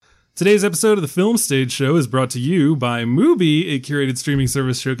Today's episode of the Film Stage Show is brought to you by Mubi, a curated streaming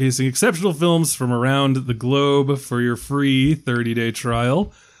service showcasing exceptional films from around the globe. For your free 30-day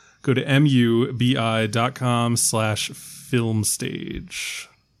trial, go to mubi.com/filmstage.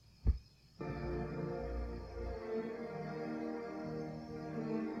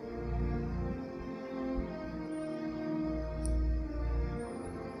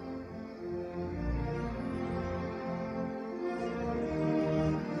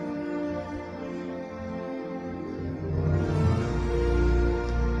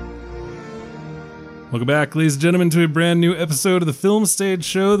 Welcome back, ladies and gentlemen, to a brand new episode of the Film Stage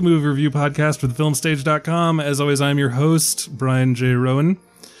Show, the movie review podcast for thefilmstage.com. As always, I'm your host, Brian J. Rowan.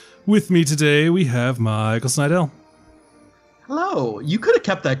 With me today, we have Michael Snydell. Hello. You could have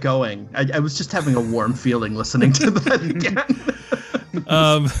kept that going. I was just having a warm feeling listening to that again.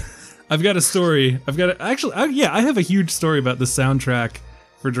 I've got a story. I have a huge story about the soundtrack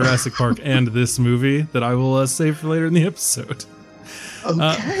for Jurassic Park and this movie that I will save for later in the episode.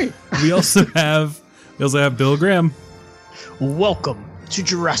 Okay. We also have Bill Graham. Welcome to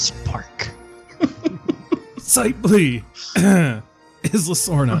Jurassic Park. Sightly is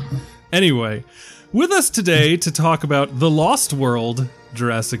Lasorna. Anyway, with us today to talk about The Lost World,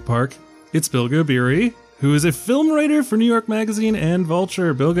 Jurassic Park, it's Bilge Ebiri, who is a film writer for New York Magazine and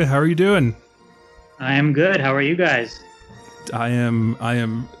Vulture. Bilge, how are you doing? I am good. How are you guys? I am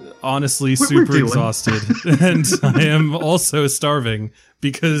honestly super exhausted, and I am also starving,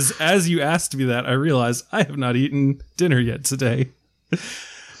 because as you asked me that, I realized I have not eaten dinner yet today.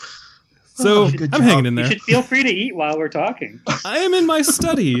 So I'm hanging in there. You should feel free to eat while we're talking. I am in my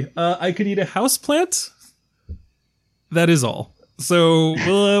study. I could eat a houseplant. That is all. So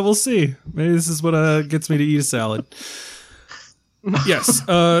we'll see. Maybe this is what gets me to eat a salad. Yes.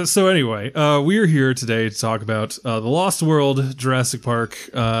 So anyway, we're here today to talk about The Lost World, Jurassic Park,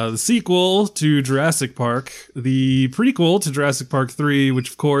 the sequel to Jurassic Park, the prequel to Jurassic Park 3,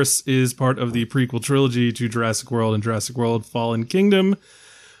 which of course is part of the prequel trilogy to Jurassic World and Jurassic World Fallen Kingdom,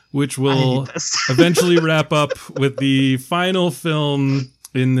 which will eventually wrap up with the final film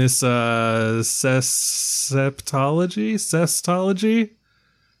in this sextology.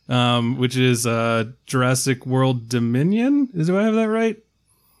 Which is Jurassic World Dominion. Do I have that right?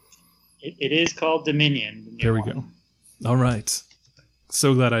 It is called Dominion. There we go. All right.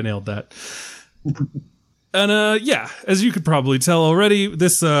 So glad I nailed that. And yeah, as you could probably tell already,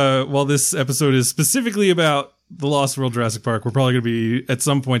 this while this episode is specifically about The Lost World Jurassic Park, we're probably going to be at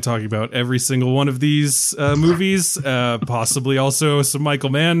some point talking about every single one of these movies, possibly also some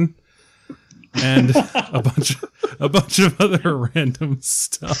Michael Mann. And a bunch of other random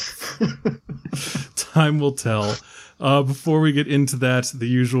stuff. Time will tell. Before we get into that, the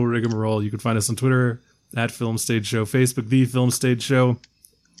usual rigmarole, you can find us on Twitter at Film Stage Show, Facebook, The Film Stage Show.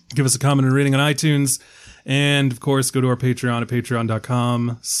 Give us a comment and rating on iTunes. And of course, go to our Patreon at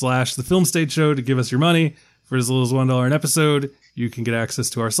patreon.com/The Film Stage Show to give us your money. For as little as $1 an episode, you can get access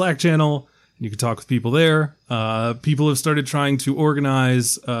to our Slack channel. You can talk with people there. People have started trying to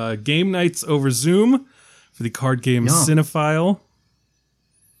organize game nights over Zoom for the card game Cinephile.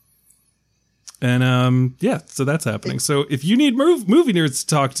 And yeah, so that's happening. So if you need movie nerds to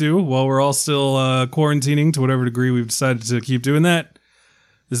talk to while we're all still quarantining to whatever degree we've decided to keep doing that,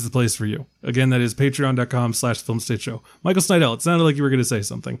 this is the place for you. Again, that is patreon.com/filmstageshow. Michael Snydell, it sounded like you were going to say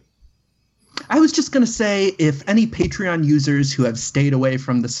something. I was just going to say, if any Patreon users who have stayed away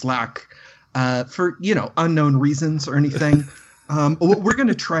from the Slack for, unknown reasons or anything, we're going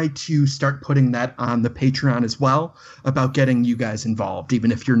to try to start putting that on the Patreon as well, about getting you guys involved,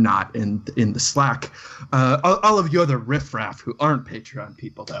 even if you're not in the Slack. All of you other riffraff who aren't Patreon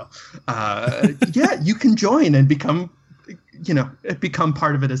people, though, yeah, you can join and become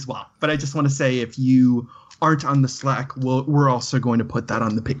part of it as well. But I just want to say, if you aren't on the Slack, we're also going to put that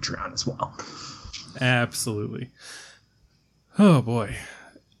on the Patreon as well. Absolutely. Oh, boy.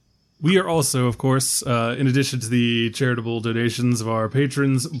 We are also, of course, in addition to the charitable donations of our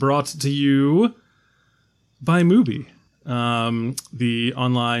patrons, brought to you by Mubi, the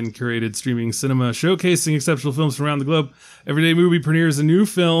online curated streaming cinema showcasing exceptional films from around the globe. Every day Mubi premieres a new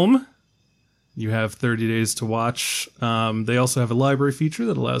film. You have 30 days to watch. They also have a library feature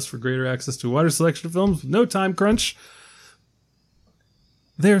that allows for greater access to a wider selection of films with no time crunch.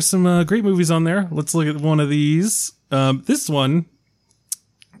 There are some great movies on there. Let's look at one of these. This one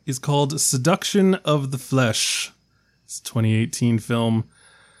is called Seduction of the Flesh. It's a 2018 film.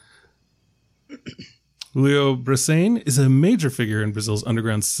 Julio Bressain is a major figure in Brazil's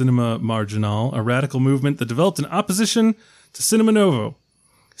underground cinema marginal, a radical movement that developed in opposition to Cinema Novo.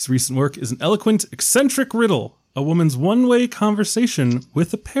 His recent work is an eloquent, eccentric riddle a woman's one-way conversation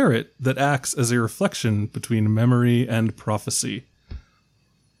with a parrot that acts as a reflection between memory and prophecy.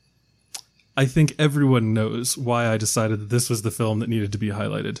 I think everyone knows why I decided that this was the film that needed to be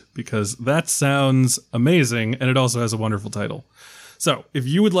highlighted, because that sounds amazing, and it also has a wonderful title. So, if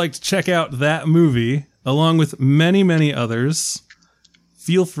you would like to check out that movie, along with many, many others,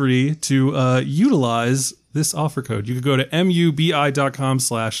 feel free to utilize this offer code. You could go to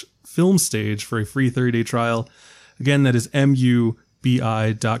mubi.com/filmstage for a free 30-day trial. Again, that is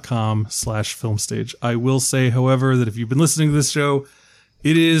mubi.com/filmstage. I will say, however, that if you've been listening to this show,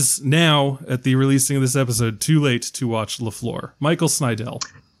 it is now, at the releasing of this episode, too late to watch LaFleur. Michael Snydell,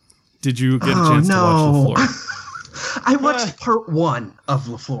 did you get a chance to watch LaFleur? I watched part 1 of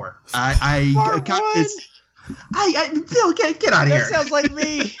LaFleur. Bill, get out of here. That sounds like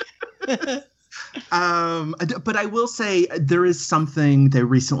me. But I will say there is something they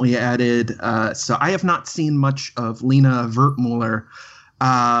recently added. So I have not seen much of Lena Wertmuller,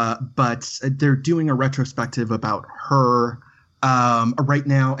 but they're doing a retrospective about her right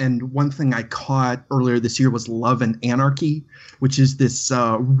now. And one thing I caught earlier this year was Love and Anarchy, which is this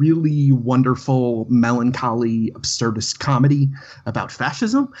really wonderful, melancholy, absurdist comedy about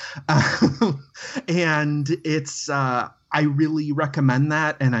fascism. And it's I really recommend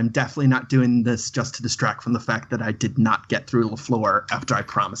that, and I'm definitely not doing this just to distract from the fact that I did not get through LaFleur after I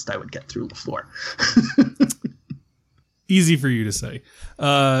promised I would get through LaFleur. Easy for you to say.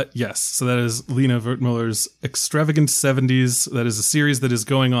 Yes, so that is Lena Wertmuller's Extravagant 70s. That is a series that is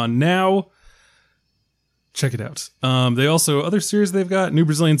going on now. Check it out. They also, other series they've got, New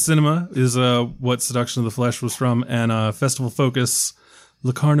Brazilian Cinema is what Seduction of the Flesh was from, and Festival Focus,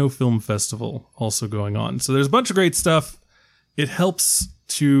 Locarno Film Festival also going on. So there's a bunch of great stuff. It helps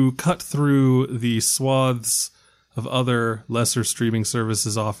to cut through the swaths of other lesser streaming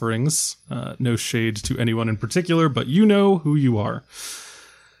services offerings. No shade to anyone in particular, but you know who you are.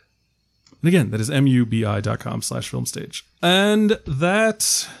 And again, that is mubi.com/filmstage. And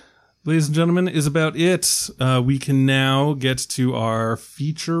that, ladies and gentlemen, is about it. We can now get to our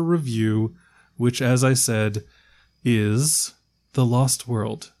feature review, which, as I said, is The Lost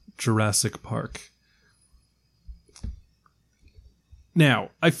World, Jurassic Park. Now,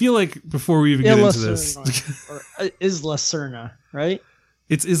 I feel like before we even get into this... or Isla Serna, right?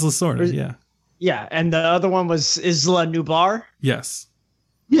 It's Isla Sorna, yeah. Yeah, and the other one was Isla Nublar? Yes.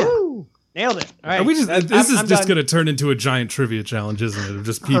 Yeah. Woo! Nailed it. All right. This is just going to turn into a giant trivia challenge, isn't it? Of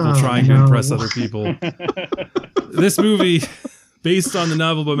just people trying to impress other people. This movie, based on the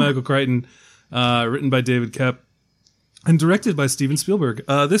novel by Michael Crichton, written by David Koepp, and directed by Steven Spielberg.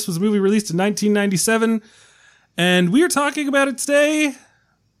 This was a movie released in 1997, and we are talking about it today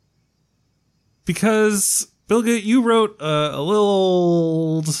because, Bilge, you wrote a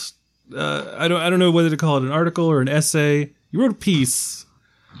little... I don't know whether to call it an article or an essay. You wrote a piece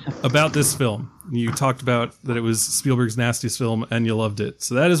about this film. You talked about that it was Spielberg's nastiest film, and you loved it.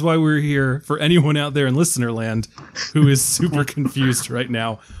 So that is why we're here, for anyone out there in listener land who is super confused right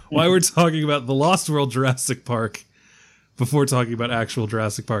now, why we're talking about The Lost World Jurassic Park before talking about actual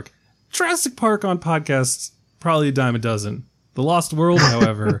Jurassic Park. Jurassic Park on podcasts, probably a dime a dozen. The Lost World,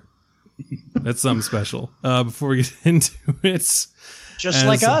 however, that's something special. Before we get into it... Just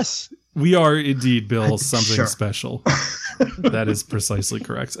like us. We are indeed, Bill, something Sure. special. That is precisely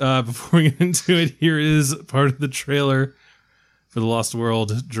correct. Before we get into it, here is part of the trailer for The Lost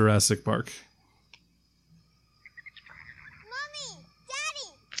World, Jurassic Park. Mommy! Daddy!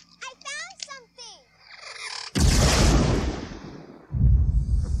 I found something!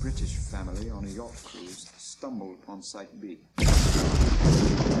 A British family on a yacht cruise stumbled upon Site B.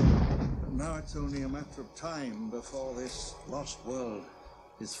 Now it's only a matter of time before this lost world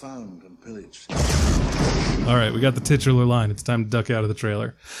is found and pillaged. All right, we got the titular line. It's time to duck out of the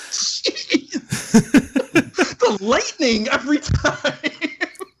trailer. The lightning every time.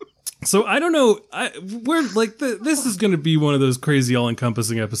 So I don't know. We're like this is going to be one of those crazy,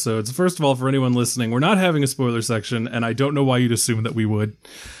 all-encompassing episodes. First of all, for anyone listening, we're not having a spoiler section, and I don't know why you'd assume that we would.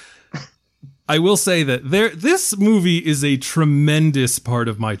 I will say that this movie is a tremendous part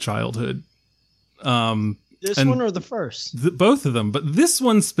of my childhood. This one or the first? Both of them, but this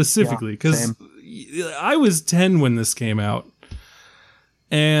one specifically, because I was 10 when this came out.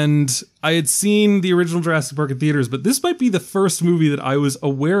 And I had seen the original Jurassic Park in theaters, but this might be the first movie that I was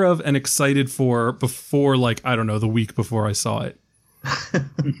aware of and excited for before, like, I don't know, the week before I saw it.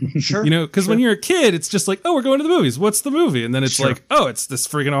 Sure. You know, because when you're a kid, it's just like, oh, we're going to the movies. What's the movie? And then it's like, oh, it's this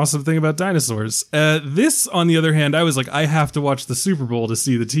freaking awesome thing about dinosaurs. This, on the other hand, I was like, I have to watch the Super Bowl to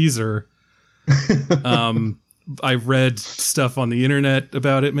see the teaser. I read stuff on the internet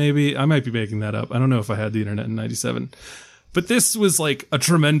about it. Maybe I might be making that up. I don't know if I had the internet in 97. But this was like a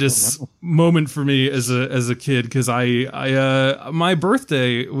tremendous moment for me as a kid, because my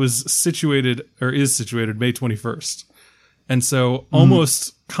birthday was situated May 21st. And so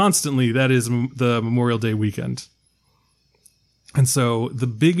almost constantly that is the Memorial Day weekend. And so the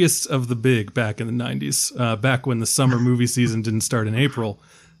biggest of the big back in the 90s, back when the summer movie season didn't start in April,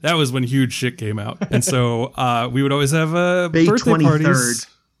 that was when huge shit came out. And so we would always have May birthday 23rd parties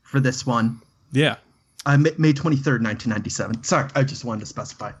for this one. Yeah. May 23rd, 1997. Sorry, I just wanted to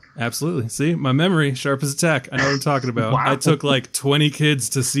specify. Absolutely. See, my memory, sharp as a tack. I know what I'm talking about. Wow. I took like 20 kids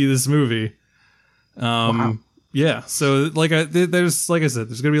to see this movie. Wow. Yeah. So like I said, there's going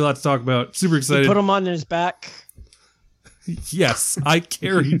to be a lot to talk about. Super excited. He put him on his back. Yes, I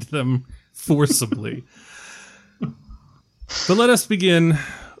carried them forcibly. But let us begin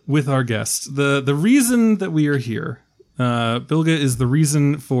with our guest. The reason that we are here. Bilge is the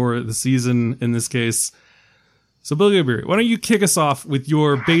reason for the season in this case. So Bilge Ebiri, why don't you kick us off with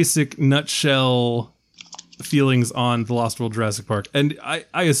your basic nutshell feelings on The Lost World Jurassic Park? And I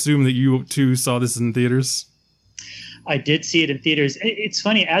assume that you too saw this in theaters. I did see it in theaters. It's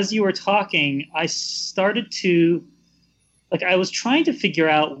funny, as you were talking, I started to, I was trying to figure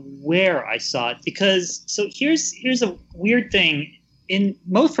out where I saw it, because, so here's a weird thing.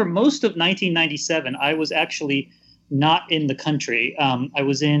 For most of 1997, I was actually not in the country. I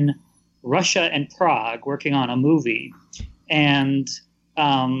was in Russia and Prague working on a movie. And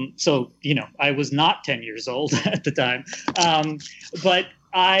so, I was not 10 years old at the time. But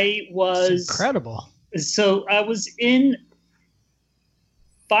I was... That's incredible. So I was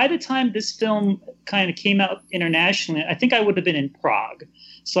by the time this film kind of came out internationally, I think I would have been in Prague.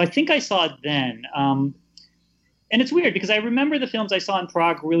 So I think I saw it then. And it's weird because I remember the films I saw in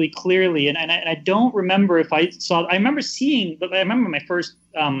Prague really clearly, and I don't remember if I saw. I remember my first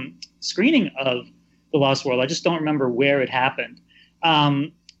screening of The Lost World. I just don't remember where it happened.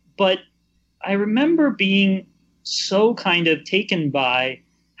 But I remember being so kind of taken by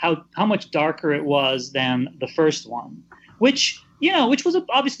how much darker it was than the first one, which was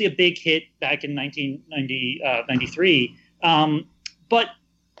obviously a big hit back in 1993. But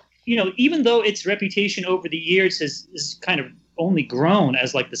even though its reputation over the years has kind of only grown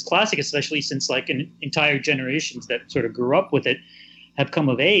as like this classic, especially since like an entire generations that sort of grew up with it have come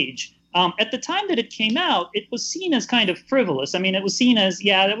of age. At the time that it came out, it was seen as kind of frivolous. I mean, it was seen as,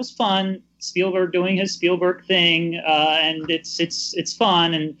 that was fun. Spielberg doing his Spielberg thing, and it's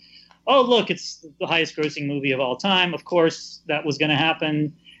fun. And oh, look, it's the highest grossing movie of all time. Of course, that was going to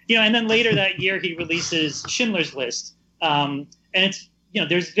happen. And then later that year, he releases Schindler's List, and it's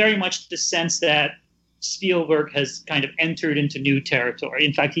there's very much the sense that Spielberg has kind of entered into new territory.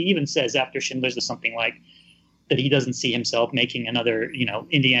 In fact, he even says after Schindler's List something like that he doesn't see himself making another,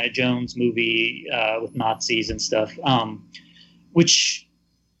 Indiana Jones movie with Nazis and stuff, which,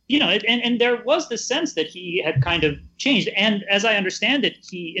 and there was this sense that he had kind of changed. And as I understand it,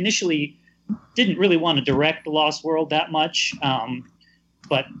 he initially didn't really want to direct The Lost World that much,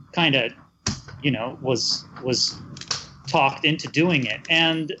 but kind of, was talked into doing it.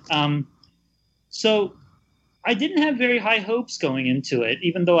 And so I didn't have very high hopes going into it,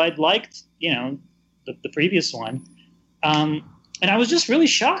 even though I'd liked, the previous one. And I was just really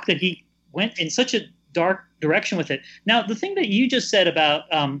shocked that he went in such a dark direction with it. Now, the thing that you just said about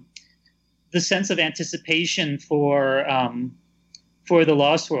the sense of anticipation for The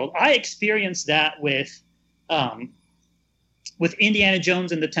Lost World, I experienced that with Indiana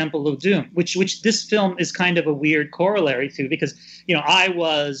Jones and the Temple of Doom, which this film is kind of a weird corollary to, because, I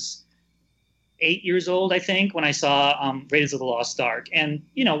was 8 years old, I think, when I saw Raiders of the Lost Ark. And,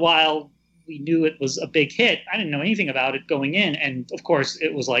 while we knew it was a big hit, I didn't know anything about it going in. And of course,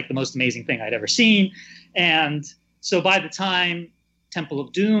 it was like the most amazing thing I'd ever seen. And so by the time Temple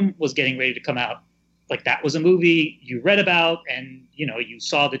of Doom was getting ready to come out, like that was a movie you read about, and you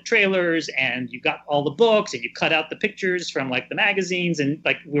saw the trailers and you got all the books and you cut out the pictures from like the magazines, and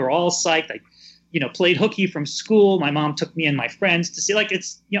like we were all psyched. Like, played hooky from school. My mom took me and my friends to see, like,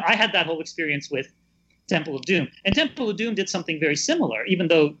 it's, I had that whole experience with Temple of Doom. And Temple of Doom did something very similar, even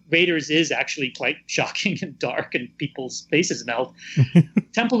though Raiders is actually quite shocking and dark and people's faces melt.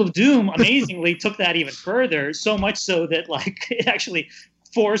 Temple of Doom amazingly took that even further, so much so that like it actually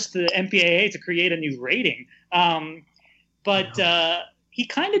forced the MPAA to create a new rating. But he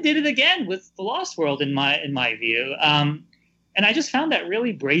kind of did it again with The Lost World in my view. And I just found that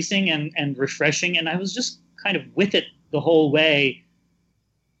really bracing and refreshing. And I was just kind of with it the whole way.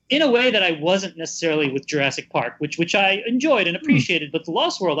 in a way that I wasn't necessarily with Jurassic Park, which I enjoyed and appreciated. But The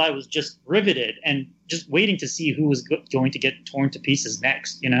Lost World, I was just riveted and just waiting to see who was going to get torn to pieces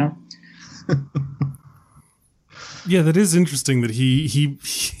next, you know? Yeah, that is interesting that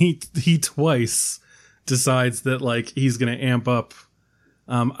he twice decides that like he's going to amp up.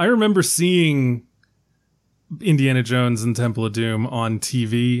 I remember seeing Indiana Jones and Temple of Doom on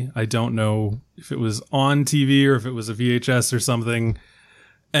TV. I don't know if it was on TV or if it was a VHS or something.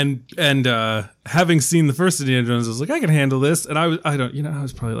 And having seen the first Indiana Jones, I was like, I can handle this. And I was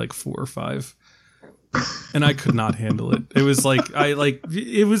probably like 4 or 5, and I could not handle it. It was like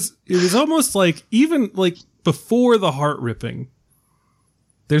it was almost like even like before the heart ripping.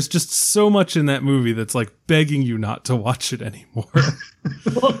 There's just so much in that movie that's like begging you not to watch it anymore.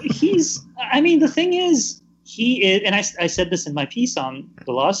 Well, the thing is, he is, and I said this in my piece on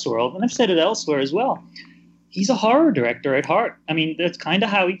The Lost World, and I've said it elsewhere as well. He's a horror director at heart. I mean, that's kind of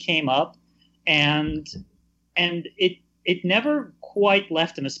how he came up, and it never quite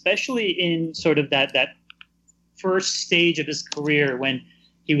left him, especially in sort of that first stage of his career when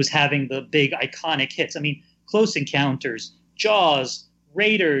he was having the big iconic hits. I mean, Close Encounters, Jaws,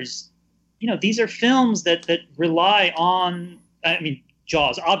 Raiders. You know, these are films that rely on. I mean,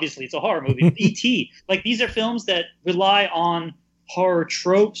 Jaws, obviously, it's a horror movie. E.T. Like, these are films that rely on horror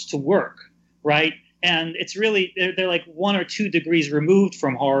tropes to work, right? And it's really they're like 1 or 2 degrees removed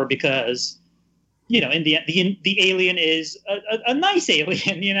from horror because, you know, in the alien is a nice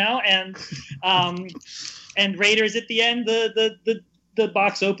alien, you know, and Raiders at the end the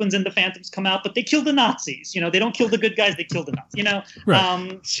box opens and the phantoms come out, but they kill the Nazis. You know, they don't kill the good guys, they kill the Nazis. You know,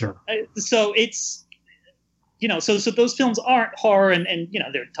 right. Sure. So it's, you know, so those films aren't horror and you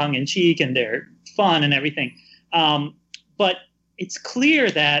know, they're tongue in cheek and they're fun and everything. But it's clear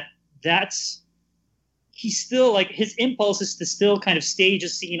that he's still like, his impulse is to still kind of stage a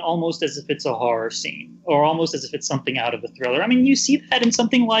scene almost as if it's a horror scene or almost as if it's something out of a thriller. I mean, you see that in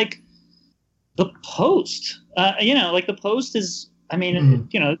something like The Post. You know, like The Post is, I mean,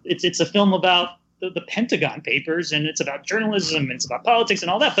 you know, it's a film about the Pentagon Papers, and it's about journalism, and it's about politics and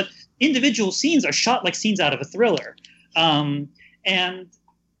all that. But individual scenes are shot like scenes out of a thriller. And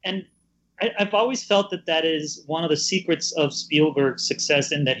I've always felt that is one of the secrets of Spielberg's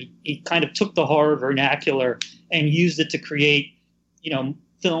success, in that he kind of took the horror vernacular and used it to create, you know,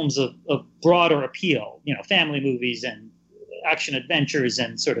 films of broader appeal, you know, family movies and action adventures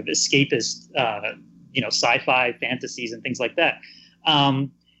and sort of escapist, you know, sci-fi fantasies and things like that.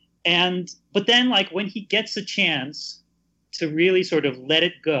 But then, like, when he gets a chance to really sort of let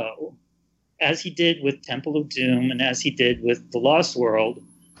it go, as he did with Temple of Doom and as he did with The Lost World,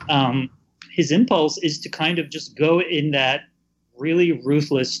 his impulse is to kind of just go in that really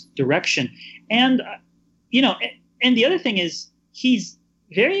ruthless direction. And, you know, and the other thing is, he's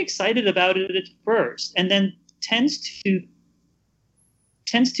very excited about it at first, and then tends to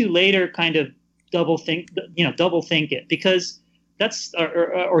later kind of double think it, because that's,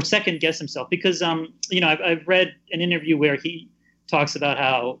 or second guess himself, because, you know, I've read an interview where he talks about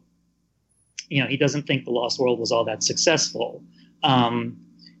how, you know, he doesn't think The Lost World was all that successful.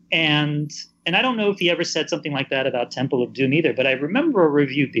 And I don't know if he ever said something like that about Temple of Doom either, but I remember a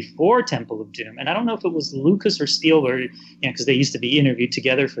review before Temple of Doom, and I don't know if it was Lucas or Spielberg, you know, because they used to be interviewed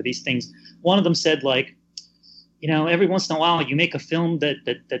together for these things. One of them said, like, you know, every once in a while you make a film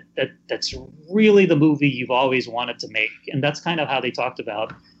that's really the movie you've always wanted to make, and that's kind of how they talked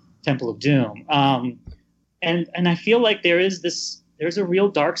about Temple of Doom. And I feel like there's a real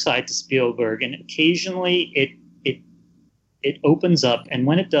dark side to Spielberg, and occasionally it opens up, and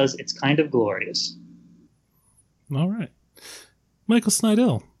when it does, it's kind of glorious. All right. Michael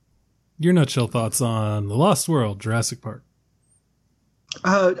Snydell, your nutshell thoughts on The Lost World, Jurassic Park.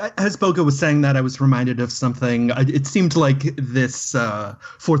 As Boga was saying that, I was reminded of something. It seemed like this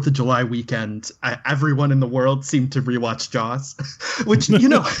 4th of July weekend, everyone in the world seemed to rewatch Jaws, which, you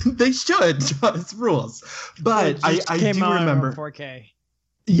know, they should. Jaws rules. But I do remember 4K.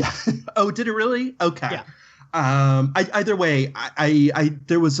 Yeah. Oh, did it really? Okay. Yeah. Either way, I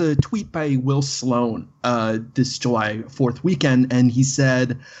there was a tweet by Will Sloan this July 4th weekend, and he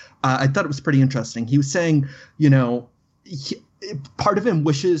said, I thought it was pretty interesting. He was saying, you know, part of him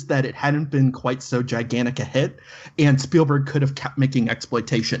wishes that it hadn't been quite so gigantic a hit, and Spielberg could have kept making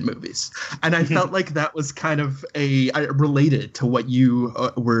exploitation movies. And I felt like that was kind of related to what you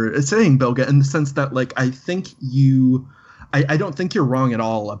were saying, Bilge, in the sense that, like, I think I don't think you're wrong at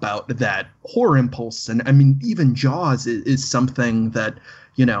all about that horror impulse. And I mean, even Jaws is something that,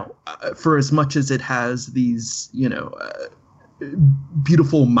 you know, for as much as it has these, you know,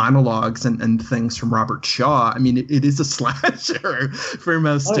 beautiful monologues and things from Robert Shaw. I mean, it is a slasher for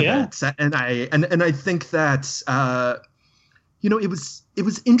most of it, and I think that it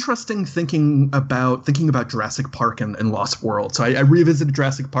was interesting thinking about Jurassic Park and Lost World. So I revisited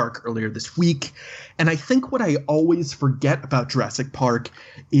Jurassic Park earlier this week, and I think what I always forget about Jurassic Park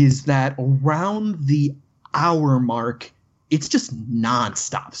is that around the hour mark, it's just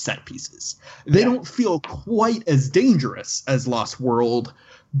nonstop set pieces. They don't feel quite as dangerous as Lost World,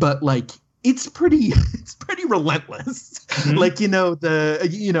 but like it's pretty relentless. Mm-hmm. Like,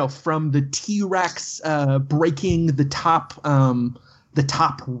 from the T-Rex breaking the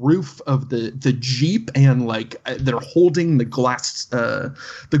top roof of the Jeep, and like they're holding the glass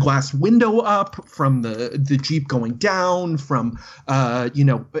window up from the Jeep going down, from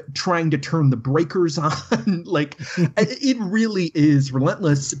trying to turn the breakers on. Like it really is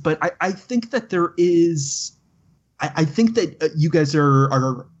relentless. But I think that I think that you guys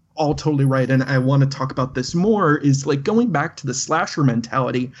are all totally right, and I want to talk about this more, is like going back to the slasher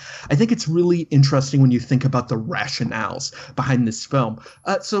mentality. I think it's really interesting when you think about the rationales behind this film.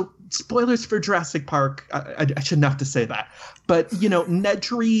 So spoilers for Jurassic Park. I shouldn't have to say that, but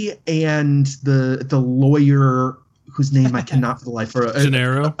Nedry and the lawyer whose name I cannot for the life of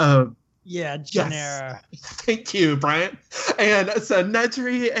Gennaro. Gennaro. Yes. Thank you, Brian. And so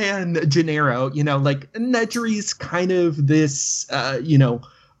Nedry and Gennaro, like Nedry's kind of this,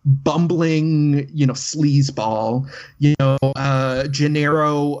 bumbling, sleazeball.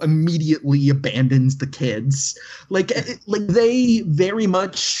 Gennaro immediately abandons the kids. Like they very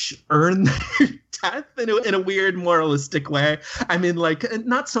much earn their death in a weird moralistic way. I mean, like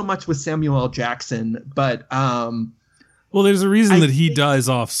not so much with Samuel L. Jackson, but well, there's a reason that he dies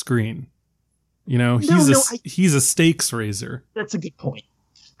off screen. He's a stakes raiser. That's a good point.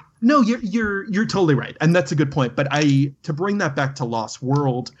 No, you're totally right, and that's a good point. But to bring that back to Lost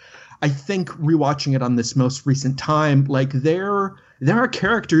World, I think rewatching it on this most recent time, like there are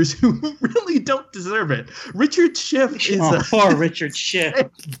characters who really don't deserve it. Richard Schiff is poor Richard Schiff.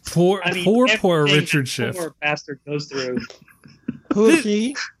 Poor Richard Schiff. Poor bastard goes through. Who is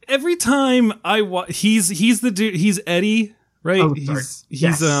he? Every time I watch, he's the dude. He's Eddie. Right, oh, he's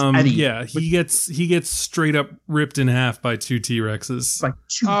Eddie. Yeah, he gets straight up ripped in half by two T-Rexes.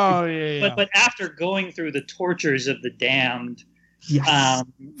 But after going through the tortures of the damned, yes,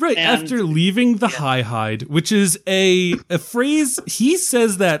 right after leaving the high hide, which is a phrase he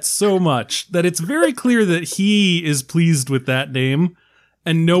says that so much that it's very clear that he is pleased with that name,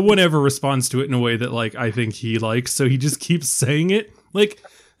 and no one ever responds to it in a way that like I think he likes. So he just keeps saying it like.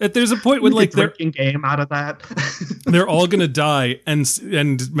 There's a point when like they're drinking game out of that. They're all gonna die, and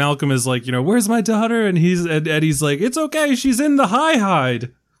Malcolm is like, where's my daughter? And Eddie's like, it's okay, she's in the high hide.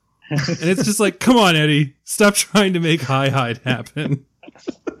 And it's just like, come on, Eddie, stop trying to make high hide happen.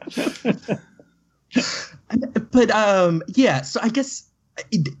 But so I guess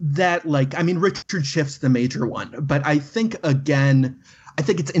that Richard Schiff's the major one, but I think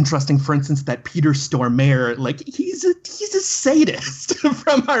it's interesting, for instance, that Peter Stormare, like he's a sadist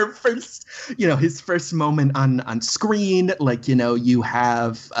from our first, his first moment on screen. Like, you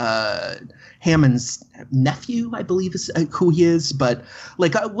have Hammond's nephew, I believe is who he is. But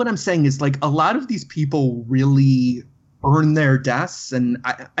like what I'm saying is like a lot of these people really earn their deaths. And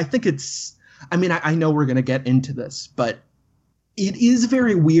I think I know we're going to get into this, but it is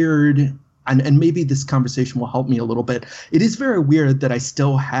very weird. And maybe this conversation will help me a little bit. It is very weird that I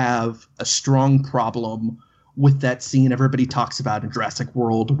still have a strong problem with that scene everybody talks about in Jurassic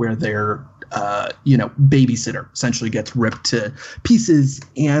World where their, babysitter essentially gets ripped to pieces,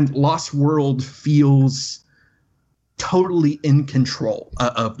 and Lost World feels totally in control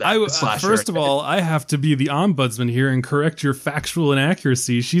of that slasher. First of all, I have to be the ombudsman here and correct your factual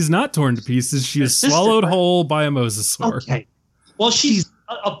inaccuracy. She's not torn to pieces. She is swallowed whole by a mosasaur. Okay. Well,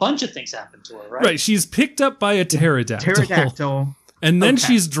 a bunch of things happen to her, right? Right, she's picked up by a pterodactyl. And then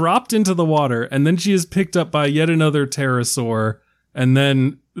she's dropped into the water, and then she is picked up by yet another pterosaur, and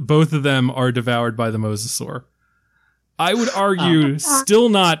then both of them are devoured by the mosasaur. I would argue still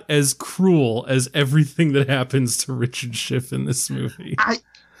not as cruel as everything that happens to Richard Schiff in this movie. I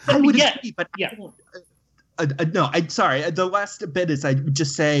would agree, but no, I'm sorry. The last bit is I would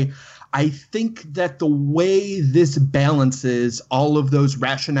just say, I think that the way this balances all of those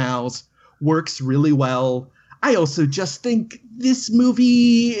rationales works really well. I also just think this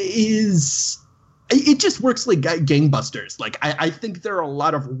movie it just works like gangbusters. Like I think there are a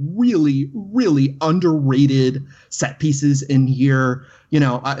lot of really, really underrated set pieces in here.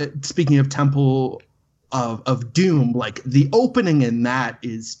 Speaking of Temple of Doom, like the opening in that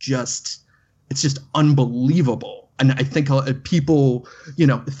is it's just unbelievable. and I think people,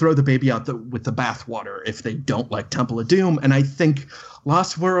 throw the baby out with the bathwater if they don't like Temple of Doom. And I think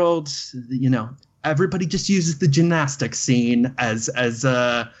Lost World, everybody just uses the gymnastics scene as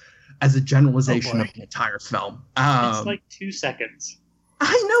a generalization of the entire film. It's like 2 seconds.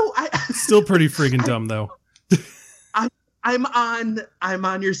 I know. Still pretty freaking dumb though. I'm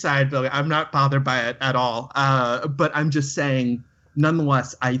on your side, Billy. I'm not bothered by it at all. But I'm just saying,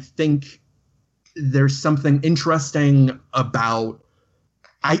 nonetheless, I think there's something interesting about.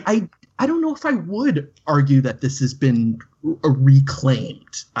 I don't know if I would argue that this has been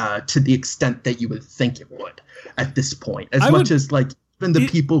reclaimed to the extent that you would think it would at this point. As much as like even the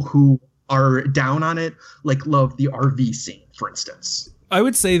people who are down on it love the RV scene, for instance. I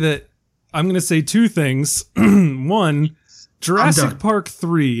would say that I'm going to say two things. One, Jurassic Park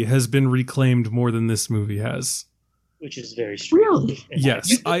 3 has been reclaimed more than this movie has. Which is very strange. Really?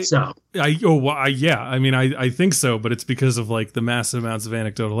 Yes. I think so, but it's because of like the massive amounts of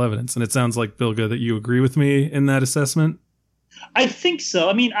anecdotal evidence. And it sounds like, Bilge, that you agree with me in that assessment. I think so.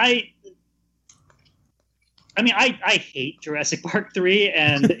 I hate Jurassic Park 3,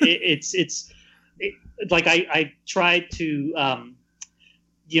 and I tried to,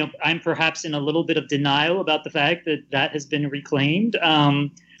 I'm perhaps in a little bit of denial about the fact that has been reclaimed.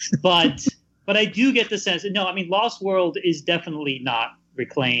 But I do get the sense that, Lost World is definitely not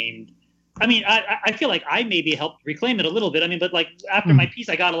reclaimed. I feel like I maybe helped reclaim it a little bit. But like after my piece,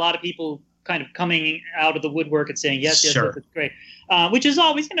 I got a lot of people kind of coming out of the woodwork and saying, yes, sure. It's great. Which is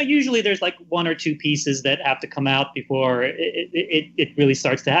always, usually there's like one or two pieces that have to come out before it really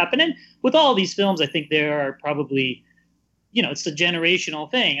starts to happen. And with all these films, I think there are probably, it's a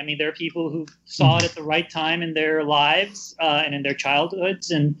generational thing. There are people who saw it at the right time in their lives and in their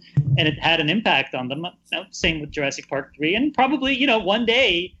childhoods, and it had an impact on them. Same with Jurassic Park 3. And probably, one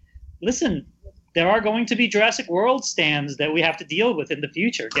day, listen, there are going to be Jurassic World stands that we have to deal with in the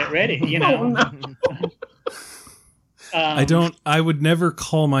future. Get ready, I would never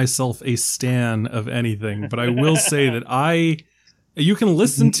call myself a stan of anything, but I will say that you can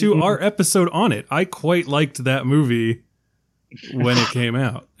listen to our episode on it. I quite liked that movie when it came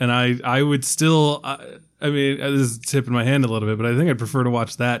out, and I would still, this is tipping my hand a little bit, but I think I'd prefer to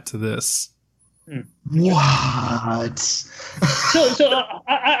watch that to this. What? So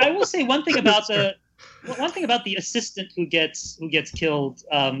I will say one thing about the assistant who gets killed,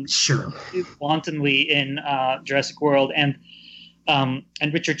 sure, wantonly in Jurassic World, and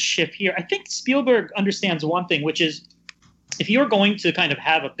Richard Schiff here. I think Spielberg understands one thing, which is if you're going to kind of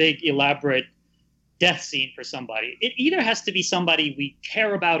have a big elaborate death scene for somebody, it either has to be somebody we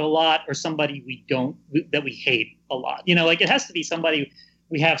care about a lot or somebody that we hate a lot. It has to be somebody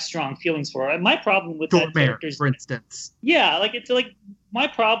we have strong feelings for. And my problem with that character, for instance. Yeah, it's my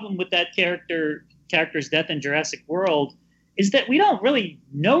problem with that character's death in Jurassic World is that we don't really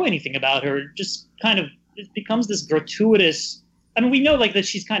know anything about her. Just kind of, it becomes this gratuitous. We know that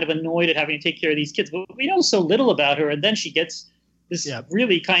she's kind of annoyed at having to take care of these kids, but we know so little about her. And then she gets this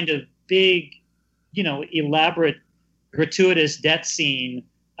really kind of big, elaborate, gratuitous death scene,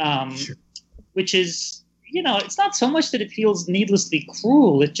 which is, it's not so much that it feels needlessly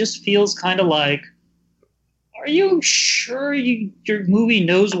cruel. It just feels kind of like, are you sure your movie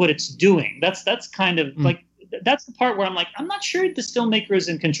knows what it's doing? That's kind of like, that's the part where I'm like, I'm not sure this filmmaker is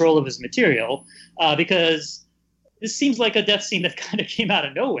in control of his material, because this seems like a death scene that kind of came out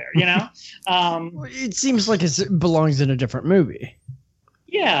of nowhere, It seems like it belongs in a different movie.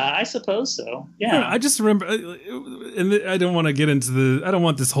 Yeah, I suppose so. Yeah. I just remember, and I don't want to get into I don't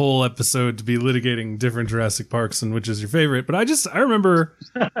want this whole episode to be litigating different Jurassic Parks and which is your favorite, but I remember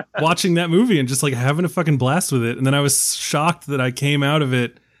watching that movie and just like having a fucking blast with it. And then I was shocked that I came out of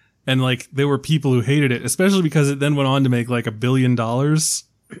it and like there were people who hated it, especially because it then went on to make like $1 billion.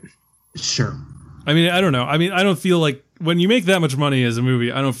 Sure. I don't know. I don't feel like when you make that much money as a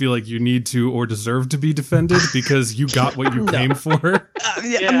movie, I don't feel like you need to or deserve to be defended because you got what you came for.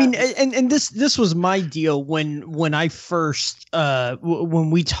 And this was my deal when I first when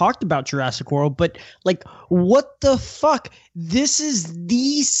we talked about Jurassic World, but like, what the fuck? This is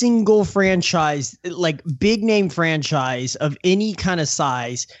the single franchise, like big name franchise of any kind of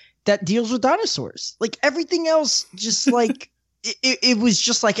size that deals with dinosaurs. Like everything else, just like it was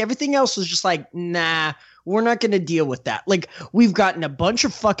just like everything else was just like, nah. We're not going to deal with that. Like, we've gotten a bunch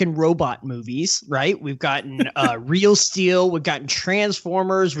of fucking robot movies, right? We've gotten Real Steel. We've gotten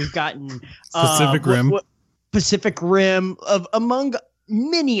Transformers. We've gotten Pacific Rim, among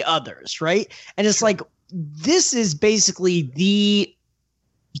many others, right? And it's like, this is basically the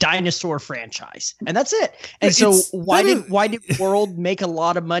dinosaur franchise, and that's it. And so why did World make a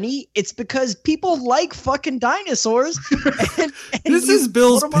lot of money? It's because people like fucking dinosaurs. And this is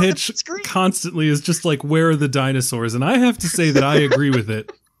Bill's pitch constantly is just like, where are the dinosaurs? And I have to say that I agree with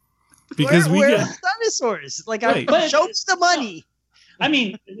it because where are the dinosaurs? Like, right. Show us the money. I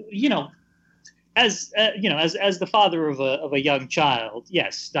mean, as the father of a young child,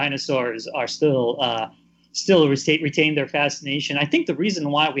 yes, dinosaurs are still retain their fascination. I think the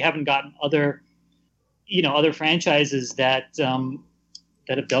reason why we haven't gotten other franchises that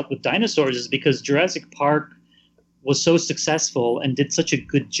have dealt with dinosaurs is because Jurassic Park was so successful and did such a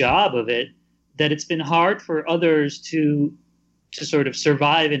good job of it that it's been hard for others to sort of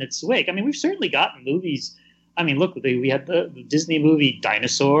survive in its wake. I mean, we've certainly gotten movies. I mean, look, we had the Disney movie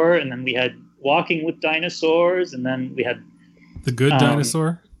Dinosaur, and then we had Walking with Dinosaurs, and then we had The Good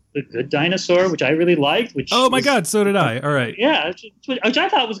Dinosaur. The Good Dinosaur, which I really liked. My God, so did I. All right. Yeah, which I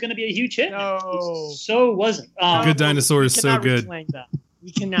thought was going to be a huge hit. No. So wasn't. The Good Dinosaur is so good.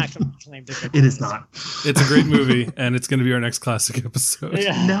 We cannot claim that. It is not. It's a great movie, and it's going to be our next classic episode.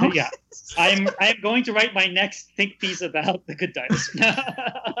 Yeah, no? Yeah. I'm going to write my next think piece about The Good Dinosaur.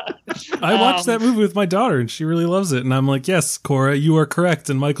 I watched that movie with my daughter, and she really loves it. And I'm like, yes, Cora, you are correct,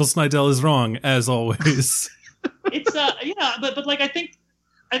 and Michael Snydell is wrong, as always. It's but like I think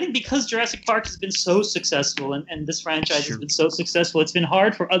because Jurassic Park has been so successful, and this franchise has been so successful, it's been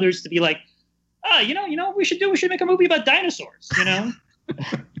hard for others to be like, we should make a movie about dinosaurs,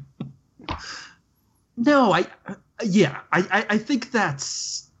 No, I think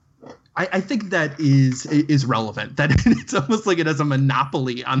that's. I think that is relevant. That it's almost like it has a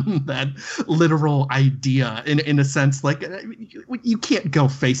monopoly on that literal idea in a sense. Like you can't go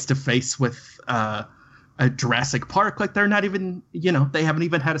face to face with a Jurassic Park. Like they're not even, they haven't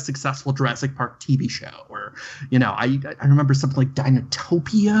even had a successful Jurassic Park TV show. Or, I remember something like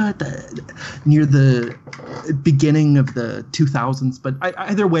Dinotopia near the beginning of the 2000s. But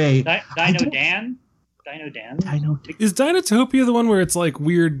either way, Dino Dan. Is Dinotopia the one where it's like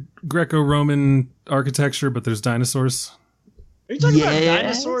weird Greco-Roman architecture, but there's dinosaurs? Are you talking about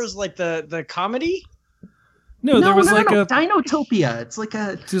dinosaurs like the comedy? No, there was a Dinotopia. It's like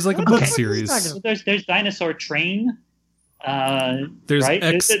there's like a book series. There's Dinosaur Train. There's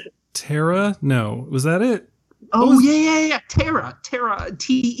right? Terra. No, was that it? Yeah. Terra. Terra.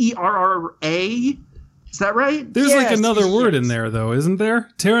 Is that right? There's another word in there, though, isn't there?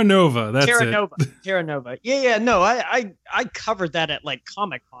 Terra Nova. That's it. Terra Nova. Yeah. No, I covered that at like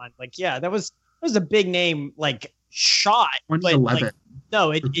Comic-Con. Like, yeah, that was a big name, like shot. But like,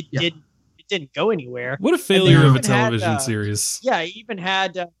 no, it didn't go anywhere. What a failure of a television series. Yeah, he even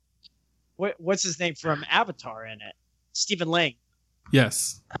had what's his name from Avatar in it? Stephen Lang.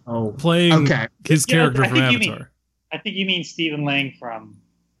 Yes. Playing his character from Avatar. I think you mean Stephen Lang from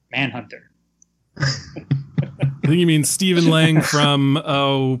Manhunter. I think you mean Stephen Lang from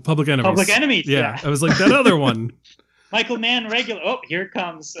Public Enemies. Public Enemies. Yeah. I was like, that other one. Michael Mann regular. Oh, here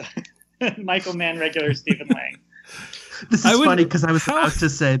comes Michael Mann regular Stephen Lang. This is funny because I was about to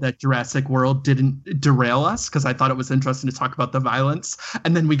say that Jurassic World didn't derail us because I thought it was interesting to talk about the violence,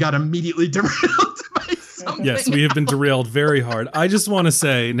 and then we got immediately derailed by something. Yes, we have been derailed very hard. I just want to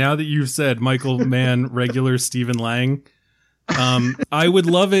say, now that you've said Michael Mann regular Stephen Lang, I would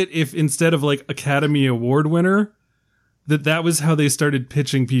love it if instead of like Academy Award winner, that was how they started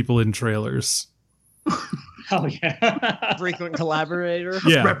pitching people in trailers. Oh yeah. Frequent collaborator.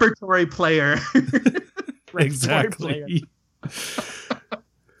 Yeah. Repertory player. Exactly.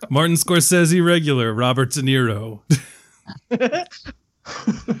 Martin Scorsese regular, Robert De Niro.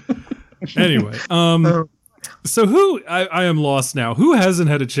 Anyway, so who I am lost now. Who hasn't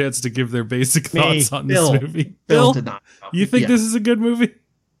had a chance to give their basic thoughts on this movie? Bill did not. You think this is a good movie?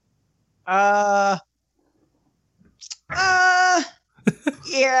 Yeah.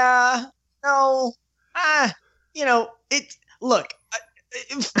 No. Look,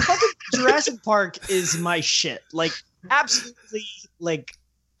 fucking Jurassic Park is my shit. Like, absolutely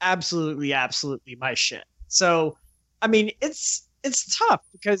my shit. So, I mean, it's tough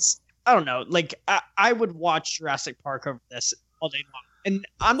because I don't know. Like, I would watch Jurassic Park over this all day long, and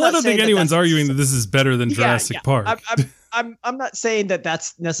I don't think anyone's arguing that this is better than Jurassic Park. I'm not saying that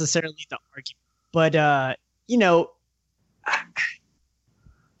that's necessarily the argument, but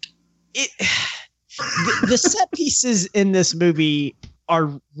the set pieces in this movie are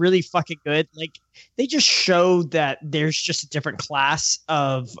really fucking good. Like, they just show that there's just a different class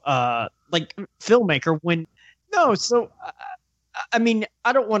of filmmaker I mean,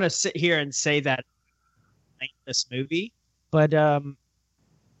 I don't want to sit here and say that I like this movie, but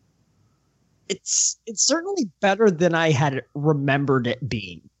it's certainly better than I had remembered it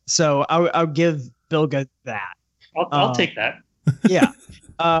being. So I'll give Bilge that. I'll take that. Yeah.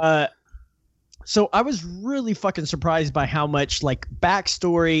 So I was really fucking surprised by how much like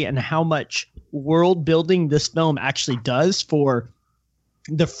backstory and how much world building this film actually does for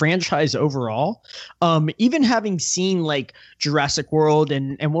the franchise overall. Even having seen like Jurassic World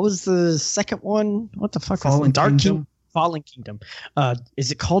and what was the second one? What the fuck? Fallen Dark Kingdom? Fallen Kingdom.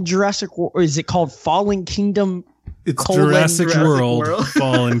 Is it called Jurassic World or is it called Fallen Kingdom? It's Jurassic World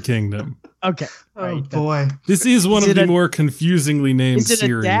Fallen Kingdom. Okay. Oh Right. boy. This is one Is of it the a- more confusingly named Is it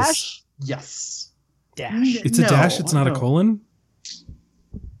series. a dash? Yes. Dash. It's a dash, it's not a no. colon?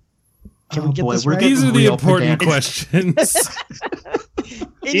 Can we get this we're right? getting These are the real important pedantic. questions.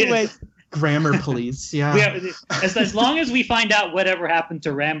 Anyway, Grammar police. Yeah. As long as we find out whatever happened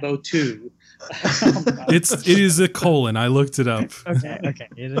to Rambo 2. It is a colon. I looked it up. okay,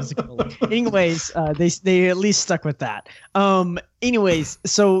 it is a cool. Anyways, they at least stuck with that. Anyways,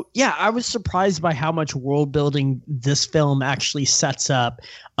 so yeah, I was surprised by how much world building this film actually sets up.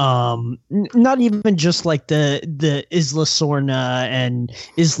 Not even just like the Isla Sorna and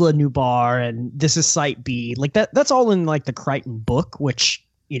Isla Nubar and this is Site B. Like that's all in like the Crichton book, which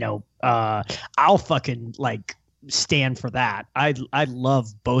I'll fucking like stand for that. I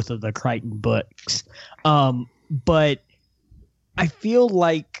love both of the Crichton books. But I feel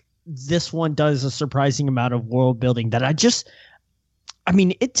like this one does a surprising amount of world building that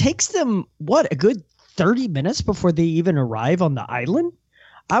it takes them a good 30 minutes before they even arrive on the island.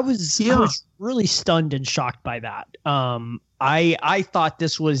 I was really stunned and shocked by that. I thought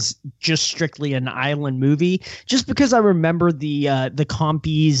this was just strictly an island movie, just because I remember the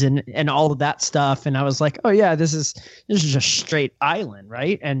compies and all of that stuff, and I was like, oh yeah, this is just straight island,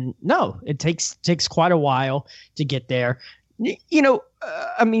 right? And no, it takes quite a while to get there.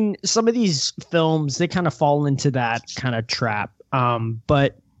 Some of these films they kind of fall into that kind of trap.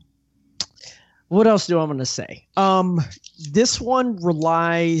 But what else do I want to say? This one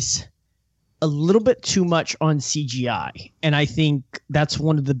relies a little bit too much on CGI. And I think that's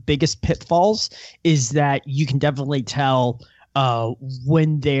one of the biggest pitfalls is that you can definitely tell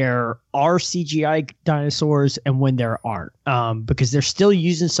when there are CGI dinosaurs and when there aren't, because they're still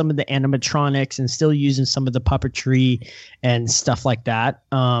using some of the animatronics and still using some of the puppetry and stuff like that,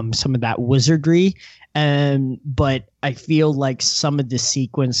 some of that wizardry. But I feel like some of the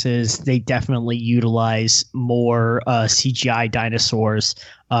sequences, they definitely utilize more CGI dinosaurs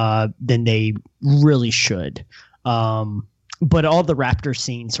than they really should. But all the raptor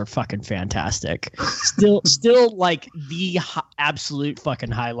scenes are fucking fantastic. Still like the absolute fucking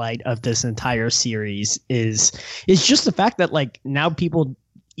highlight of this entire series is just the fact that like now people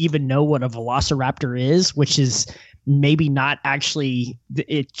even know what a velociraptor is, which is maybe not actually,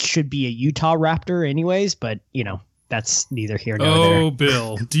 it should be a Utah raptor anyways, but that's neither here nor there. Oh,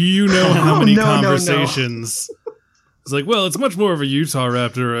 Bill, do you know how many No. conversations? It's like, well, it's much more of a Utah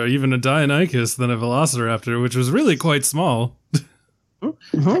raptor, or even a Deinonychus, than a velociraptor, which was really quite small. Do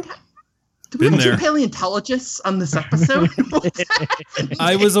we Been have there. two paleontologists on this episode?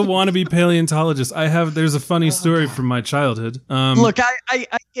 I was a wannabe paleontologist. There's a funny story from my childhood. Look, I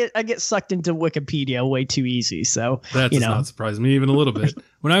get sucked into Wikipedia way too easy, so That does not surprise me even a little bit.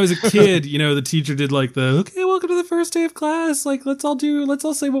 When I was a kid, the teacher did like okay, welcome to the first day of class. Like, let's all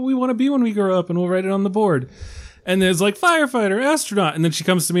say what we want to be when we grow up, and we'll write it on the board. And there's like firefighter, astronaut, and then she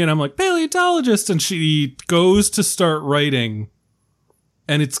comes to me and I'm like paleontologist, and she goes to start writing,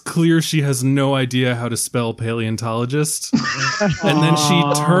 and it's clear she has no idea how to spell paleontologist. And then she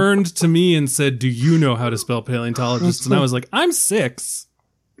turned to me and said, "Do you know how to spell paleontologist?" And I was like, "I'm 6."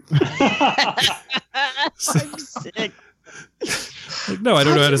 I'm sick. Like, no, I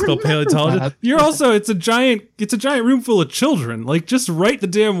don't know how to spell paleontologist. It's a giant room full of children. Like, just write the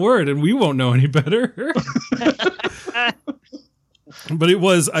damn word and we won't know any better. But it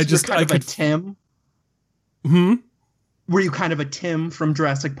was, I a could. Tim? Were you kind of a Tim from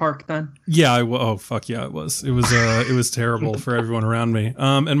Jurassic Park then? Yeah, oh fuck yeah, it was. It was terrible for everyone around me.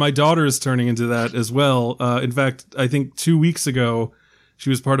 And my daughter is turning into that as well. In fact, I think 2 weeks ago, she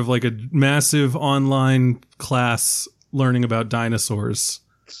was part of like a massive online class learning about dinosaurs.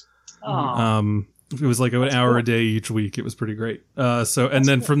 It was like an hour a day each week. It was pretty great. From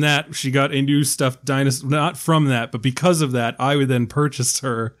that, she got a new stuffed dinosaur. Not from that, but because of that, I would then purchased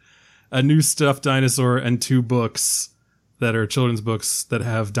her a new stuffed dinosaur and 2 books that are children's books that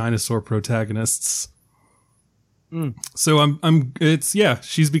have dinosaur protagonists. So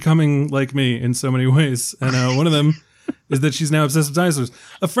she's becoming like me in so many ways. And one of them is that she's now obsessed with dinosaurs.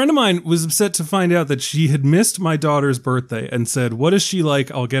 A friend of mine was upset to find out that she had missed my daughter's birthday and said, "What is she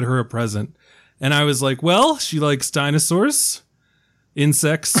like? I'll get her a present." And I was like, "Well, she likes dinosaurs.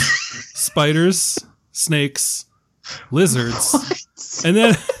 insects, spiders, snakes, lizards. And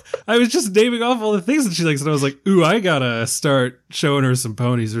then I was just naming off all the things that she likes, and I was like, ooh, I gotta start showing her some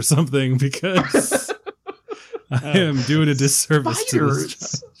ponies or something, because I am doing a disservice to this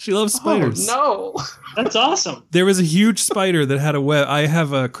child. She loves spiders. Oh, no. That's awesome. There was a huge spider that had a web. I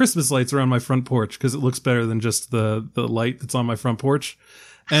have Christmas lights around my front porch because it looks better than just the light that's on my front porch.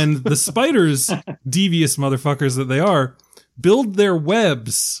 And the spiders, devious motherfuckers that they are, build their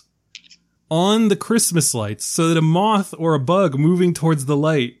webs on the Christmas lights so that a moth or a bug moving towards the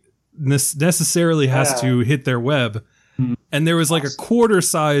light necessarily has to hit their web. And there was like a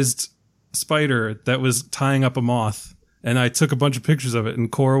quarter-sized spider that was tying up a moth. And I took a bunch of pictures of it.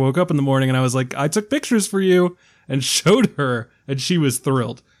 And Cora woke up in the morning and I was like, I took pictures for you, and showed her. And she was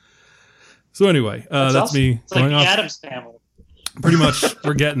thrilled. So anyway, that's awesome. me It's like going the off. Addams Family. Pretty much,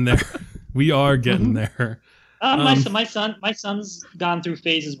 we're getting there. We are getting there. My son's gone through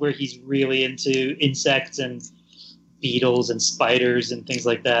phases where he's really into insects and beetles and spiders and things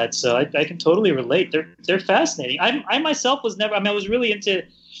like that. So I can totally relate. They're fascinating. I myself was never. I was really into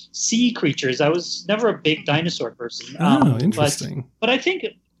sea creatures. I was never a big dinosaur person. Interesting. But I think,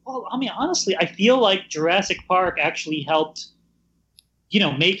 honestly, I feel like Jurassic Park actually helped,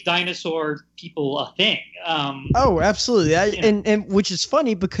 make dinosaur people a thing. Oh, absolutely. And which is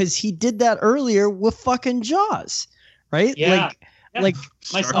funny because he did that earlier with fucking Jaws, right? Yeah. Like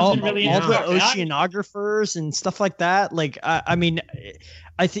My son's all been really the into it. oceanographers and stuff like that. Like, I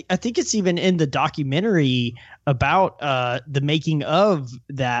think it's even in the documentary about the making of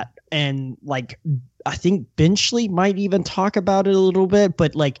that, and like I think Benchley might even talk about it a little bit,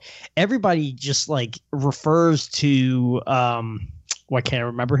 but like everybody just like refers to I can't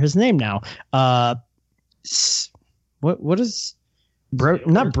remember his name now. What is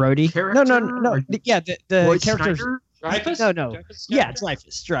not Brody? No. Yeah, the characters. Schneider? Dreyfus? No. Yeah,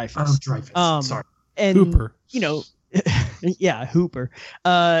 Dreyfus. Oh, Dreyfus. Sorry. And Hooper. Yeah, Hooper.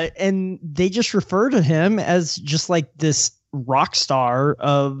 And they just refer to him as just like this rock star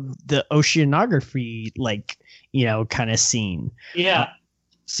of the oceanography, kind of scene. Yeah.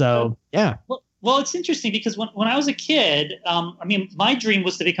 So yeah. Well, it's interesting because when I was a kid, my dream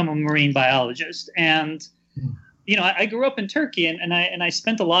was to become a marine biologist, and I grew up in Turkey, and I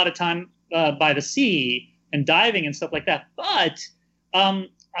spent a lot of time by the sea and diving and stuff like that. But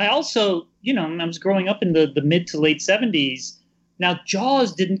I also, I was growing up in the mid to late 70s. Now,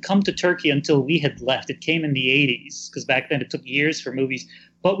 Jaws didn't come to Turkey until we had left. It came in the 80s, because back then it took years for movies.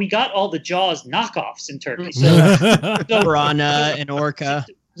 But we got all the Jaws knockoffs in Turkey. So Piranha and Orca.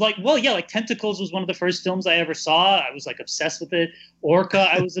 Like Tentacles was one of the first films I ever saw. I was like obsessed with it. Orca,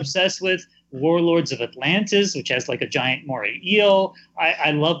 I was obsessed with. Warlords of Atlantis, which has like a giant moray eel.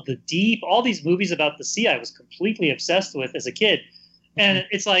 I love The Deep. All these movies about the sea I was completely obsessed with as a kid. And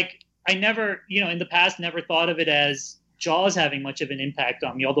it's like I never, in the past, never thought of it as Jaws having much of an impact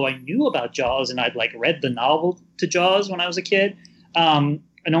on me, although I knew about Jaws and I'd like read the novel to Jaws when I was a kid, and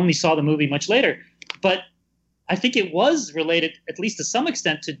only saw the movie much later. But I think it was related, at least to some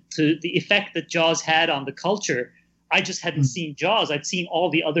extent, to the effect that Jaws had on the culture. I just hadn't seen Jaws. I'd seen all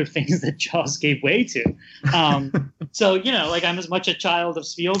the other things that Jaws gave way to. So, I'm as much a child of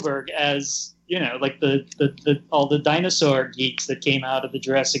Spielberg as, like the all the dinosaur geeks that came out of the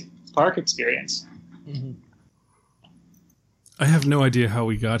Jurassic Park experience. Mm-hmm. I have no idea how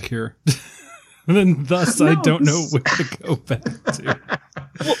we got here. And thus I don't know where to go back to.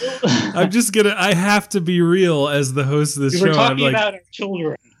 I have to be real as the host of this show. We're talking about our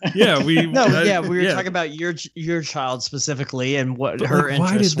children. Yeah, we were talking about your child specifically and what her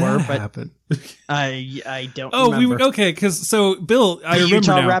interests were. But happen? I don't. remember. Because Bill, I remember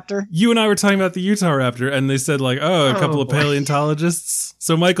Utah now. Raptor. You and I were talking about the Utah Raptor, and they said a couple of paleontologists.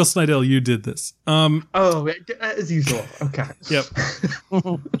 So Michael Snydell, you did this. As usual. Okay. Yep.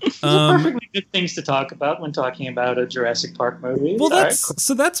 Perfectly good things to talk about when talking about a Jurassic Park movie. Well,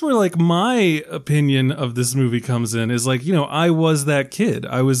 that's where my opinion of this movie comes in. Is I was that kid.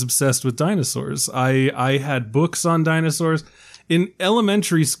 I was obsessed with dinosaurs. I had books on dinosaurs. In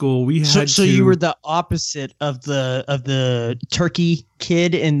elementary school, we had so you were the opposite of the turkey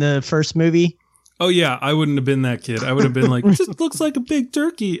kid in the first movie. Oh yeah, I wouldn't have been that kid. I would have been like, "This looks like a big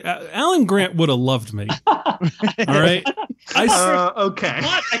turkey." Alan Grant would have loved me. All right. Okay. I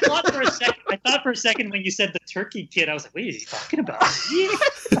thought for a second when you said the turkey kid, I was like, "Wait, are you talking about me?"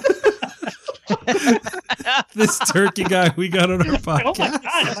 This turkey guy we got on our podcast. Oh my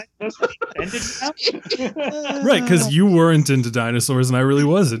god, am I supposed to be offended now? Right, because you weren't into dinosaurs and I really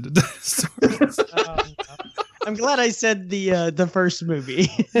was into dinosaurs. I'm glad I said the first movie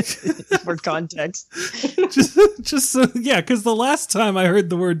for context. just so, yeah, because the last time I heard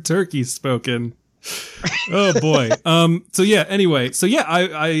the word turkey spoken, oh boy. So yeah. Anyway, so yeah,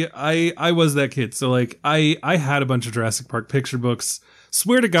 I was that kid. So like, I had a bunch of Jurassic Park picture books.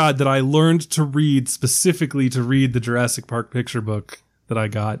 Swear to God that I learned to read specifically to read the Jurassic Park picture book that I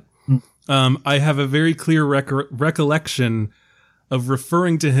got. I have a very clear recollection of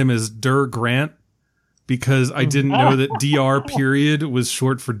referring to him as Dur Grant because I didn't know that DR period was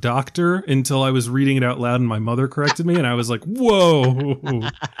short for doctor until I was reading it out loud and my mother corrected me and I was like, whoa,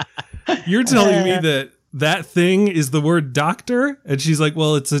 you're telling me that thing is the word doctor? And she's like,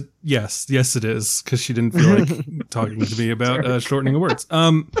 well, it's a yes it is, because she didn't feel like talking to me about shortening of words.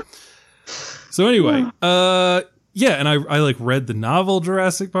 So anyway, yeah, and I like read the novel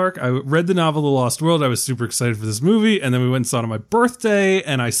Jurassic Park. I read the novel The Lost World. I was super excited for this movie, and then we went and saw it on my birthday,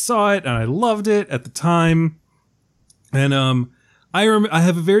 and I saw it, and I loved it at the time. And I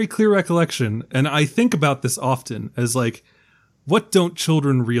have a very clear recollection, and I think about this often as like, what don't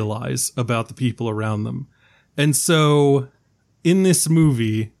children realize about the people around them? And so, in this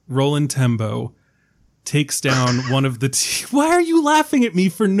movie, Roland Tembo takes down one of the. Why are you laughing at me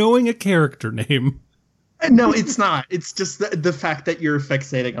for knowing a character name? No, it's not. It's just the fact that you're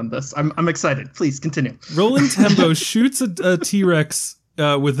fixating on this. I'm excited. Please continue. Roland Tembo shoots a T-Rex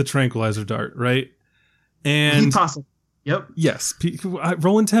with a tranquilizer dart, right? And Pete Postlethwaite. Yep. Yes,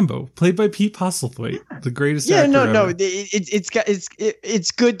 Roland Tembo, played by Pete Postlethwaite, the greatest actor ever.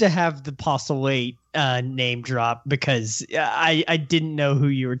 It's good to have the Postlethwaite name drop because I didn't know who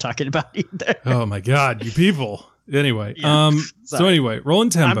you were talking about either. Oh my God, you people. Anyway, so anyway,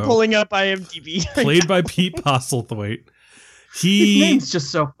 Roland Tembo. I'm pulling up IMDb. Played by Pete Postlethwaite. His name's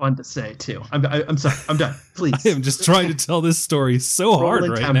just so fun to say too. I'm sorry. I'm done. Please. I am just trying to tell this story so hard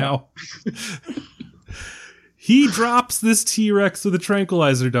right Tembo. now. He drops this T-Rex with a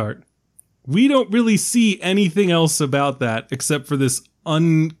tranquilizer dart. We don't really see anything else about that except for this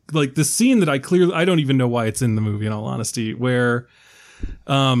like the scene that I don't even know why it's in the movie in all honesty, where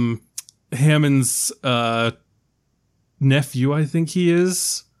Hammond's nephew, I think he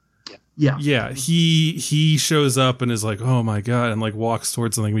is. Yeah. He shows up and is like, oh my God, and like walks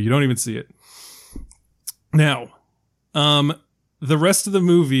towards something, but you don't even see it. Now, the rest of the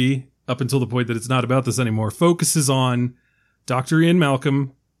movie, up until the point that it's not about this anymore, focuses on Dr. Ian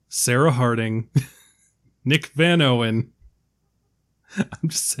Malcolm, Sarah Harding, Nick Van Owen. I'm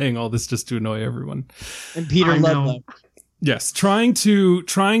just saying all this just to annoy everyone. And Peter Ludlow. Yes, trying to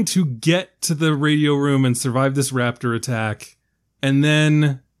get to the radio room and survive this raptor attack, and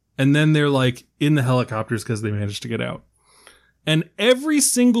then they're like in the helicopters because they managed to get out. And every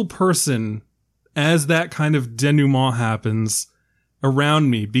single person, as that kind of denouement happens around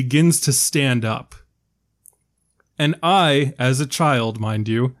me, begins to stand up. And I, as a child, mind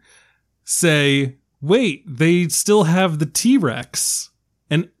you, say, wait, they still have the T-Rex.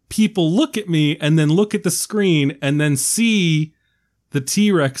 And people look at me and then look at the screen and then see the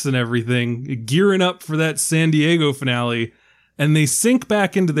T-Rex and everything gearing up for that San Diego finale. And they sink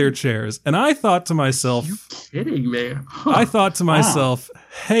back into their chairs. And I thought to myself... Are you kidding me? Huh. I thought to myself,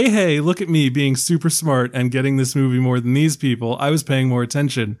 hey, look at me being super smart and getting this movie more than these people. I was paying more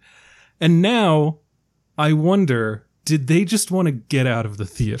attention. And now I wonder, did they just want to get out of the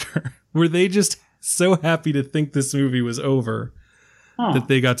theater? Were they just so happy to think this movie was over that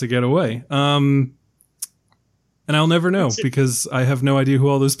they got to get away? And I'll never know because I have no idea who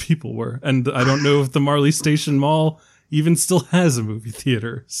all those people were. And I don't know if the Marley Station Mall even still has a movie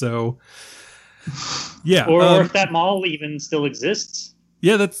theater. So, yeah. Or if that mall even still exists.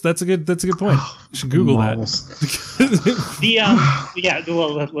 Yeah, that's a good point. You should Google that.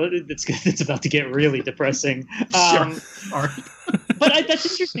 It's about to get really depressing. Sure. But that's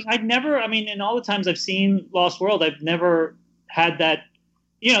interesting. In all the times I've seen Lost World, I've never had that.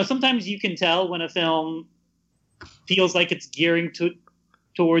 Sometimes you can tell when a film feels like it's gearing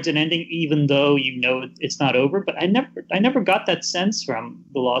towards an ending, even though it's not over. But I never got that sense from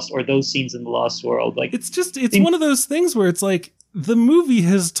the Lost or those scenes in the Lost World. Like it's one of those things where it's like the movie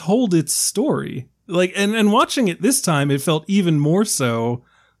has told its story. Like and watching it this time, it felt even more so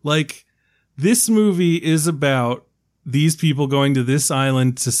like this movie is about these people going to this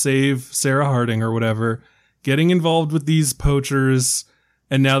island to save Sarah Harding or whatever, getting involved with these poachers.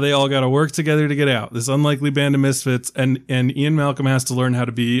 And now they all got to work together to get out. This unlikely band of misfits. And Ian Malcolm has to learn how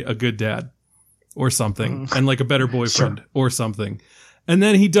to be a good dad or something. And like a better boyfriend or something. And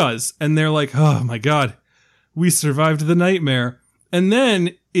then he does. And they're like, oh my God, we survived the nightmare. And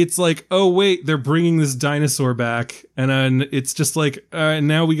then it's like, oh wait, they're bringing this dinosaur back, and then it's just like,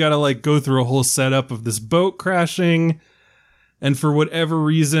 now we gotta like go through a whole setup of this boat crashing, and for whatever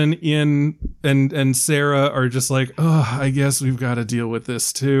reason, Ian and Sarah are just like, oh, I guess we've got to deal with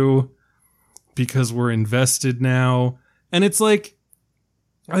this too, because we're invested now, and it's like,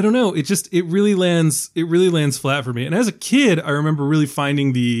 I don't know, it really lands flat for me. And as a kid, I remember really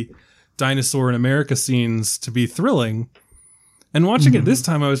finding the Dinosaur in America scenes to be thrilling. And watching it this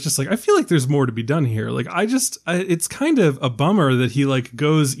time, I was just like, I feel like there's more to be done here. Like, it's kind of a bummer that he like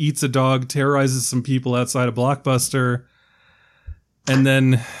goes, eats a dog, terrorizes some people outside a Blockbuster, and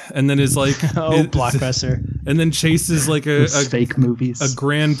then is like, Blockbuster, and then chases like a fake movies, a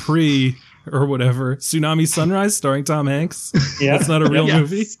Grand Prix or whatever, Tsunami Sunrise starring Tom Hanks. Yeah, that's not a real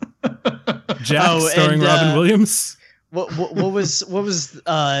movie. Jack starring Robin Williams. What was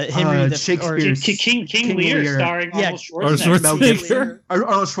Henry Shakespeare's King Lear starring Arnold Schwarzenegger.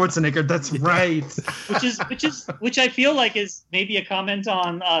 Arnold Schwarzenegger. That's right. which I feel like is maybe a comment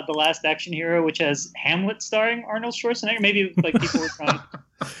on The Last Action Hero, which has Hamlet starring Arnold Schwarzenegger. Maybe like people were trying.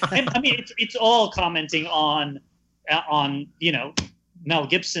 And, I mean, it's all commenting on Mel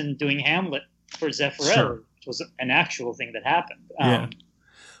Gibson doing Hamlet for Zeffirelli, which was an actual thing that happened. Yeah.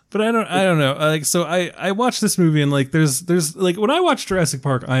 But I don't know. Like, so I watched this movie, and like, there's like, when I watch Jurassic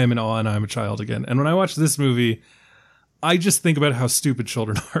Park, I am in awe and I'm a child again. And when I watch this movie, I just think about how stupid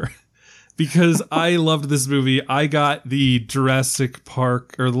children are, because I loved this movie. I got the Jurassic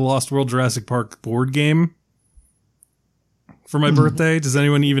Park, or the Lost World Jurassic Park board game for my birthday. Does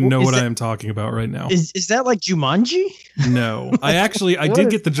anyone even know what I am talking about right now? Is that like Jumanji? No, I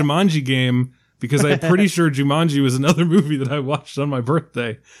did get the Jumanji game, because I'm pretty sure Jumanji was another movie that I watched on my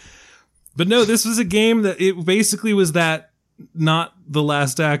birthday. But no, this was a game that it basically was that, not the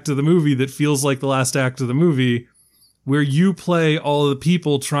last act of the movie that feels like the last act of the movie, where you play all of the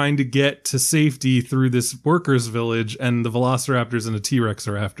people trying to get to safety through this workers' village, and the velociraptors and a T-Rex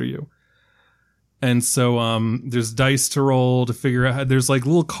are after you. And so there's dice to roll to figure out, there's like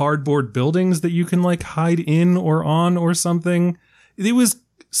little cardboard buildings that you can like hide in or on or something. It was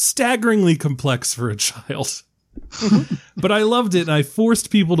staggeringly complex for a child. But I loved it, and I forced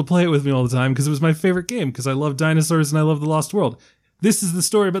people to play it with me all the time because it was my favorite game, because I love dinosaurs and I love The Lost World. This is the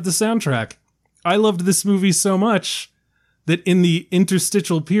story about the soundtrack. I loved this movie so much that in the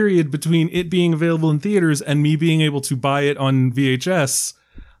interstitial period between it being available in theaters and me being able to buy it on VHS,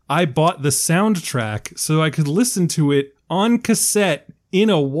 I bought the soundtrack so I could listen to it on cassette in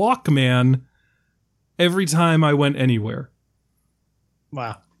a Walkman every time I went anywhere.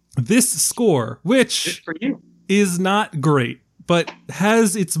 Wow. This score, which is not great, but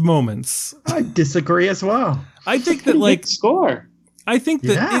has its moments. I disagree as well. I think that like score. I think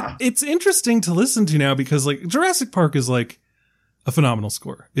that it's interesting to listen to now, because like Jurassic Park is like a phenomenal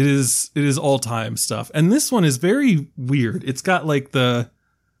score. It is all time stuff, and this one is very weird. It's got like the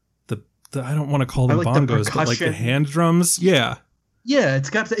I don't want to call them bongos, but like the hand drums. Yeah, it's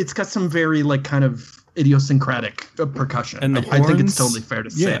got some very like kind of idiosyncratic percussion, and I think it's totally fair to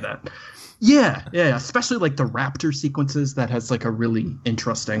say that. Yeah, especially like the raptor sequences, that has like a really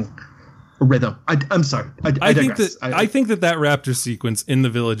interesting rhythm. I'm sorry, I think that I think that raptor sequence in the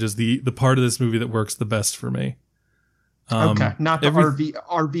village is the part of this movie that works the best for me. Okay, not the RV.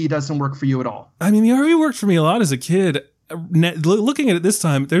 RV doesn't work for you at all. I mean, the RV worked for me a lot as a kid. Looking at it this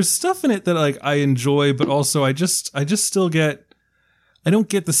time, there's stuff in it that like I enjoy, but also I just still I don't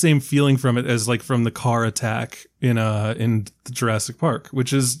get the same feeling from it as like from the car attack in the Jurassic Park,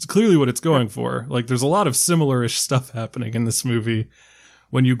 which is clearly what it's going for. Like, there's a lot of similar-ish stuff happening in this movie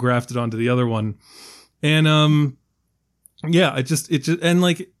when you graft it onto the other one. And yeah, it just and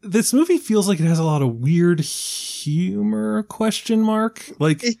like this movie feels like it has a lot of weird humor, question mark.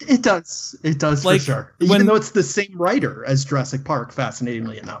 Like it does like, for sure. Even though it's the same writer as Jurassic Park,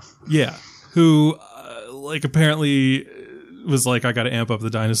 fascinatingly enough. Yeah, who like apparently was like, I got to amp up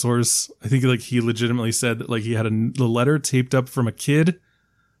the dinosaurs. I think like he legitimately said that like he had a letter taped up from a kid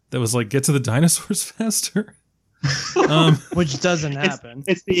that was like, get to the dinosaurs faster. Which doesn't happen.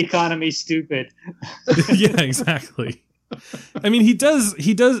 It's the economy, stupid. Yeah, exactly. I mean, he does.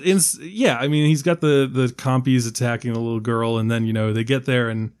 Yeah, I mean, he's got the compies attacking the little girl, and then, you know, they get there,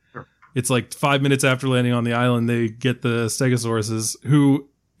 and it's like 5 minutes after landing on the island, they get the Stegosauruses, who,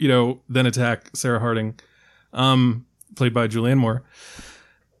 you know, then attack Sarah Harding, played by Julianne Moore.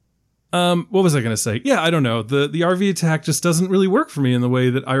 What was I going to say? Yeah, I don't know. The RV attack just doesn't really work for me in the way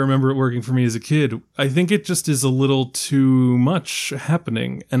that I remember it working for me as a kid. I think it just is a little too much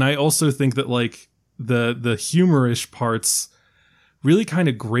happening, and I also think that like the humorish parts really kind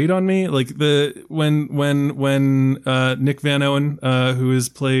of grate on me. Like when Nick Van Owen, who is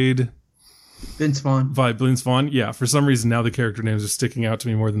played Vince Vaughn. Yeah, for some reason now the character names are sticking out to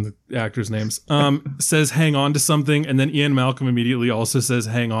me more than the actors' names. Says hang on to something, and then Ian Malcolm immediately also says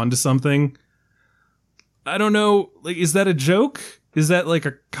hang on to something. I don't know, like, is that a joke? Is that like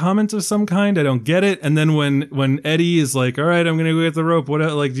a comment of some kind? I don't get it. And then when Eddie is like, all right, I'm gonna go get the rope. What,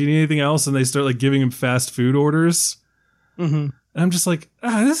 like, do you need anything else? And they start like giving him fast food orders. Mm-hmm. And I'm just like,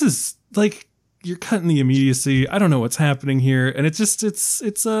 this is like, you're cutting the immediacy. I don't know what's happening here. And it's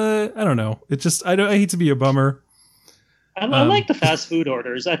I don't know. I hate to be a bummer. I like the fast food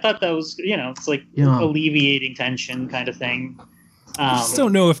orders. I thought that was, it's like alleviating tension kind of thing. I just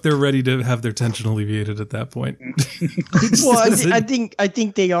don't know if they're ready to have their tension alleviated at that point. Well, I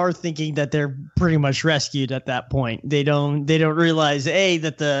think they are thinking that they're pretty much rescued at that point. They don't realize A,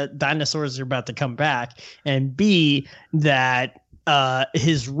 that the dinosaurs are about to come back, and B, that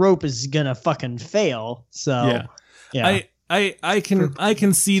his rope is gonna fucking fail. So yeah. I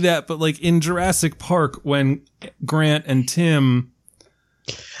can see that, but like in Jurassic Park, when Grant and Tim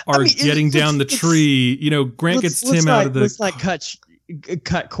are getting down the tree, Grant gets Tim out of the. Let's not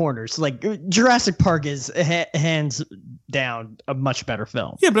cut corners. Like Jurassic Park is hands down a much better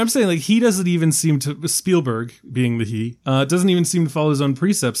film. Yeah, but I'm saying like he doesn't even seem to, Spielberg being the he, doesn't even seem to follow his own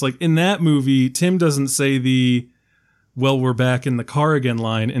precepts. Like in that movie, Tim doesn't say the "well, we're back in the car again"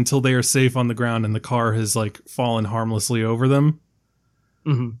 line until they are safe on the ground and the car has like fallen harmlessly over them.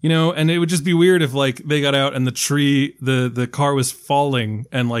 Mm-hmm. And it would just be weird if like they got out and the tree, the car was falling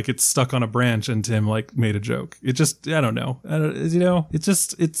and like it's stuck on a branch and Tim like made a joke. It just, I don't know. It's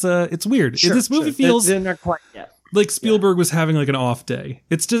weird. Sure, this movie feels they're not quite yet. Like Spielberg was having like an off day.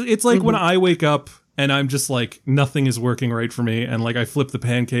 It's like when I wake up and I'm just like, nothing is working right for me. And like I flip the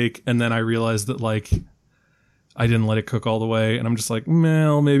pancake and then I realize that like I didn't let it cook all the way. And I'm just like,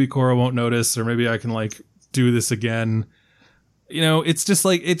 well, maybe Cora won't notice, or maybe I can like do this again. It's just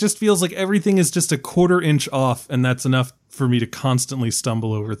like, it just feels like everything is just a quarter inch off, and that's enough for me to constantly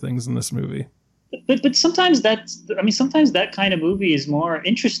stumble over things in this movie. But sometimes sometimes that kind of movie is more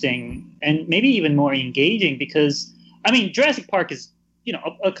interesting and maybe even more engaging because, Jurassic Park is,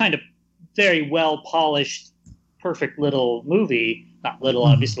 a kind of very well polished, perfect little movie. Not little,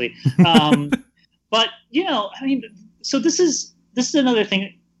 obviously. But, so this is another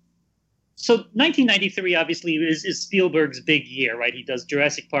thing. So 1993 obviously is Spielberg's big year, right? He does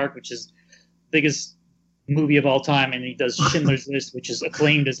Jurassic Park, which is the biggest movie of all time, and he does Schindler's List, which is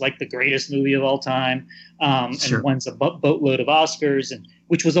acclaimed as like the greatest movie of all time, and wins a boatload of Oscars, and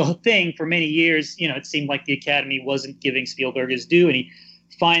which was a thing for many years. It seemed like the Academy wasn't giving Spielberg his due, and he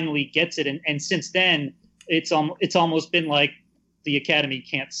finally gets it. And since then, it's almost been like the Academy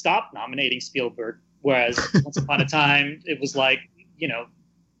can't stop nominating Spielberg, whereas Once Upon a Time it was like,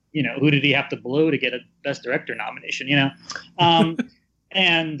 who did he have to blow to get a Best Director nomination,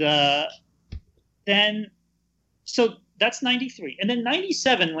 and then, so that's 93. And then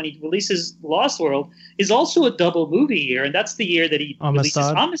 97, when he releases Lost World, is also a double movie year. And that's the year that he releases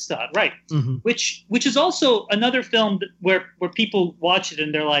Amistad, right. Mm-hmm. Which is also another film where people watch it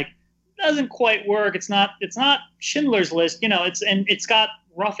and they're like, doesn't quite work. It's not Schindler's List, it's got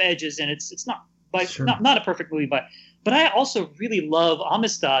rough edges and it's not not a perfect movie, but I also really love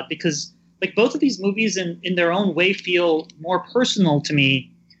Amistad because like both of these movies in their own way feel more personal to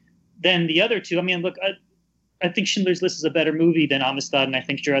me than the other two. Look, I think Schindler's List is a better movie than Amistad, and I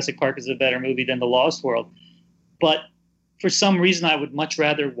think Jurassic Park is a better movie than The Lost World. But for some reason, I would much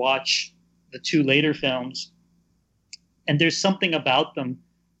rather watch the two later films. And there's something about them,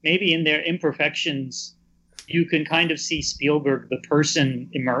 maybe in their imperfections, you can kind of see Spielberg, the person,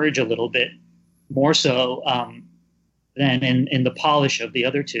 emerge a little bit more so than in the polish of the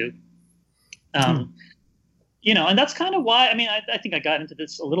other two. And that's kind of why, I think I got into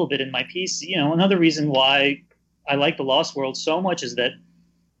this a little bit in my piece. Another reason why I like The Lost World so much is that,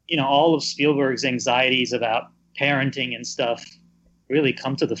 all of Spielberg's anxieties about parenting and stuff really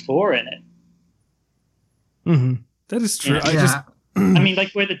come to the fore in it. Mm-hmm. That is true.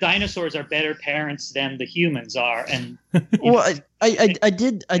 Like where the dinosaurs are better parents than the humans are, and I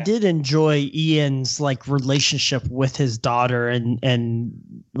did enjoy Ian's like relationship with his daughter, and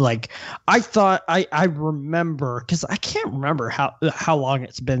like I thought I remember, because I can't remember how long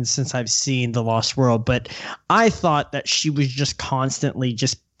it's been since I've seen The Lost World, but I thought that she was just constantly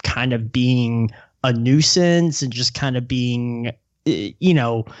just kind of being a nuisance and just kind of being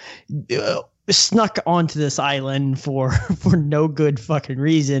snuck onto this island for no good fucking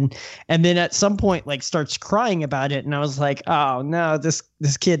reason, and then at some point like starts crying about it, and I was like, oh no, this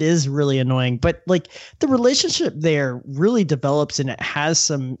kid is really annoying. But like the relationship there really develops, and it has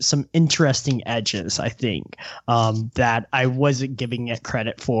some interesting edges, I think, that I wasn't giving it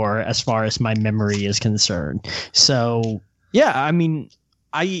credit for as far as my memory is concerned. So yeah, I mean,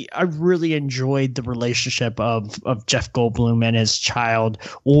 I really enjoyed the relationship of Jeff Goldblum and his child,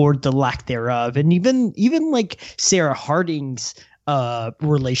 or the lack thereof, and even like Sarah Harding's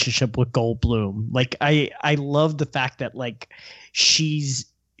relationship with Goldblum. Like I love the fact that like she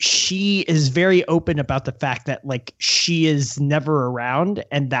is very open about the fact that like she is never around,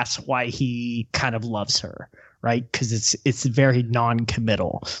 and that's why he kind of loves her. Right, because it's very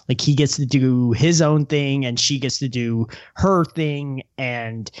non-committal. Like he gets to do his own thing, and she gets to do her thing,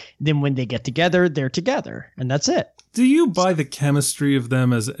 and then when they get together, they're together, and that's it. Do you buy the chemistry of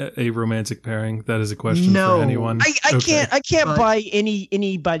them as a romantic pairing? That is a question for anyone. I can't buy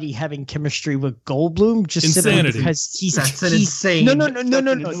anybody having chemistry with Goldblum just Insanity. simply because he's insane. No.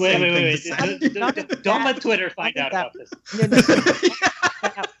 Wait. Don't let Twitter find out about this.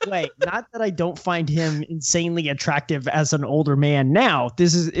 Way. Not that I don't find him insanely attractive as an older man now.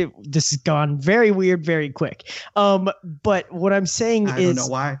 This has gone very weird very quick. But what I'm saying I don't know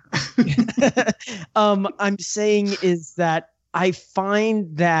why. I'm saying is that I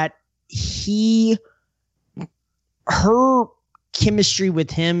find that her chemistry with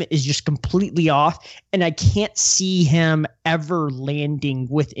him is just completely off, and I can't see him ever landing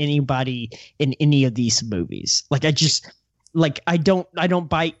with anybody in any of these movies. Like I don't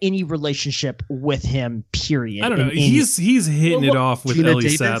buy any relationship with him, period. I don't know. He's hitting it off with Gina Ellie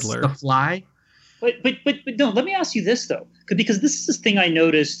Davis, Sadler. The Fly. But no, let me ask you this though, because this is this thing I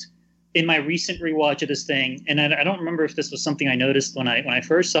noticed in my recent rewatch of this thing, and I don't remember if this was something I noticed when I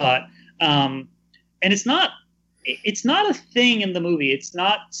first saw it. And it's not a thing in the movie. It's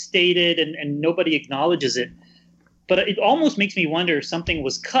not stated, and nobody acknowledges it. But it almost makes me wonder if something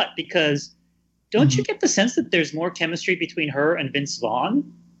was cut, because don't you get the sense that there's more chemistry between her and Vince Vaughn?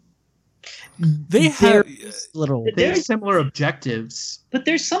 They have They're similar objectives. But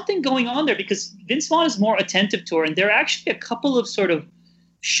there's something going on there, because Vince Vaughn is more attentive to her, and there are actually a couple of sort of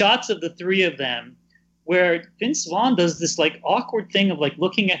shots of the three of them where Vince Vaughn does this like awkward thing of like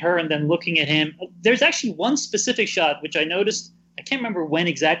looking at her and then looking at him. There's actually one specific shot which I noticed. I can't remember when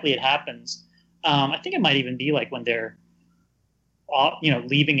exactly it happens. I think it might even be like when they're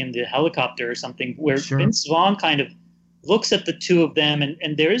leaving in the helicopter or something, where Vince Vaughn kind of looks at the two of them,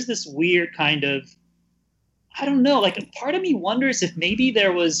 and there is this weird kind of, I don't know, like a part of me wonders if maybe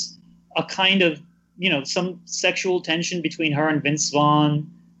there was a kind of, some sexual tension between her and Vince Vaughn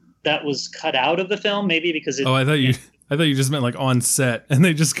that was cut out of the film, maybe because it. Oh, I thought you just meant like on set, and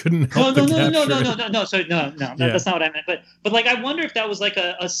they just couldn't help No. Sorry, no, that's not what I meant. But like, I wonder if that was like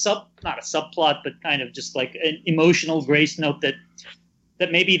not a subplot, but kind of just like an emotional grace note that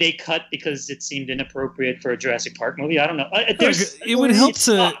maybe they cut because it seemed inappropriate for a Jurassic Park movie. I don't know. It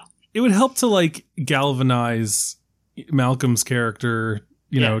would help to like galvanize Malcolm's character,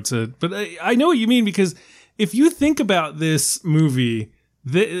 but I know what you mean, because if you think about this movie,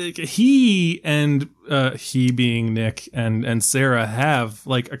 he being Nick and Sarah have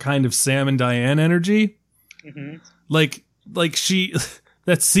like a kind of Sam and Diane energy. Mm-hmm. Like she,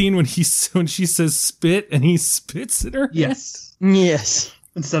 that scene when she says spit and he spits at her. Yes.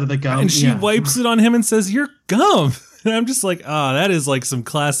 Instead of the gum. And she wipes it on him and says, "Your gum." And I'm just like, that is like some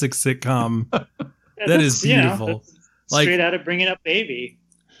classic sitcom. That is beautiful. Like straight out of Bringing Up Baby.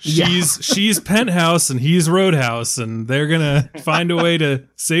 She's Penthouse and he's Roadhouse, and they're gonna find a way to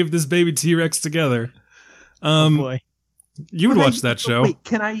save this baby T-Rex together. Oh boy. You would watch that show. Wait,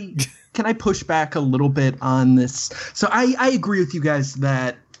 can I push back a little bit on this? So I agree with you guys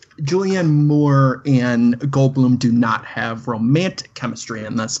that Julianne Moore and Goldblum do not have romantic chemistry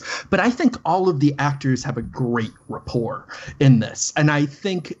in this, but I think all of the actors have a great rapport in this. And I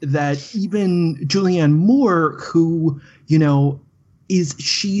think that even Julianne Moore, who,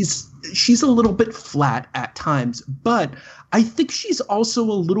 she's a little bit flat at times, but I think she's also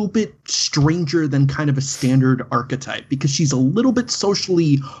a little bit stranger than kind of a standard archetype, because she's a little bit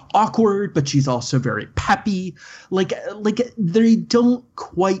socially awkward, but she's also very peppy. Like they don't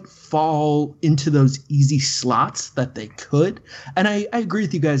quite fall into those easy slots that they could. And I agree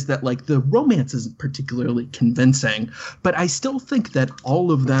with you guys that like the romance isn't particularly convincing, but I still think that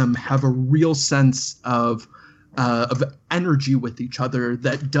all of them have a real sense of energy with each other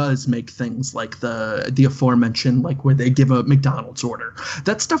that does make things like the aforementioned, like where they give a McDonald's order.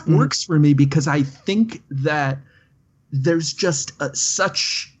 That stuff works for me, because I think that there's just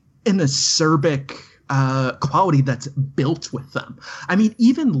such an acerbic quality that's built with them. I mean,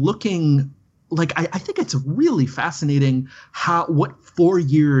 even looking like I think it's really fascinating what 4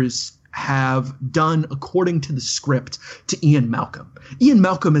 years have done according to the script to Ian Malcolm. Ian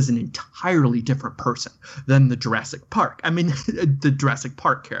Malcolm is an entirely different person than the Jurassic Park. I mean, the Jurassic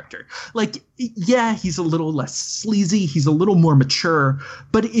Park character. Like, yeah, he's a little less sleazy. He's a little more mature,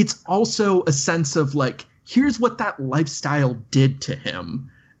 but it's also a sense of like, here's what that lifestyle did to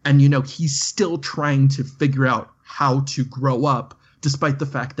him. And, you know, he's still trying to figure out how to grow up, despite the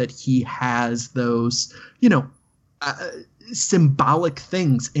fact that he has those, you know, symbolic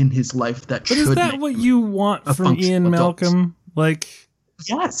things in his life that but is that what you want from Ian Malcolm? Like,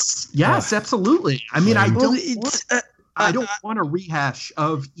 yes, absolutely. I mean, I don't want a rehash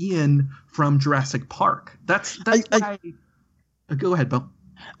of Ian from Jurassic Park. That's why. Go ahead, Bill.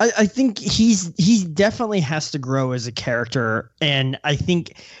 I think he definitely has to grow as a character, and I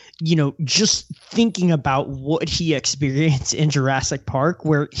think, you know, just thinking about what he experienced in Jurassic Park,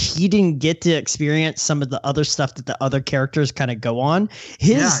 where he didn't get to experience some of the other stuff that the other characters kind of go on.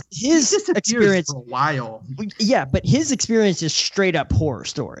 His experience for a while. Yeah, but his experience is straight up horror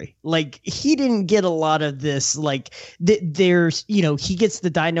story. Like, he didn't get a lot of this. Like, there's, you know, he gets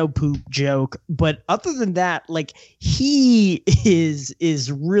the dino poop joke, but other than that, like, he is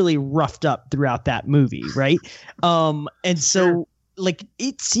really roughed up throughout that movie, right? And so. Like,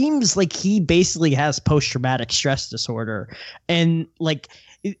 it seems like he basically has post-traumatic stress disorder, and like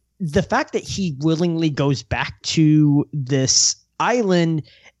the fact that he willingly goes back to this island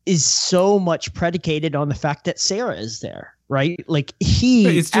is so much predicated on the fact that Sarah is there, right? Like,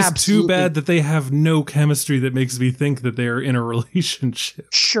 it's just too bad that they have no chemistry that makes me think that they are in a relationship.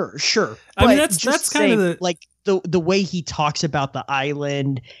 Sure. I mean, that's kind of the like the way he talks about the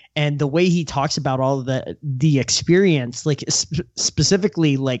island and the way he talks about all of the experience, like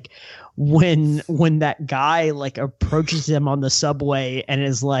specifically like when that guy like approaches him on the subway and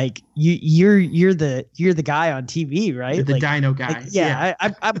is like, you're the guy on TV, right? You're the like, dino guy. Like, yeah.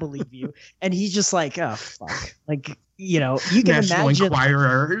 I believe you. And he's just like, oh fuck. Like, you know, you can National imagine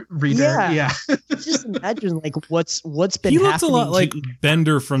Enquirer reader. Yeah. Just imagine like what's been he happening. looks a lot like to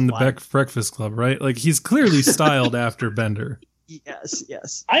Bender from the Breakfast Club, right? Like, he's clearly styled after Bender.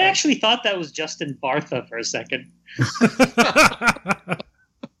 Yes. I actually thought that was Justin Bartha for a second.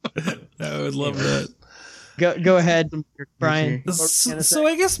 I would love that. Go ahead, Brian. So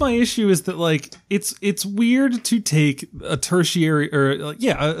I guess my issue is that, like, it's weird to take a tertiary or like,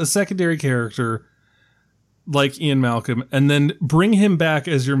 a secondary character like Ian Malcolm and then bring him back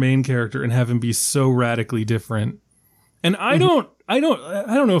as your main character and have him be so radically different. And I don't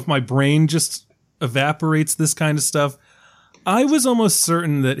know if my brain just evaporates this kind of stuff. I was almost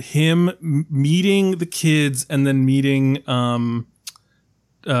certain that him meeting the kids and then meeting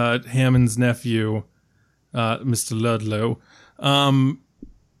Hammond's nephew, Mr. Ludlow,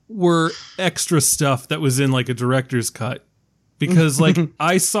 were extra stuff that was in like a director's cut. Because like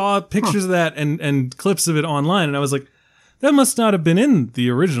I saw pictures of that and clips of it online, and I was like, that must not have been in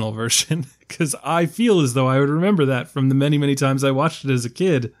the original version, because I feel as though I would remember that from the many, many times I watched it as a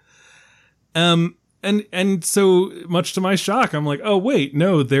kid. And so much to my shock, I'm like, oh wait,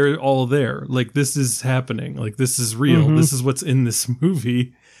 no, they're all there. Like, this is happening. Like, this is real. Mm-hmm. This is what's in this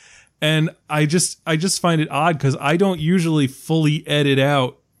movie. And I just find it odd because I don't usually fully edit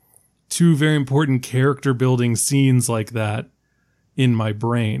out two very important character building scenes like that in my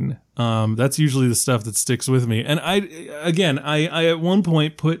brain. That's usually the stuff that sticks with me. And I at one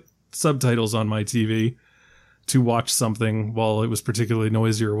point put subtitles on my TV to watch something while it was particularly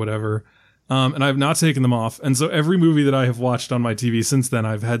noisy or whatever. And I've not taken them off. And so every movie that I have watched on my TV since then,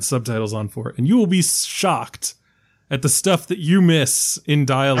 I've had subtitles on for it. And you will be shocked at the stuff that you miss in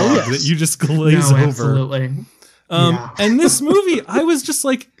dialogue that you just glaze over. Absolutely. And this movie, I was just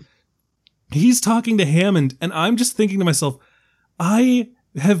like, he's talking to Hammond, and I'm just thinking to myself, I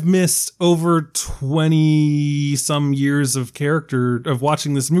have missed over 20 some years of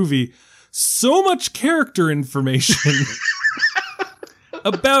watching this movie. So much character information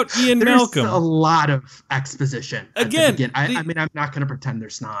about Ian Malcolm. There's a lot of exposition. Again, I mean, I'm not going to pretend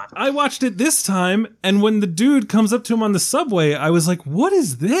there's not. I watched it this time, and when the dude comes up to him on the subway, I was like, what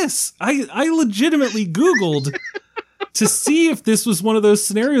is this? I legitimately Googled to see if this was one of those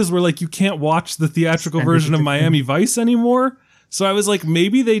scenarios where, like, you can't watch the theatrical version of Miami Vice anymore. So I was like,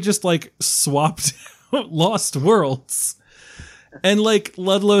 maybe they just, like, swapped Lost Worlds. And, like,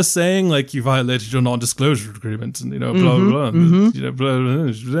 Ludlow saying, like, you violated your non-disclosure agreement, and, you know, blah, blah, blah. You know, blah,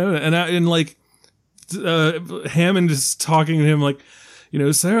 blah, blah. And like, Hammond is talking to him like,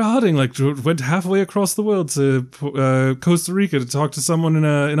 Sarah Harding like went halfway across the world to Costa Rica to talk to someone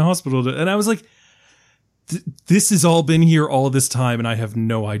in a hospital. And I was like, this has all been here all this time and I have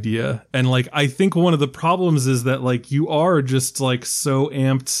no idea. And like, I think one of the problems is that like, you are just like so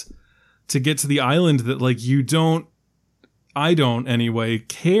amped to get to the island that like, I don't anyway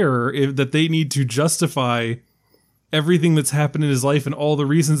care that they need to justify everything that's happened in his life and all the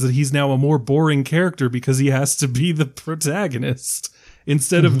reasons that he's now a more boring character because he has to be the protagonist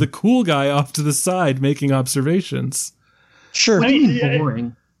instead of the cool guy off to the side making observations. Sure. What do you mean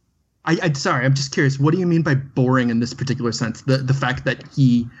boring? I'm sorry, I'm just curious. What do you mean by boring in this particular sense? The fact that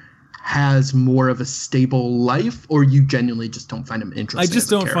he has more of a stable life, or you genuinely just don't find him interesting? I just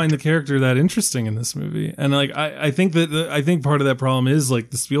don't find the character that interesting in this movie. And like, I think that I think part of that problem is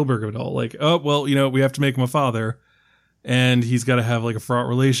like the Spielberg of it all. Like, oh, well, we have to make him a father and he's got to have like a fraught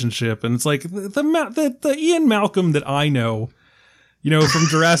relationship. And it's like the Ian Malcolm that I know, from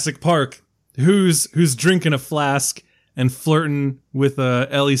Jurassic Park, who's drinking a flask and flirting with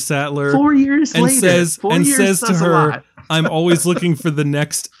Ellie Sattler 4 years and later, says to her, I'm always looking for the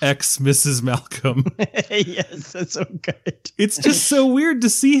next ex Mrs. Malcolm. Yes, that's so good. It's just so weird to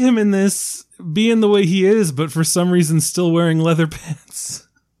see him in this being the way he is, but for some reason still wearing leather pants.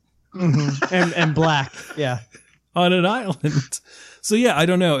 Mm-hmm. And black, yeah. On an island. So yeah, I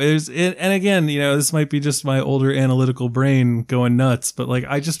don't know. And again, this might be just my older analytical brain going nuts, but like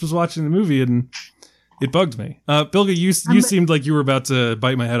I just was watching the movie and it bugged me. Bilge, you seemed like you were about to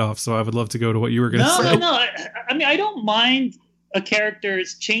bite my head off, so I would love to go to what you were going to say. No. I mean, I don't mind a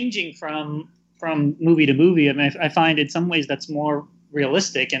character's changing from movie to movie. I mean, I find in some ways that's more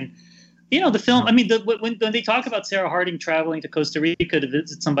realistic. And, the film, I mean, when they talk about Sarah Harding traveling to Costa Rica to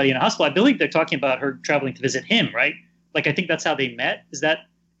visit somebody in a hospital, I believe they're talking about her traveling to visit him, right? Like, I think that's how they met. Isn't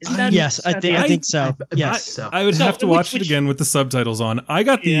that? Yes, I think so. Yes. I would have to watch it again with the subtitles on. I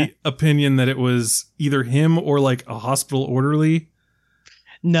got the opinion that it was either him or like a hospital orderly.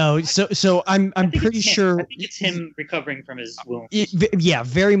 No, so I'm pretty sure. I think it's him recovering from his wound. Yeah,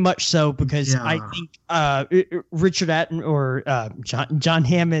 very much so, because I think Richard Attenborough or John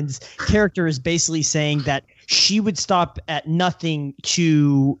Hammond's character is basically saying that she would stop at nothing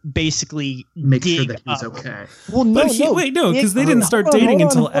to basically make sure that he's okay. Well, no, because they didn't start dating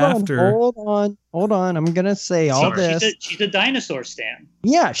until after. Hold on. I'm gonna say all this. She's a dinosaur stan.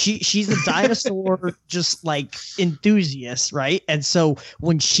 Yeah, she's a dinosaur, just like enthusiast, right? And so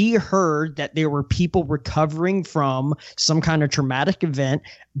when she heard that there were people recovering from some kind of traumatic event,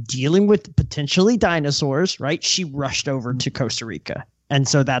 dealing with potentially dinosaurs, right? She rushed over to Costa Rica, and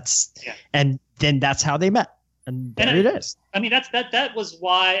so and then that's how they met. And there it is. I mean, that was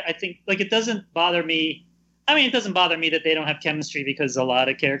why I think, like, it doesn't bother me. I mean, it doesn't bother me that they don't have chemistry, because a lot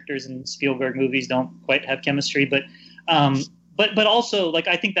of characters in Spielberg movies don't quite have chemistry. But also, like,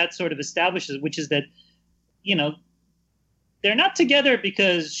 I think that sort of establishes, which is that, they're not together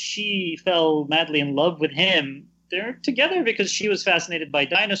because she fell madly in love with him. They're together because she was fascinated by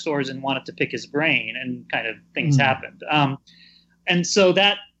dinosaurs and wanted to pick his brain, and kind of things happened. And so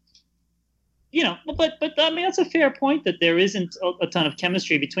that. But I mean, that's a fair point, that there isn't a ton of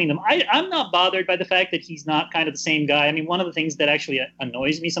chemistry between them. I'm not bothered by the fact that he's not kind of the same guy. I mean, one of the things that actually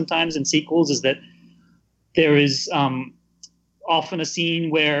annoys me sometimes in sequels is that there is often a scene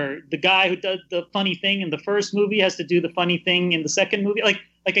where the guy who does the funny thing in the first movie has to do the funny thing in the second movie. Like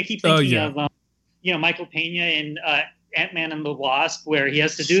I keep thinking of, Michael Pena in Ant-Man and the Wasp, where he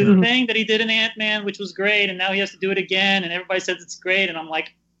has to do the thing that he did in Ant-Man, which was great, and now he has to do it again, and everybody says it's great, and I'm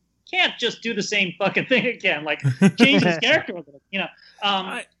like, can't just do the same fucking thing again. Like, change his character a little,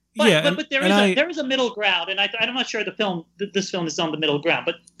 But there is a middle ground, and I'm not sure this film is on the middle ground,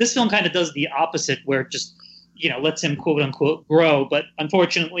 but this film kind of does the opposite, where it just lets him quote unquote grow. But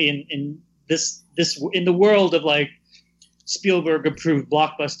unfortunately, in the world of like Spielberg approved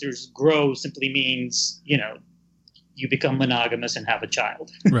blockbusters, grow simply means you become monogamous and have a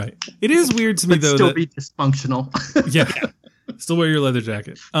child. Right. It is weird to me though. Still be dysfunctional. Yeah. Still wear your leather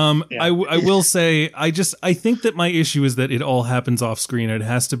jacket. I will say, I think that my issue is that it all happens off screen. It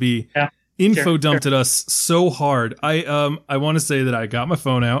has to be info dumped at us so hard. I want to say that I got my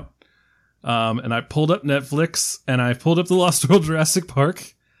phone out, and I pulled up Netflix, and I pulled up the Lost World Jurassic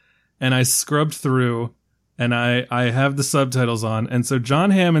Park, and I scrubbed through, and I have the subtitles on. And so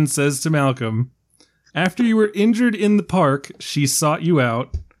John Hammond says to Malcolm, after you were injured in the park, she sought you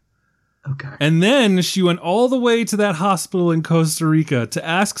out. Okay. And then she went all the way to that hospital in Costa Rica to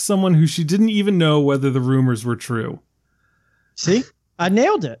ask someone who she didn't even know whether the rumors were true. See? I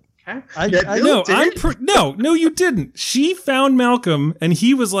nailed it. Okay. No, you didn't. She found Malcolm and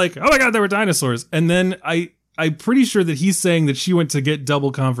he was like, oh my God, there were dinosaurs. And then I I'm pretty sure that he's saying that she went to get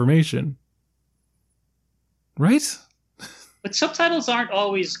double confirmation. Right? But subtitles aren't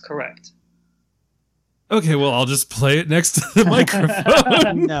always correct. Okay, well, I'll just play it next to the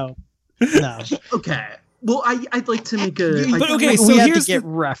microphone. No. Okay. Well, I'd like to make a. But okay, we so have here's to get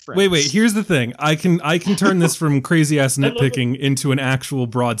reference. Wait. Here's the thing. I can turn this from crazy ass nitpicking into an actual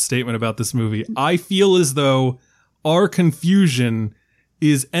broad statement about this movie. I feel as though our confusion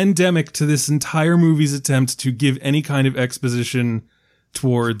is endemic to this entire movie's attempt to give any kind of exposition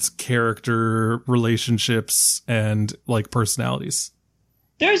towards character relationships and like personalities.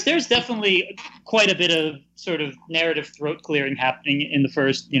 There's definitely quite a bit of sort of narrative throat clearing happening in the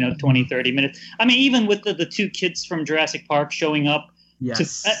first 20, 30 minutes. I mean, even with the two kids from Jurassic Park showing up. Yes.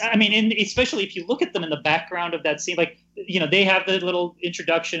 Especially if you look at them in the background of that scene, like they have the little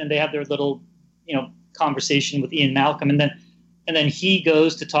introduction and they have their little conversation with Ian Malcolm, and then he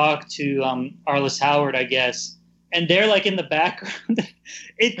goes to talk to Arliss Howard, I guess. And they're like in the background,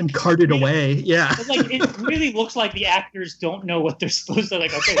 and carted away. Yeah, like it really looks like the actors don't know what they're supposed to.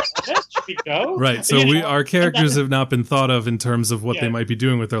 Like, okay, should we go? Right. So our characters have not been thought of in terms of what they might be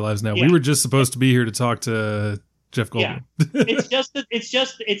doing with their lives now. Yeah. We were just supposed to be here to talk to Jeff Goldblum. Yeah. it's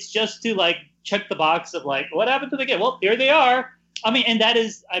just to like check the box of like what happened to the kid. Well, here they are. I mean, and that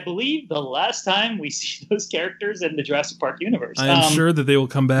is, I believe, the last time we see those characters in the Jurassic Park universe. I am sure that they will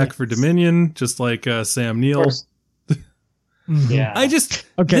come back for Dominion, just like Sam Neill. Yeah, I just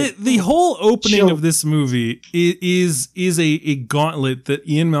the whole opening of this movie is a gauntlet that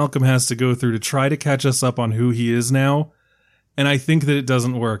Ian Malcolm has to go through to try to catch us up on who he is now, and I think that it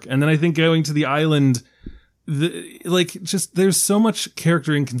doesn't work. And then I think going to the island, there's so much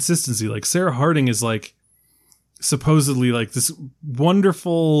character inconsistency. Like Sarah Harding is like supposedly like this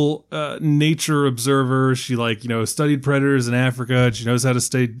wonderful nature observer. She studied predators in Africa. And she knows how to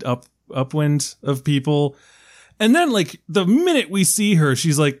stay upwind of people. And then, like, the minute we see her,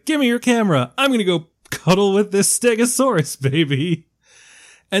 she's like, give me your camera. I'm going to go cuddle with this Stegosaurus, baby.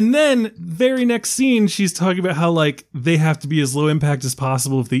 And then, very next scene, she's talking about how, like, they have to be as low impact as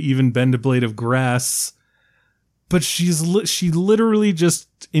possible if they even bend a blade of grass. But she literally just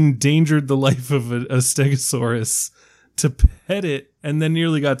endangered the life of a Stegosaurus to pet it and then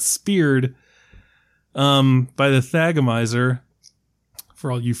nearly got speared by the Thagomizer.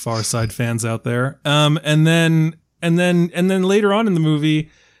 For all you Far Side fans out there. And then later on in the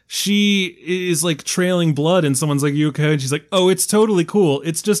movie, she is like trailing blood and someone's like, you okay? And she's like, oh, it's totally cool.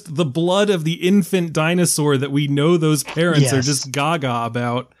 It's just the blood of the infant dinosaur that we know those parents are just gaga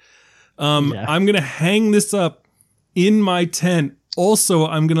about. I'm going to hang this up in my tent. Also,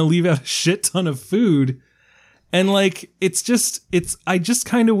 I'm going to leave out a shit ton of food. And like, I just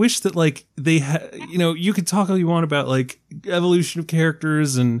kind of wish that like they you could talk all you want about like evolution of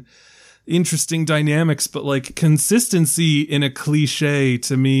characters and interesting dynamics, but like consistency in a cliche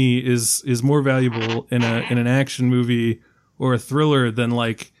to me is more valuable in an action movie or a thriller than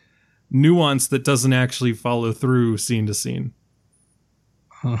like nuance that doesn't actually follow through scene to scene.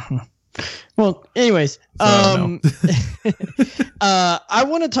 Well, anyways, I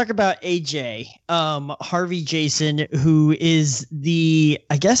want to talk about AJ, Harvey Jason, who is the,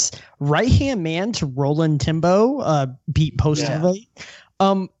 I guess, right-hand man to Roland Timbo, Pete Postlethwaite.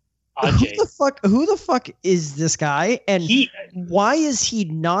 Who the fuck is this guy? And why is he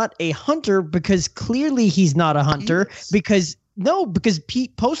not a hunter? Because clearly he's not a hunter. Because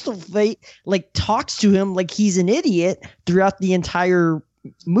Pete Postlethwaite like talks to him like he's an idiot throughout the entire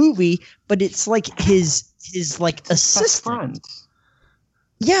movie, but it's like his like assistant.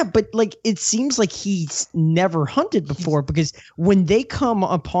 Yeah, but like it seems like he's never hunted before, because when they come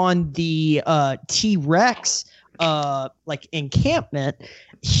upon the T-Rex like encampment,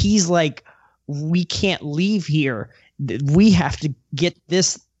 he's like, we can't leave here. We have to get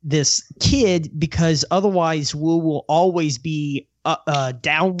this kid, because otherwise we will always be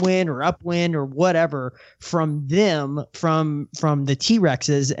downwind or upwind or whatever from them, from the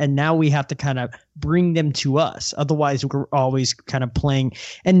T-Rexes, and now we have to kind of bring them to us. Otherwise we're always kind of playing.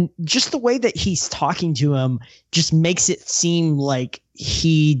 And just the way that he's talking to him just makes it seem like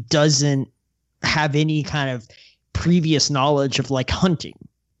he doesn't have any kind of previous knowledge of like hunting.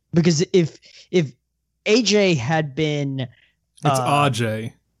 Because if AJ had been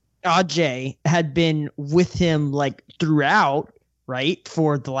Ajay had been with him like throughout, right,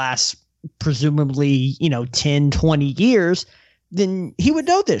 for the last presumably 10 20 years, then he would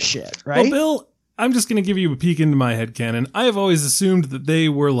know this shit, right? Well, Bill, I'm just going to give you a peek into my headcanon. I have always assumed that they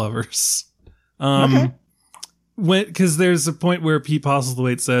were lovers. Okay. Because there's a point where Pete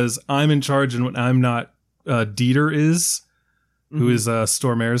Postlethwaite says, I'm in charge and when I'm not, Dieter is, who is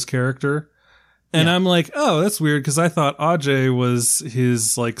Stormare's character. And I'm like, oh, that's weird, because I thought Ajay was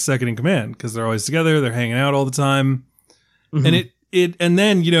his like second in command, because they're always together, they're hanging out all the time. And and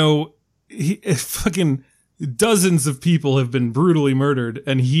then, you know, fucking dozens of people have been brutally murdered,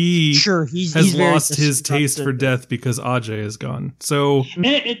 and he's lost his taste for death because Ajay is gone. So, and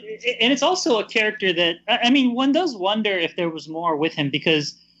it's also a character that, I mean, one does wonder if there was more with him,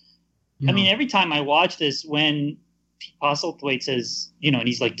 because, I mean, every time I watch this, when Postlethwaite says, you know, and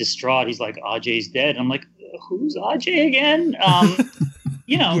he's like distraught, he's like, Ajay's dead. I'm like, who's Ajay again?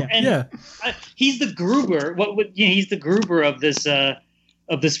 You know, he's the Gruber. He's the Gruber of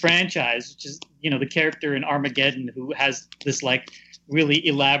this franchise, which is, you know, the character in Armageddon who has this like really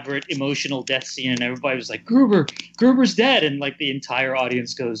elaborate emotional death scene, and everybody was like, Gruber's dead, and like the entire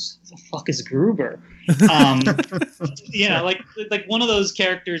audience goes, "Who the fuck is Gruber?" You know, like one of those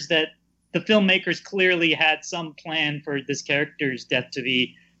characters that the filmmakers clearly had some plan for this character's death to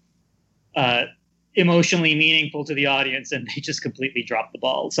be emotionally meaningful to the audience, and they just completely dropped the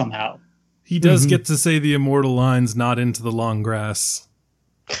ball somehow. He does get to say the immortal lines, "Not into the long grass."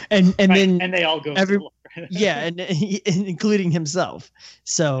 And then they all go and including himself.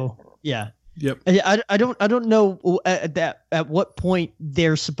 So Yep. I don't know at what point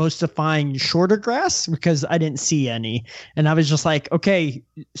they're supposed to find shorter grass, because I didn't see any, and I was just like, okay,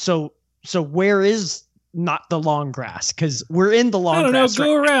 so where is not the long grass? Because we're in the long grass.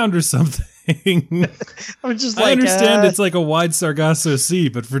 Go around or something. I'm just I understand it's like a wide Sargasso Sea,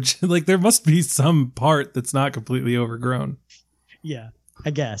 but for like there must be some part that's not completely overgrown. Yeah, I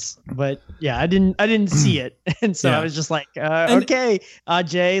guess, but yeah, I didn't see it, and so I was just like, okay,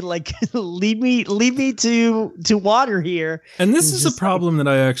 Ajay, like lead me to water here. And this is a problem that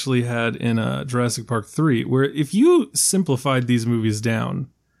I actually had in Jurassic Park 3, where if you simplified these movies down,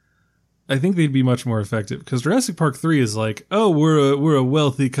 I think they'd be much more effective, because Jurassic Park 3 is like, oh, we're a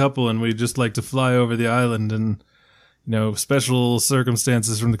wealthy couple and we just like to fly over the island, and you know, special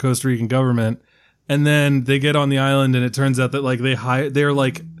circumstances from the Costa Rican government. And then they get on the island, and it turns out that like they're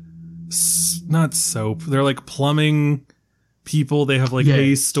like not soap, they're like plumbing people. They have like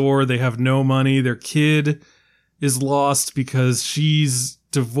a store. They have no money. Their kid is lost because she's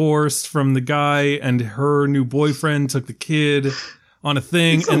divorced from the guy, and her new boyfriend took the kid on a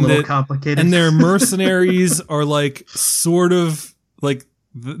thing. It's a little complicated. And their mercenaries are like sort of like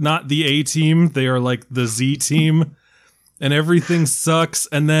not the A team. They are like the Z team, and everything sucks.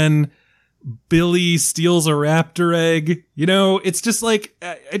 And then Billy steals a raptor egg. You know, it's just like,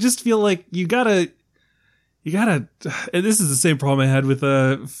 I just feel like you gotta, and this is the same problem I had with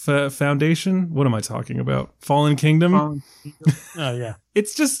Foundation. What am I talking about? Fallen Kingdom? Oh, yeah.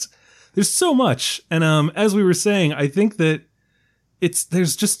 It's just, there's so much. And as we were saying, I think that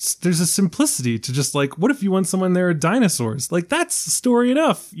there's a simplicity to just like, what if you want someone there are dinosaurs? Like, that's story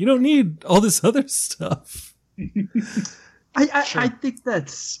enough. You don't need all this other stuff. I think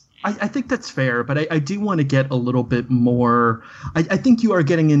that's fair, but I do want to get a little bit more. I think you are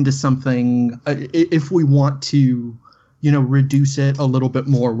getting into something. If we want to, you know, reduce it a little bit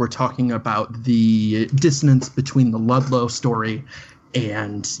more, we're talking about the dissonance between the Ludlow story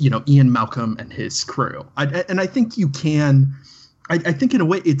and, you know, Ian Malcolm and his crew. And I think you can. I think in a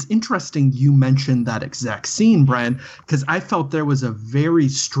way it's interesting you mentioned that exact scene, Brian, because I felt there was a very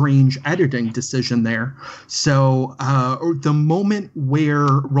strange editing decision there. So the moment where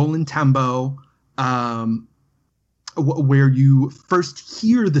Roland Tembo, where you first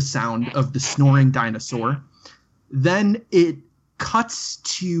hear the sound of the snoring dinosaur, then it cuts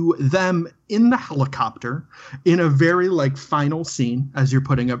to them in the helicopter in a very like final scene, as you're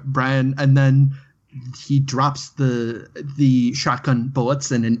putting it, Brian, and then he drops the shotgun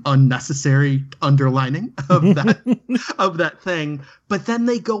bullets in an unnecessary underlining of that thing. But then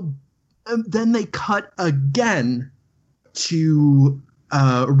they cut again to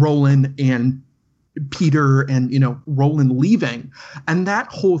Roland and Peter and, you know, Roland leaving, and that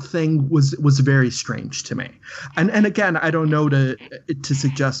whole thing was very strange to me. And again, I don't know to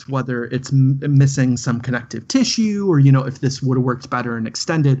suggest whether it's missing some connective tissue or, you know, if this would have worked better and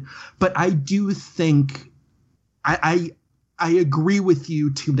extended, but I do think I agree with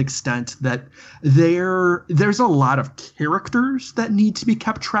you to an extent that there's a lot of characters that need to be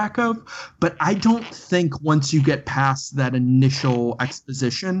kept track of, but I don't think once you get past that initial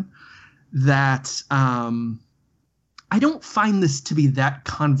exposition that I don't find this to be that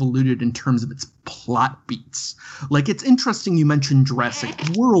convoluted in terms of its plot beats. Like, it's interesting you mentioned Jurassic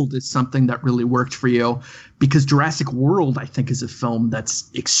World is something that really worked for you, because Jurassic World, I think, is a film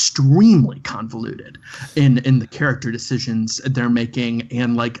that's extremely convoluted in the character decisions they're making,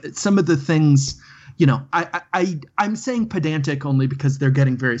 and like some of the things, I'm saying pedantic only because they're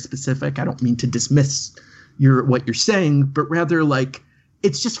getting very specific. I don't mean to dismiss what you're saying, but rather like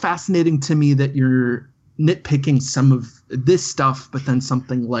it's just fascinating to me that you're nitpicking some of this stuff, but then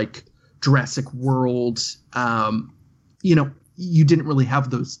something like Jurassic World, you didn't really have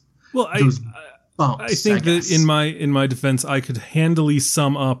those. Well, bumps, I think that in my defense, I could handily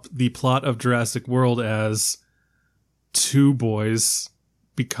sum up the plot of Jurassic World as two boys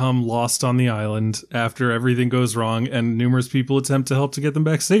become lost on the island after everything goes wrong and numerous people attempt to help to get them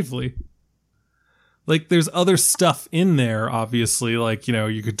back safely. Like, there's other stuff in there, obviously. Like,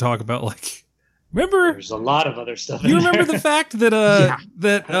 you could talk about, like, remember? There's a lot of other stuff. You remember the fact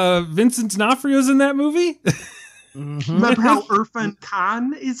that Vincent D'Onofrio's in that movie? Mm-hmm. Remember how Irfan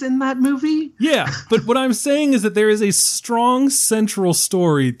Khan is in that movie? Yeah, but what I'm saying is that there is a strong central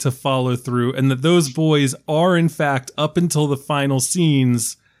story to follow through, and that those boys are, in fact, up until the final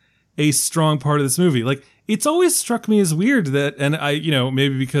scenes, a strong part of this movie. Like, it's always struck me as weird that, and I,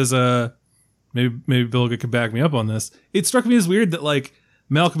 maybe because maybe Bilge could back me up on this. It struck me as weird that like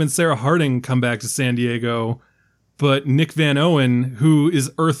Malcolm and Sarah Harding come back to San Diego, but Nick Van Owen, who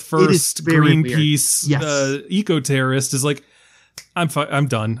is Earth First, Greenpeace, eco-terrorist, is like, I'm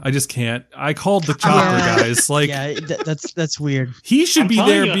done. I just can't. I called the chopper, guys. Like, that's weird. He should be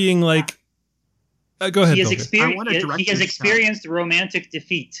there being like, go ahead. He has experienced romantic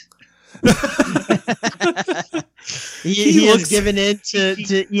defeat. he has given in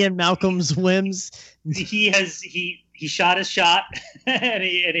to Ian Malcolm's whims. He shot his shot and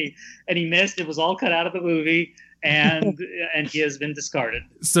he missed. It was all cut out of the movie, and he has been discarded.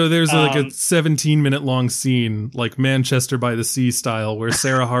 So there's like a 17-minute long scene, like Manchester by the Sea style, where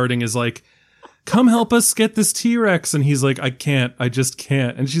Sarah Harding is like, come help us get this T-Rex, and he's like, I just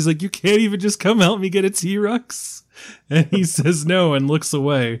can't, and she's like, you can't even just come help me get a T-Rex, and he says no and looks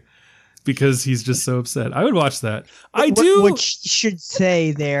away because he's just so upset. I would watch that. What you should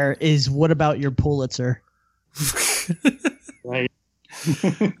say there is, what about your Pulitzer? Right.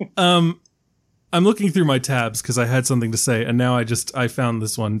 I'm looking through my tabs because I had something to say, and now I found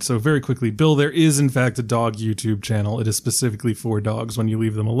this one. So very quickly, Bill, there is in fact a dog YouTube channel. It is specifically for dogs. When you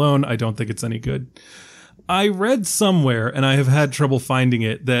leave them alone, I don't think it's any good. I read somewhere, and I have had trouble finding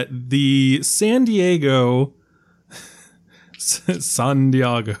it, that the San Diego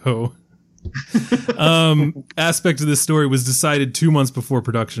aspect of this story was decided 2 months before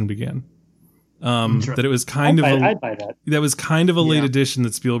production began. That it was kind I'd buy that. That was kind of a late addition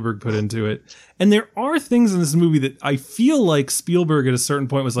that Spielberg put into it. And there are things in this movie that I feel like Spielberg at a certain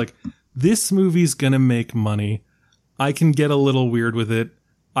point was like, this movie's gonna make money. I can get a little weird with it.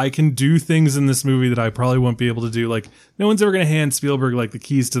 I can do things in this movie that I probably won't be able to do. Like, no one's ever gonna hand Spielberg like the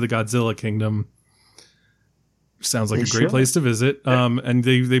keys to the Godzilla kingdom. Sounds like a great place to visit. And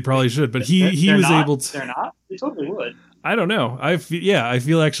they probably should, but he was able to. They're not? They totally would. I don't know. I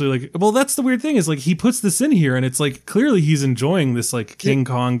feel actually like, well, that's the weird thing is like he puts this in here and it's like clearly he's enjoying this like King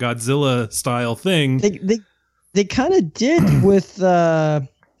Kong Godzilla style thing. They kind of did with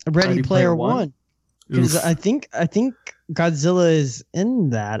Ready Player One. Because I think Godzilla is in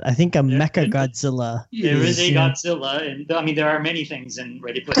that. I think a Mecha Godzilla. There is a Godzilla, and I mean there are many things in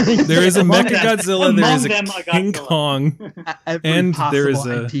Ready Player One. There is a Mecha Godzilla. There is a King Kong, and there is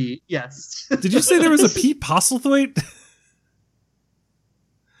a IP. Yes. Did you say there was a Pete Postlethwaite?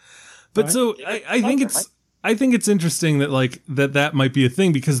 But so I think it's interesting that like that might be a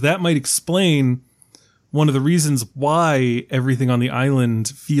thing because that might explain one of the reasons why everything on the island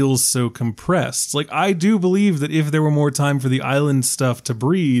feels so compressed. Like, I do believe that if there were more time for the island stuff to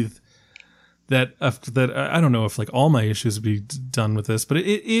breathe, that I don't know if like all my issues would be done with this, but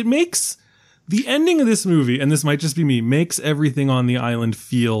it makes the ending of this movie, and this might just be me, makes everything on the island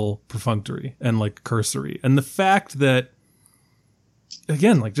feel perfunctory and like cursory. And the fact that,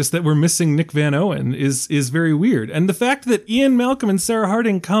 again, like just that we're missing Nick Van Owen is very weird. And the fact that Ian Malcolm and Sarah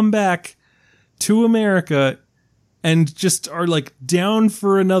Harding come back to America and just are like down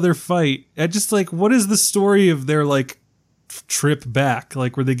for another fight. Just like, what is the story of their like trip back?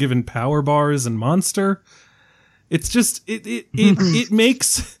 Like, were they given power bars and Monster? It's just it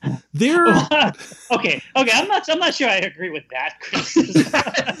makes their okay. I'm not sure I agree with that criticism.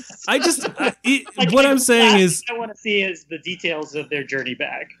 What I'm saying is I want to see is the details of their journey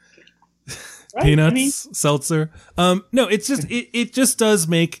back. Right? Peanuts, seltzer. No, it's just it just does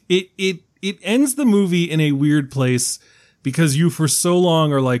make it ends the movie in a weird place because you for so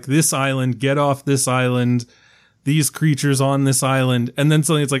long are like, this island, get off this island, these creatures on this island, and then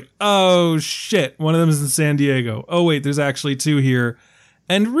suddenly it's like, oh shit, one of them is in San Diego. Oh wait, there's actually two here.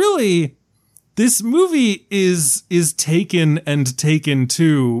 And really, This movie is Taken and Taken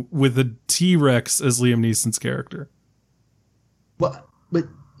 2 with a T-Rex as Liam Neeson's character. What? But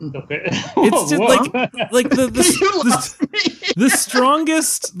Okay. It's just like the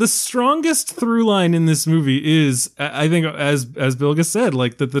strongest through line in this movie is, I think, as Bilge said,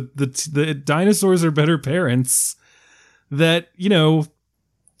 like that the dinosaurs are better parents. That, you know,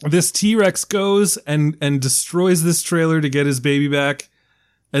 this T-Rex goes and destroys this trailer to get his baby back,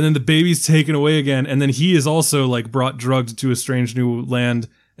 and then the baby's taken away again, and then he is also like brought drugged to a strange new land,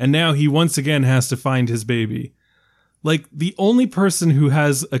 and now he once again has to find his baby. Like, the only person who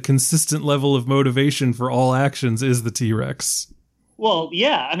has a consistent level of motivation for all actions is the T-Rex. Well,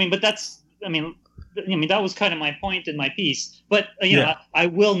 yeah, I mean, but that was kind of my point in my piece. But you know, I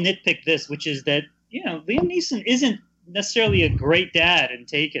will nitpick this, which is that, you know, Liam Neeson isn't necessarily a great dad in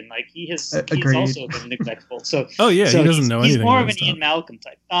Taken. Like, he's also been neglectful. So he doesn't know anything. He's more of an Ian Malcolm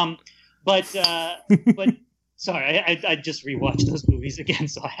type. But sorry, I just rewatched those movies again,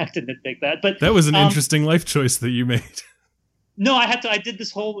 so I have to nitpick that. But that was an interesting life choice that you made. No, I did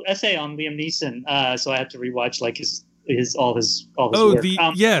this whole essay on Liam Neeson, so I had to rewatch like all his work.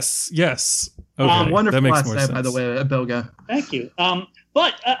 Yes. Okay, wonderful that makes essay, more sense. by the way, Bilge. Thank you.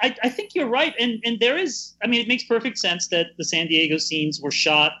 But I think you're right, and there is. I mean, it makes perfect sense that the San Diego scenes were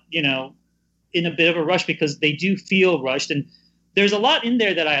shot, you know, in a bit of a rush because they do feel rushed, and there's a lot in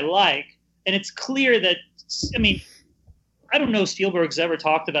there that I like. And it's clear that, I mean, I don't know if Spielberg's ever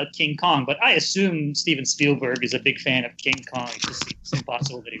talked about King Kong, but I assume Steven Spielberg is a big fan of King Kong. It just seems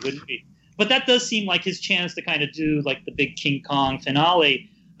impossible that he wouldn't be. But that does seem like his chance to kind of do like the big King Kong finale.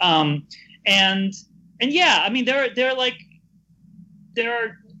 And yeah, I mean, there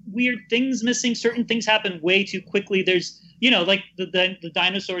are weird things missing. Certain things happen way too quickly. There's, you know, like the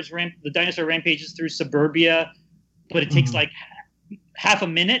dinosaur rampages through suburbia, but it takes like half a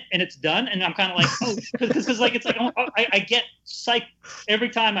minute and it's done, and I'm kind of like, oh, because like it's like I get psyched every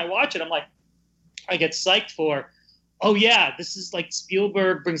time I watch it. I'm like, I get psyched for, oh yeah, this is like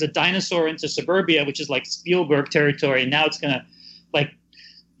Spielberg brings a dinosaur into suburbia, which is like Spielberg territory, and now it's gonna, like,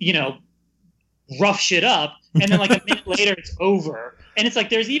 you know, rough shit up, and then like a minute later it's over, and it's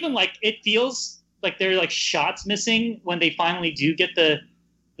like there's even like, it feels like there are like shots missing when they finally do get the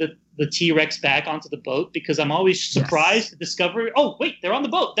T-Rex back onto the boat, because I'm always surprised to discover, oh wait, they're on the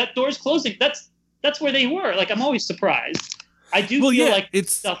boat, that door's closing, that's where they were. Like, I'm always surprised. I do feel like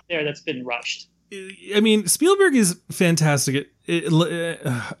it's stuff there that's been rushed. I mean, Spielberg is fantastic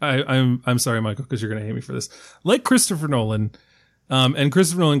I'm sorry, Michael, because you're going to hate me for this. Like Christopher Nolan, and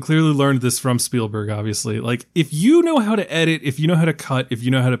Christopher Nolan clearly learned this from Spielberg, obviously. Like, if you know how to edit, if you know how to cut, if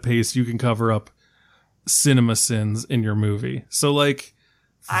you know how to pace, you can cover up cinema sins in your movie. So, like,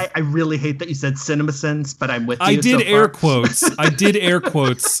 I really hate that you said cinema sins, but I'm with you. I did air quotes.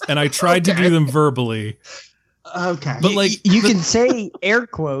 And I tried to do them verbally. Okay. But like, you can say air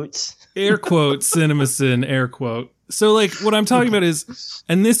quotes. Air quote, cinema sin, air quote. So, like, what I'm talking about is,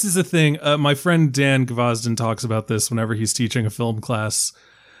 and this is a thing, my friend Dan Gvozden talks about this whenever he's teaching a film class.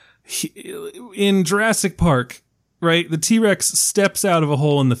 In Jurassic Park, right, the T-Rex steps out of a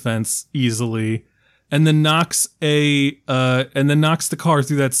hole in the fence easily, and then knocks the car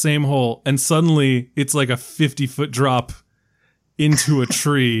through that same hole, and suddenly it's like a 50-foot drop into a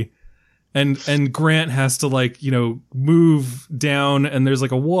tree. And Grant has to, like, you know, move down, and there's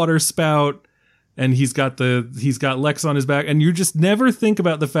like a water spout, and he's got Lex on his back, and you just never think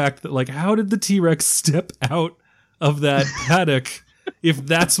about the fact that, like, how did the T-Rex step out of that paddock if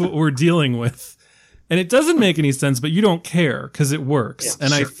that's what we're dealing with? And it doesn't make any sense, but you don't care because it works. Yeah,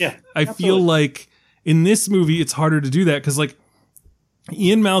 and sure. I feel like in this movie it's harder to do that because, like,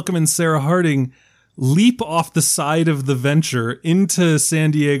 Ian Malcolm and Sarah Harding leap off the side of the Venture into San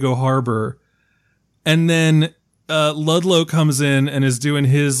Diego Harbor, and then Ludlow comes in and is doing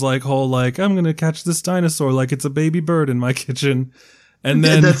his like whole like, I'm gonna catch this dinosaur like it's a baby bird in my kitchen, and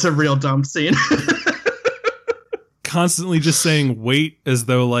then that's a real dumb scene. Constantly just saying wait, as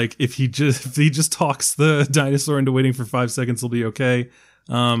though like if he just talks the dinosaur into waiting for 5 seconds, he'll be okay.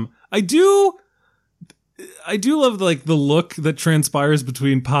 I do love like the look that transpires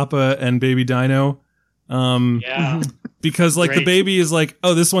between Papa and Baby Dino. Because like the baby is like,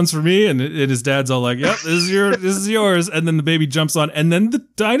 oh, this one's for me, and his dad's all like, yep, this is yours, and then the baby jumps on, and then the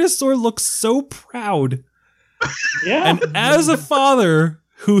dinosaur looks so proud. Yeah. And as a father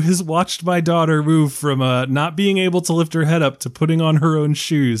who has watched my daughter move from not being able to lift her head up to putting on her own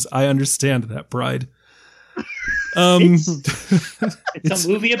shoes, I understand that pride. It's a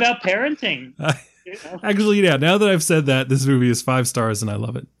movie about parenting. Actually, yeah, now that I've said that, this movie is 5 stars and I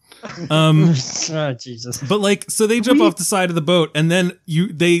love it. Oh, Jesus. But like, so they jump off the side of the boat, and then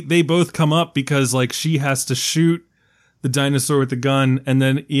they both come up because like she has to shoot the dinosaur with the gun, and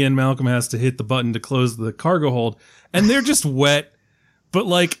then Ian Malcolm has to hit the button to close the cargo hold, and they're just wet. But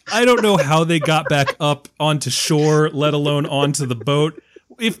like, I don't know how they got back up onto shore, let alone onto the boat.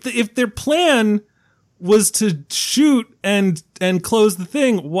 If their plan was to shoot and close the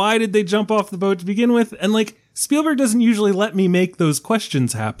thing, why did they jump off the boat to begin with? And like, Spielberg doesn't usually let me make those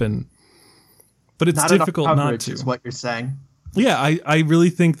questions happen, but it's difficult not to. Is what you're saying? Yeah, I really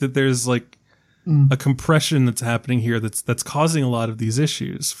think that there's like a compression that's happening here that's causing a lot of these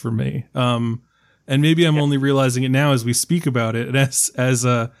issues for me. And maybe I'm only realizing it now as we speak about it, and as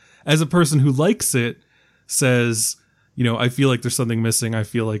a person who likes it says, you know, I feel like there's something missing. I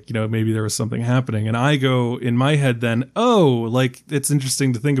feel like, you know, maybe there was something happening. And I go in my head then, oh, like, it's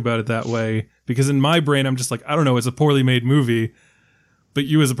interesting to think about it that way. Because in my brain, I'm just like, I don't know, it's a poorly made movie. But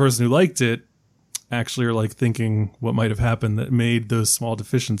you as a person who liked it actually are like thinking what might have happened that made those small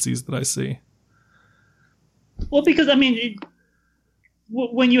deficiencies that I see. Well, because, I mean,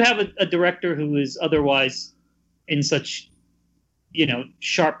 when you have a director who is otherwise in such, you know,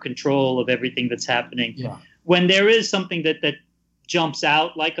 sharp control of everything that's happening, when there is something that jumps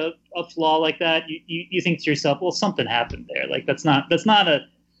out like a flaw like that, you think to yourself, well, something happened there. Like that's not a,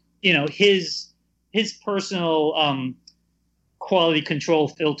 you know, his personal quality control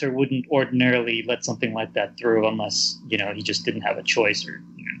filter wouldn't ordinarily let something like that through unless, you know, he just didn't have a choice or,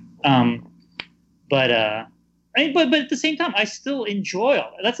 you know. But at the same time, I still enjoy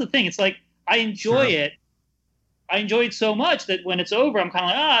all that. That's the thing. It's like I enjoy it. I enjoy it so much that when it's over, I'm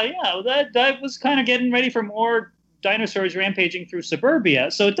kind of like, that was kind of getting ready for more dinosaurs rampaging through suburbia.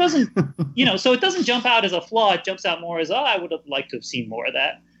 So it doesn't, you know, so it doesn't jump out as a flaw. It jumps out more as, I would have liked to have seen more of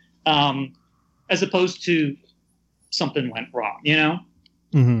that, as opposed to something went wrong, you know?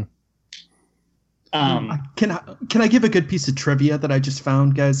 Mm-hmm. Can I give a good piece of trivia that I just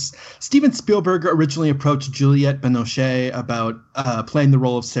found, guys? Steven Spielberg originally approached Juliette Binoche about playing the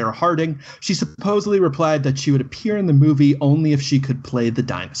role of Sarah Harding. She supposedly replied that she would appear in the movie only if she could play the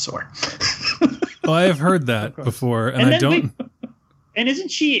dinosaur. Oh, I have heard that before, and I don't. And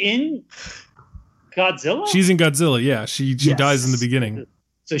isn't she in Godzilla? She's in Godzilla. Yeah, she dies in the beginning.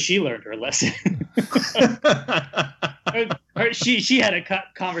 So she learned her lesson. She had a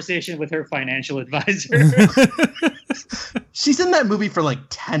conversation with her financial advisor. She's in that movie for like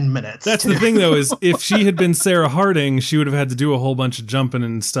 10 minutes. That's the thing, though, is if she had been Sarah Harding, she would have had to do a whole bunch of jumping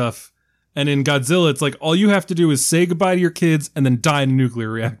and stuff. And in Godzilla, it's like all you have to do is say goodbye to your kids and then die in a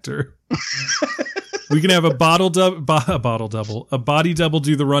nuclear reactor. We can have a body double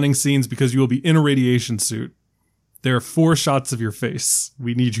do the running scenes because you will be in a radiation suit. There are 4 shots of your face.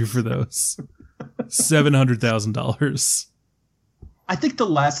 We need you for those. $700,000. I think the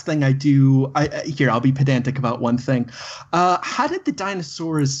last thing I do, I'll be pedantic about one thing. How did the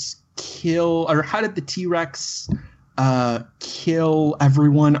dinosaurs kill, or how did the T-Rex kill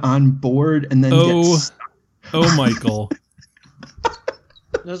everyone on board and then get stuck? Oh, Michael.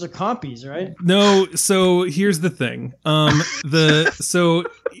 Those are compies, right? No, so here's the thing. So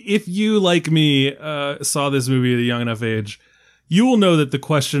if you, like me, saw this movie at a young enough age, you will know that the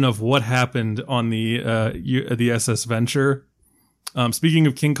question of what happened on the SS Venture, speaking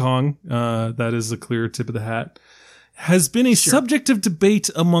of King Kong, that is a clear tip of the hat, has been a subject of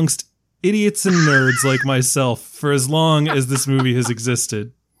debate amongst idiots and nerds like myself for as long as this movie has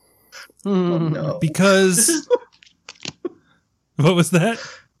existed. Oh, no. Because... What was that?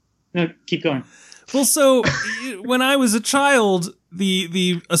 No, keep going. Well, so when I was a child,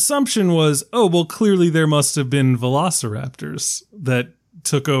 the assumption was, oh, well, clearly there must have been velociraptors that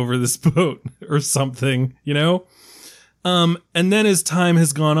took over this boat or something, you know? And then as time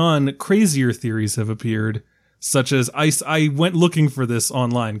has gone on, crazier theories have appeared, such as I went looking for this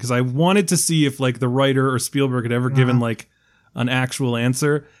online because I wanted to see if like the writer or Spielberg had ever given like an actual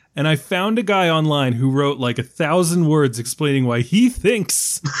answer. And I found a guy online who wrote like 1,000 words explaining why he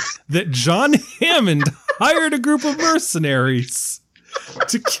thinks that John Hammond hired a group of mercenaries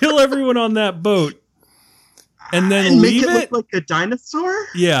to kill everyone on that boat and then leave make it look like a dinosaur?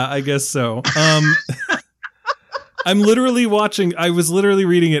 Yeah, I guess so. I'm literally watching. I was literally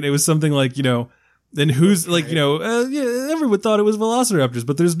reading it. It was something like, you know, and who's like, you know, everyone thought it was velociraptors,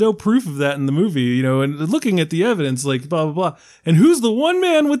 but there's no proof of that in the movie, you know, and looking at the evidence, like blah, blah, blah. And who's the one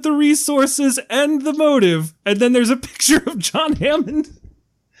man with the resources and the motive? And then there's a picture of John Hammond.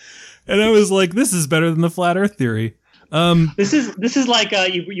 And I was like, this is better than the flat earth theory. This is like,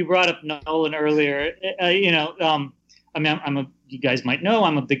 you brought up Nolan earlier, you know, I mean, you guys might know,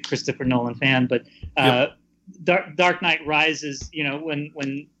 I'm a big Christopher Nolan fan, but, Dark Knight Rises, you know,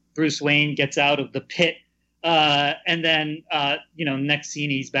 when Bruce Wayne gets out of the pit, and then next scene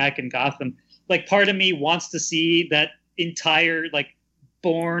he's back in Gotham. Like, part of me wants to see that entire like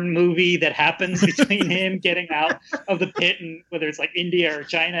Bourne movie that happens between him getting out of the pit and whether it's like India or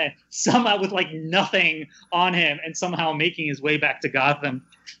China, somehow with like nothing on him, and somehow making his way back to Gotham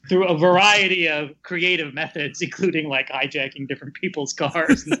through a variety of creative methods, including like hijacking different people's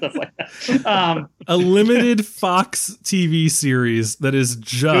cars and stuff like that. A limited Fox TV series that is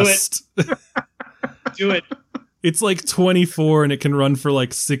just do it. It's like 24 and it can run for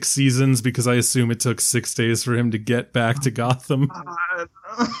like 6 seasons because I assume it took 6 days for him to get back to Gotham.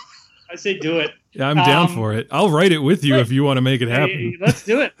 I say do it. Yeah, I'm down for it. I'll write it with you if you want to make it happen. Hey, let's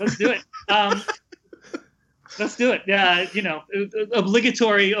do it. Let's do it. Let's do it. Yeah,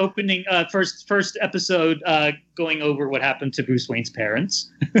 obligatory opening first episode going over what happened to Bruce Wayne's parents.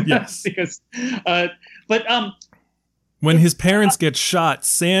 Yes. Because when his parents get shot,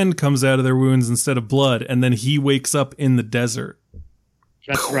 sand comes out of their wounds instead of blood, and then he wakes up in the desert.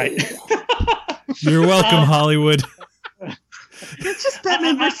 That's right. You're welcome, Hollywood. It's just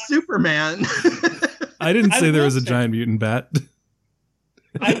Batman vs Superman. I didn't say there was a giant mutant bat.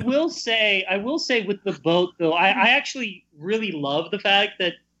 I will say with the boat though, I actually really love the fact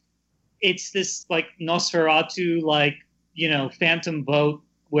that it's this like Nosferatu, like, phantom boat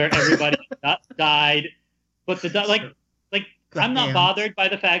where everybody died, but I'm not bothered by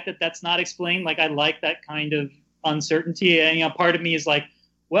the fact that that's not explained. Like, I like that kind of uncertainty, and part of me is like,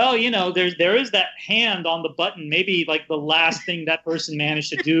 well, there is that hand on the button. Maybe like the last thing that person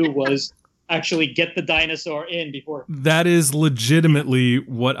managed to do was actually get the dinosaur in before. That is legitimately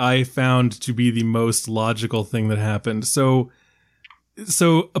what I found to be the most logical thing that happened. So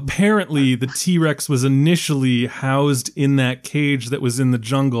apparently the T-Rex was initially housed in that cage that was in the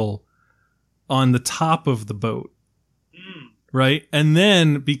jungle on the top of the boat. Right? And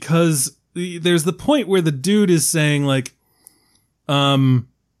then because there's the point where the dude is saying like, what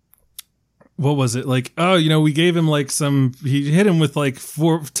was it? Like, oh, we gave him like he hit him with like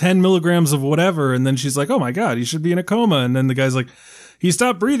 10 milligrams of whatever. And then she's like, oh my God, he should be in a coma. And then the guy's like, he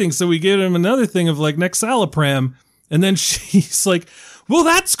stopped breathing. So we gave him another thing of like Nexalapram. And then she's like, well,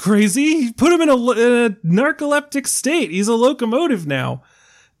 that's crazy. He put him in a narcoleptic state. He's a locomotive now.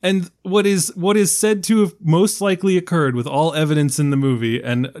 And what is said to have most likely occurred with all evidence in the movie,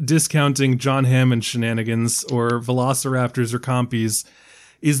 and discounting John Hammond shenanigans or velociraptors or compies,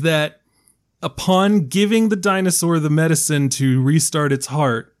 is that upon giving the dinosaur the medicine to restart its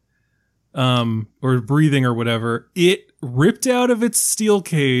heart, or breathing or whatever, it ripped out of its steel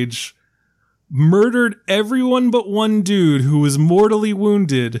cage, murdered everyone but one dude who was mortally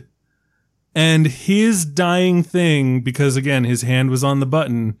wounded, and his dying thing, because again, his hand was on the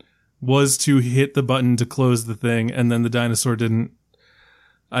button, was to hit the button to close the thing, and then the dinosaur didn't,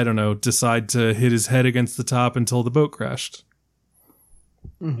 decide to hit his head against the top until the boat crashed.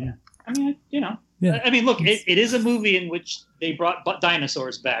 Mm-hmm. Yeah. I mean, Yeah. I mean, look, it is a movie in which they brought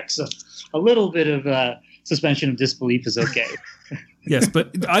dinosaurs back, so a little bit of suspension of disbelief is okay. Yes,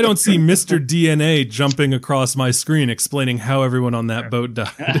 but I don't see Mr. DNA jumping across my screen explaining how everyone on that boat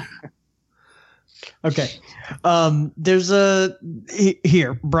died. Okay. There's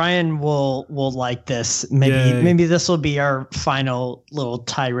here, Brian will like this. Maybe this will be our final little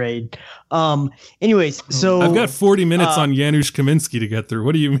tirade. Anyways, so I've got 40 minutes on Janusz Kaminski to get through.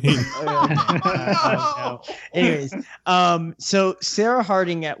 What do you mean? No. Anyways, so Sarah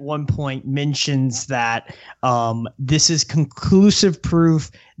Harding at one point mentions that this is conclusive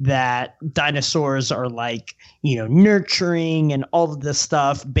proof that dinosaurs are like, nurturing and all of this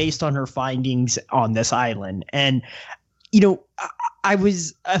stuff based on her findings on this island. And, I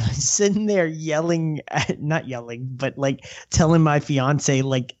was sitting there not yelling, but like telling my fiance,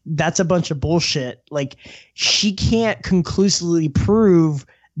 like, that's a bunch of bullshit. Like, she can't conclusively prove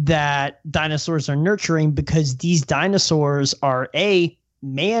that dinosaurs are nurturing because these dinosaurs are A,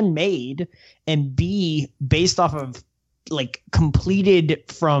 man-made, and B, based off of like completed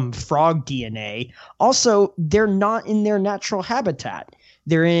from frog DNA. Also, they're not in their natural habitat.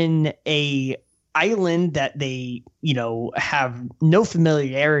 They're in a island that they, have no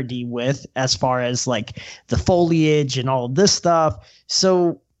familiarity with as far as like the foliage and all of this stuff.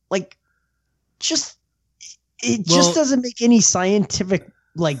 So like, just doesn't make any scientific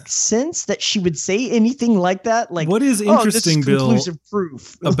like sense that she would say anything like that. Like, what is interesting, Bill,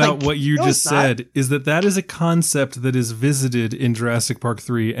 proof about like, what you just said is that is a concept that is visited in Jurassic Park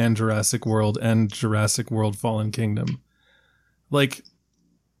 3 and Jurassic World and Jurassic World Fallen Kingdom. Like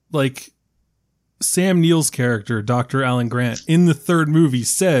Sam Neill's character, Dr. Alan Grant, in the third movie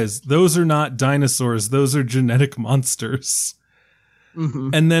says, those are not dinosaurs, those are genetic monsters.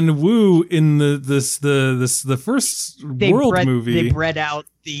 And then Wu in the first world movie, they bred out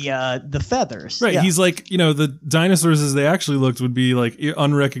the feathers. Right. Yeah. He's like, the dinosaurs as they actually looked would be like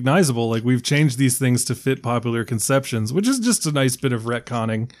unrecognizable. Like we've changed these things to fit popular conceptions, which is just a nice bit of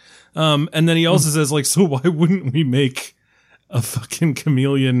retconning. And then he also says like, so why wouldn't we make a fucking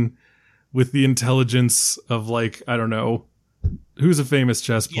chameleon with the intelligence of like, I don't know, who's a famous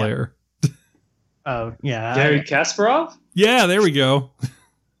chess player? Oh yeah. Garry Kasparov? Yeah, there we go.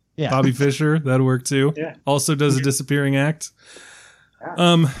 Yeah. Bobby Fischer, that'd work too. Yeah. Also does a disappearing act.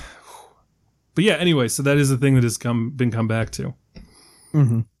 But yeah, anyway, so that is the thing that has been come back to.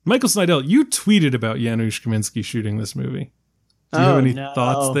 Michael Snydell, you tweeted about Janusz Kaminski shooting this movie. Do you have any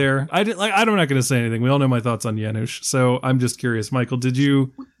thoughts there? I'm not going to say anything. We all know my thoughts on Janusz, so I'm just curious. Michael, did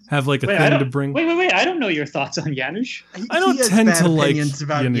you have like a thing to bring? Wait! I don't know your thoughts on Janusz. I don't tend to like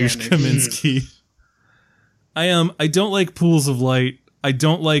Janusz Kaminski. I don't like pools of light. I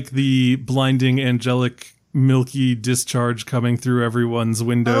don't like the blinding, angelic, milky discharge coming through everyone's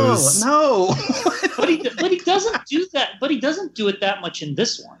windows. Oh, no. but he doesn't do that. But he doesn't do it that much in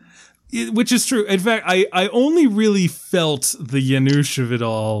this one. Which is true. In fact, I only really felt the Janusz of it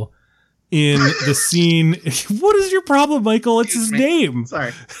all in the scene. What is your problem, Michael? It's his name.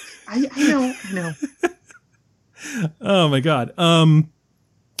 Sorry. I know. Oh my God.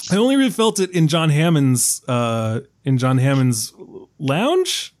 I only really felt it in John Hammond's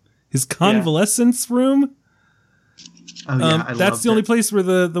lounge, his convalescence room. Oh yeah, that's the only place where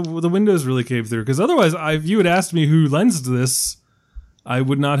the windows really came through. Because otherwise, if you had asked me who lensed this, I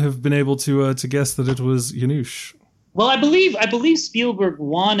would not have been able to guess that it was Janusz. Well, I believe Spielberg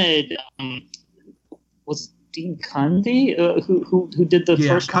wanted was Dean Cundey who did the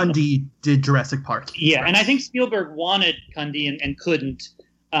first one? Cundey did Jurassic Park. Yeah, right. And I think Spielberg wanted Cundey and couldn't.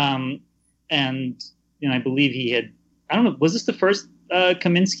 And I believe he had. I don't know. Was this the first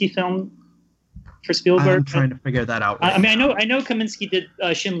Kaminski film for Spielberg? I'm trying to figure that out. I know Kaminski did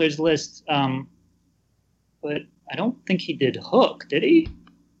Schindler's List, but I don't think he did Hook. Did he?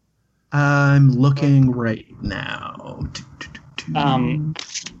 I'm looking right now.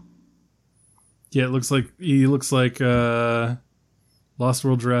 Yeah, he looks like Lost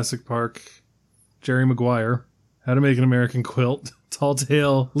World, Jurassic Park, Jerry Maguire, How to Make an American Quilt, Tall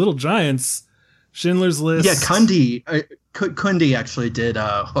Tale, Little Giants, Schindler's List. Yeah, Cundey actually did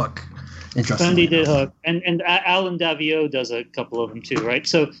Hook. Cundey did Hook, and Alan Davio does a couple of them too, right?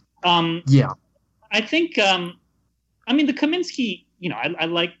 So, yeah, I think, the Kaminski. I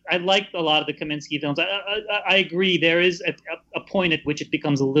like a lot of the Kaminski films. I agree. There is a point at which it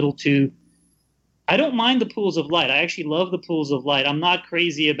becomes a little too. I don't mind the pools of light. I actually love the pools of light. I'm not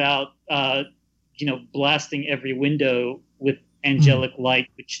crazy about blasting every window with angelic light,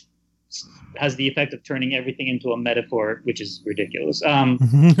 which has the effect of turning everything into a metaphor, which is ridiculous. That's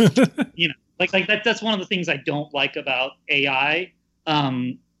one of the things I don't like about AI.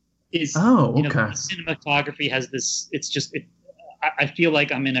 Cinematography has this. It's just. I feel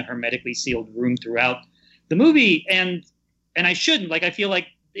like I'm in a hermetically sealed room throughout the movie, and I shouldn't. I feel like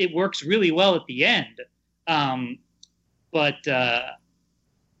it works really well at the end, but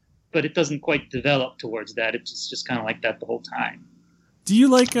it doesn't quite develop towards that. It's just kind of like that the whole time. Do you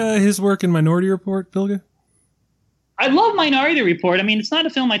like his work in Minority Report, Bilge? I love Minority Report. It's not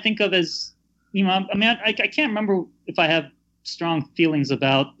a film I think of as I can't remember if I have strong feelings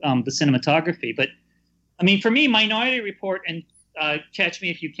about the cinematography, but for me, Minority Report and Catch Me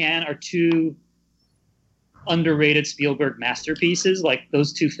If You Can are two underrated Spielberg masterpieces.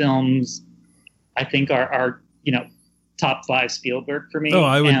 Those two films, I think are top 5 Spielberg for me. Oh,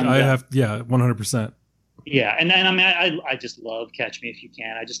 I would. I have 100%. Yeah, and I just love Catch Me If You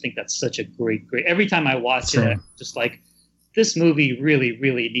Can. I just think that's such a great. Every time I watch it, I'm just like, this movie really,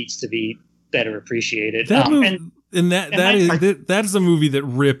 really needs to be better appreciated. That is a movie that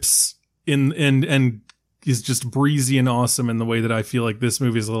rips and is just breezy and awesome in the way that I feel like this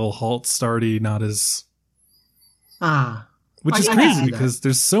movie is a little halt-starty, not as... Which is crazy because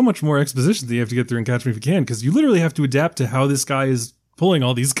there's so much more exposition that you have to get through in Catch Me If You Can, because you literally have to adapt to how this guy is pulling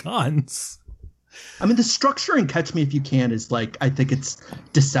all these guns. The structure in Catch Me If You Can is I think it's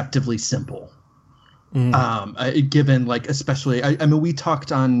deceptively simple. Given especially, we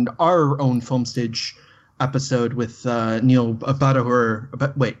talked on our own Film Stage episode with Neil Badahur,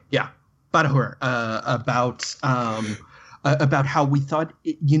 about how we thought,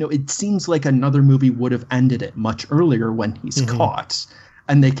 it seems like another movie would have ended it much earlier when he's caught,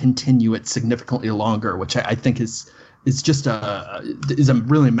 and they continue it significantly longer, which I think is just a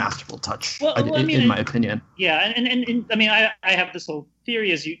really masterful touch, in my opinion. Yeah, and I have this whole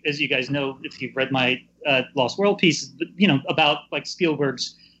theory, as you guys know, if you've read my Lost World piece, about like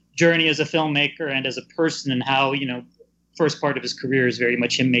Spielberg's journey as a filmmaker and as a person, and how, first part of his career is very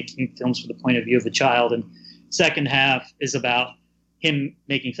much him making films from the point of view of a child, and second half is about him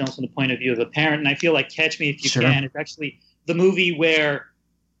making films from the point of view of a parent. And I feel like Catch Me If You Can is actually the movie where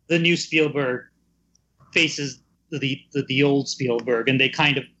the new Spielberg faces the old Spielberg, and they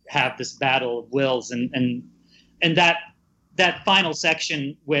kind of have this battle of wills, and that final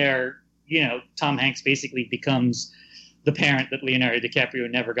section where Tom Hanks basically becomes the parent that Leonardo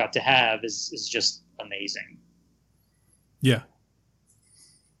DiCaprio never got to have is just amazing. Yeah.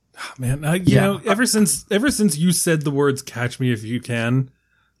 Man, ever since you said the words "Catch Me If You Can,"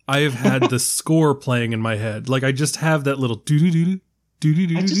 I have had the score playing in my head. Like, I just have that little doo doo doo doo doo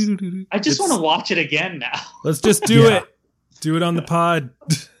doo doo. I just want to watch it again now. Let's just do it. Do it on the pod.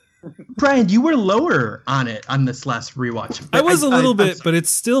 Brian, you were lower on it on this last rewatch. I was a little bit, but it's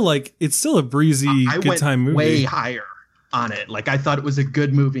still a breezy, good time movie. Way higher on it. Like, I thought it was a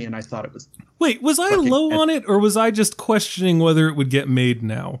good movie, and I thought it was. Wait, was I low on it, or was I just questioning whether it would get made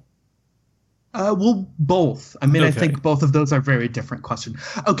now? Well, both. I mean, okay. I think both of those are very different questions.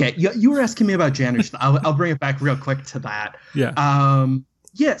 Okay, you were asking me about Janusz. I'll bring it back real quick to that. Yeah.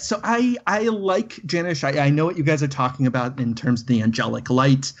 Yeah, so I like Janusz. I know what you guys are talking about in terms of the angelic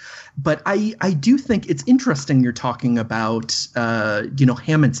light, but I do think it's interesting you're talking about,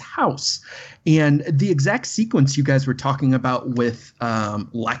 Hammond's house. And the exact sequence you guys were talking about with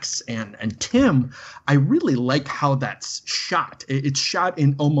Lex and Tim, I really like how that's shot. It's shot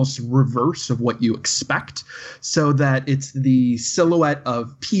in almost reverse of what you expect, so that it's the silhouette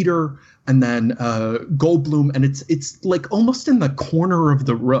of Peter and then Goldblum, and it's like almost in the corner of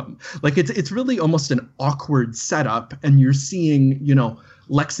the room. Like it's really almost an awkward setup, and you're seeing,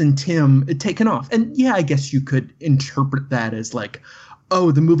 Lex and Tim taken off. And yeah, I guess you could interpret that as like,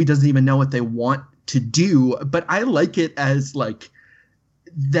 oh, the movie doesn't even know what they want to do. But I like it as like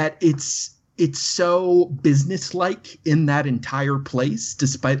that it's so businesslike in that entire place,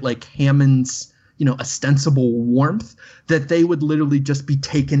 despite like Hammond's, ostensible warmth, that they would literally just be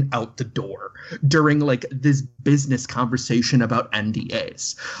taken out the door during like this business conversation about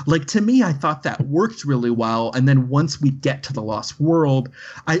NDAs. Like, to me, I thought that worked really well. And then once we get to the Lost World,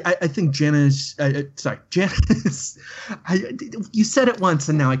 I think Janice, you said it once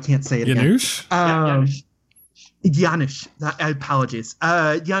and now I can't say it Janusz? again. Janusz, apologies.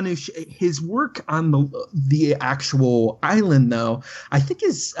 Janusz, his work on the actual island, though, I think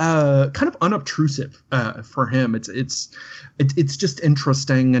is kind of unobtrusive for him. It's just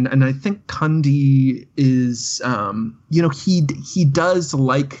interesting, and I think Cundy is, he does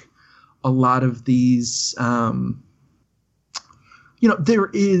like a lot of these.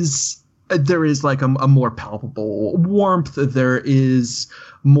 There is like a more palpable warmth. There is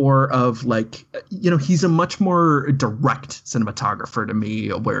more of like, he's a much more direct cinematographer to me,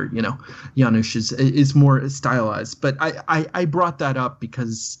 where, Janusz is more stylized. But I brought that up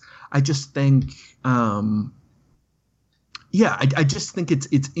because I just think, I just think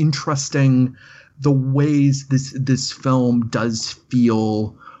it's interesting the ways this film does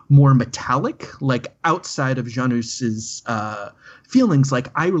feel more metallic, like outside of Janusz's feelings. Like,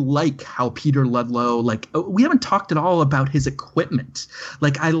 I like how Peter Ludlow, like, we haven't talked at all about his equipment.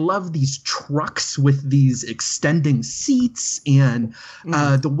 Like, I love these trucks with these extending seats, and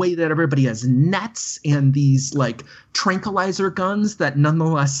the way that everybody has nets and these like tranquilizer guns that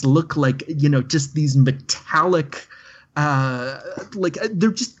nonetheless look like, just these metallic, like,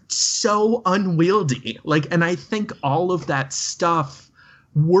 they're just so unwieldy. Like, and I think all of that stuff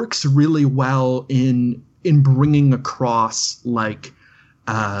works really well in bringing across like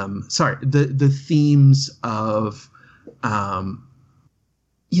the themes of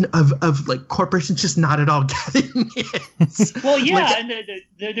of like corporations just not at all getting it. Well, yeah, like, and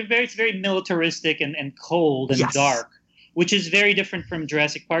it's very militaristic and cold and dark, which is very different from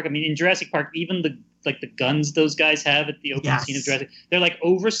Jurassic Park. I mean, in Jurassic Park, even the guns those guys have at the opening scene of Jurassic, they're like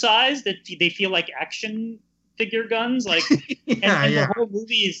oversized, that they feel like action figure guns, like, and the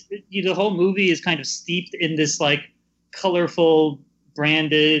whole movie is kind of steeped in this like colorful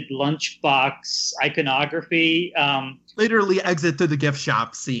branded lunchbox iconography. Literally exit through the gift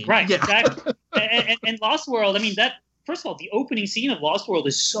shop scene, right? Yeah. Exactly. and Lost World, I mean, that, first of all, the opening scene of Lost World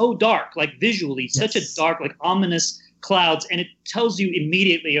is so dark, like visually, such a dark, like ominous clouds, and it tells you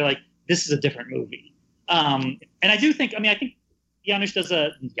immediately, you're like, this is a different movie. And I do think, I think Janusz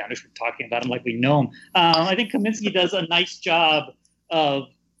we're talking about him like we know him. I think Kaminski does a nice job of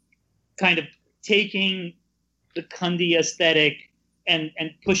kind of taking the Cundy aesthetic and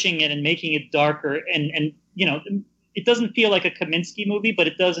pushing it and making it darker. And it doesn't feel like a Kaminski movie, but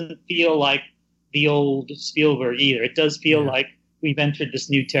it doesn't feel like the old Spielberg either. It does feel like we've entered this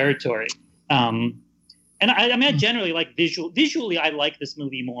new territory. And I mean, I generally like visually, I like this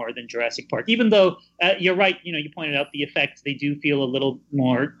movie more than Jurassic Park, even though you're right. You know, you pointed out the effects, they do feel a little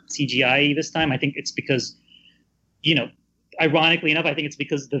more CGI this time. I think it's because, you know, ironically enough, I think it's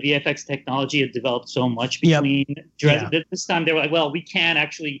because the VFX technology had developed so much between Jurassic. This time they were like, well, we can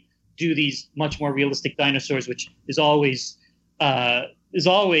actually do these much more realistic dinosaurs, which is always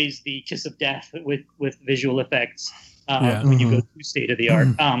the kiss of death with visual effects when you go to state of the art.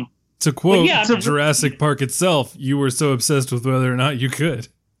 To quote Jurassic Park itself, you were so obsessed with whether or not you could.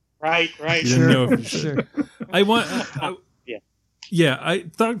 Right. You didn't know if you should.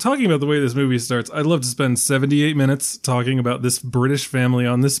 Talking about the way this movie starts, I'd love to spend 78 minutes talking about this British family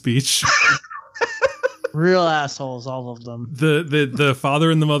on this beach. Real assholes, all of them. The father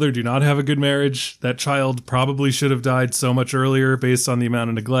and the mother do not have a good marriage. That child probably should have died so much earlier based on the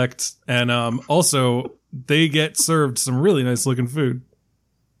amount of neglect. And also, they get served some really nice looking food.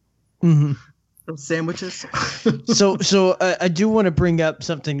 Mm-hmm. Sandwiches. so I do want to bring up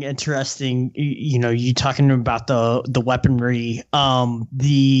something interesting. You know, you talking about the weaponry.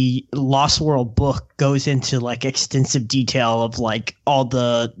 The Lost World book goes into like extensive detail of like all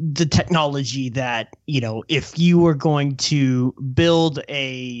the technology that, you know, if you were going to build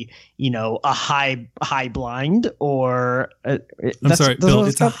a high blind or I'm sorry, Bill,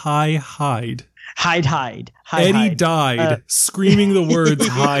 it's a high hide. Hide. Eddie died screaming the words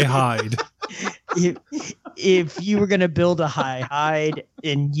hide. If you were going to build a hide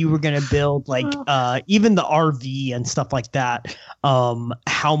and you were going to build like even the RV and stuff like that,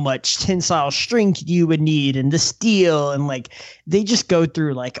 how much tensile strength you would need and the steel, and like they just go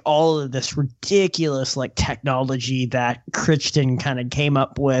through like all of this ridiculous like technology that Crichton kind of came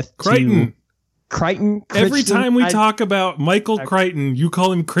up with. Crichton. Every time we talk about Michael Crichton, you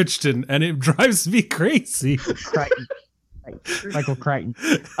call him Crichton, and it drives me crazy. Crichton. Michael Crichton.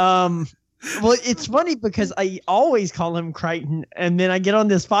 Well, it's funny because I always call him Crichton, and then I get on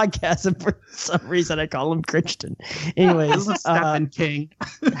this podcast, and for some reason I call him Crichton. Anyways, Stephen King.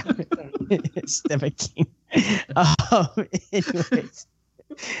 Stephen King. Anyways,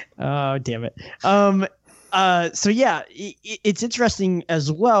 oh damn it. So yeah, it's interesting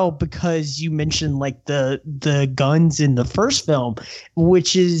as well because you mentioned like the guns in the first film,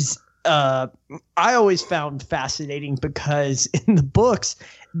 which is I always found fascinating because in the books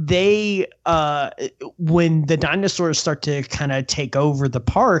they when the dinosaurs start to kind of take over the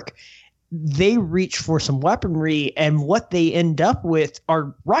park, they reach for some weaponry, and what they end up with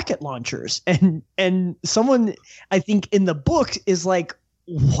are rocket launchers. And someone, I think in the book, is like,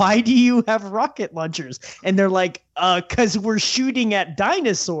 why do you have rocket launchers? And they're like, because we're shooting at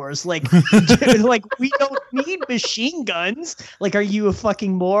dinosaurs. Like, like we don't need machine guns. Like, are you a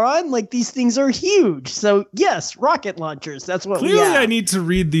fucking moron? Like, these things are huge. So yes, rocket launchers. That's what Clearly we have. I need to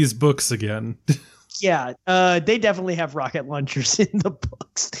read these books again. Yeah, they definitely have rocket launchers in the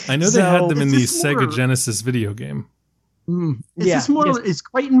books. I know they had them in the Sega Genesis video game. Is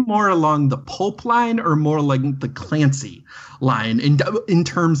Crichton more along the pulp line or more like the Clancy line in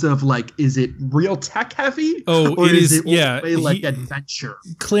terms of like, is it real tech heavy? Oh, or it is. Like adventure.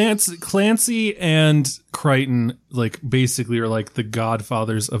 Clancy and Crichton like basically are like the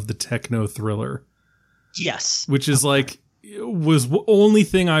godfathers of the techno thriller. Yes, which is like was the only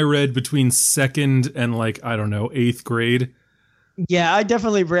thing I read between 2nd and like I don't know 8th grade. Yeah, I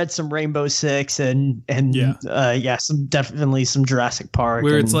definitely read some Rainbow Six and some Jurassic Park,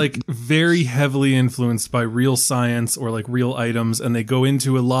 where it's like very heavily influenced by real science or like real items, and they go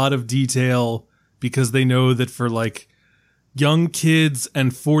into a lot of detail because they know that for like young kids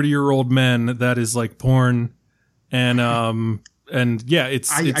and 40-year-old men that is like porn, and yeah,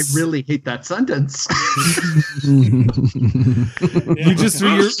 it's I really hate that sentence.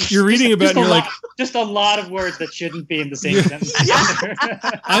 You're reading about, and you're like, just a lot of words that shouldn't be in the same sentence.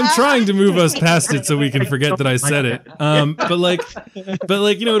 I'm trying to move us past it so we can forget that I said it. But like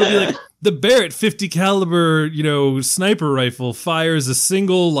you know, it'll be like the Barrett 50 caliber, you know, sniper rifle fires a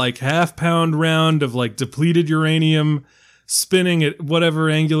single like half-pound round of like depleted uranium, spinning at whatever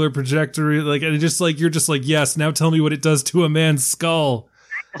angular trajectory, like, and just like you're just like, yes, now tell me what it does to a man's skull.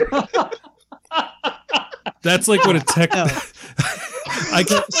 That's like what a tech. I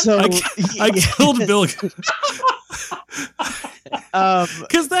killed Bilge.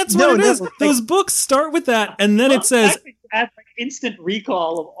 Because that's what it is. Those books start with that, and then it says, "Have instant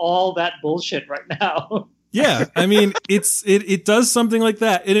recall of all that bullshit right now." Yeah, I mean, it does something like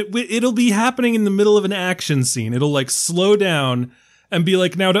that, and it'll be happening in the middle of an action scene. It'll like slow down and be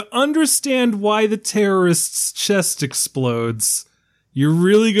like, now to understand why the terrorist's chest explodes, you're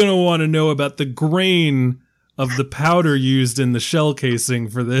really going to want to know about the grain of the powder used in the shell casing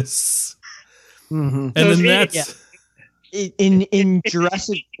for this. Mm-hmm. And then that's in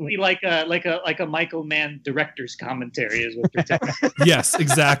Jurassic, basically like a Michael Mann director's commentary is what you're telling me. yes,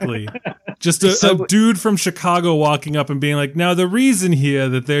 exactly. Just a dude from Chicago walking up and being like, now the reason here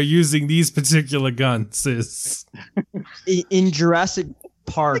that they're using these particular guns is in Jurassic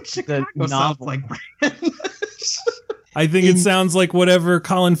Park, the novel. Like I think it sounds like whatever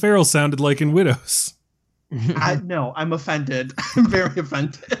Colin Farrell sounded like in Widows. No, I'm offended. I'm very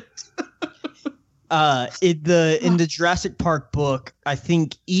offended. In the Jurassic Park book, I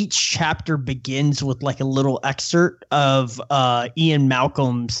think each chapter begins with like a little excerpt of Ian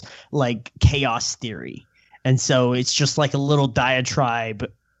Malcolm's like chaos theory. And so it's just like a little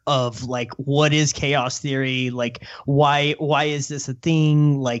diatribe of like, what is chaos theory? Like, why is this a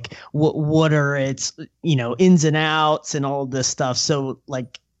thing? Like, what are its, ins and outs and all this stuff. So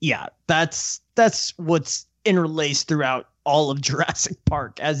like, yeah, that's what's interlaced throughout all of Jurassic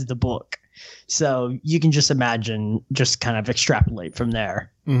Park as the book. So you can just imagine, just kind of extrapolate from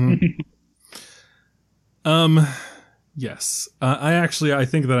there. Mm-hmm. Yes. I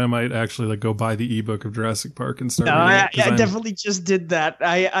think that I might actually like go buy the ebook of Jurassic Park and start reading it. I definitely just did that.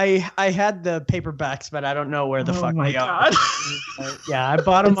 I had the paperbacks, but I don't know where the fuck they are. Yeah, I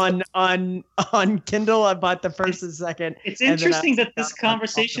bought them on Kindle. I bought the first and second. It's interesting that this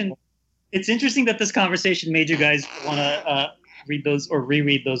conversation. It's interesting that this conversation made you guys want to read those or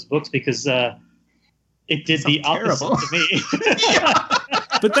reread those books because it did the opposite to me.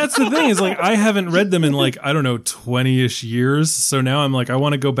 But that's the thing is like I haven't read them in like I don't know 20-ish years, so now I'm like I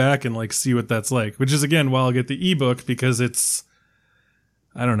want to go back and like see what that's like. Which is again why I'll get the ebook because it's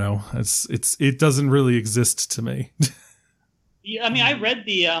I don't know it doesn't really exist to me. Yeah, I mean I read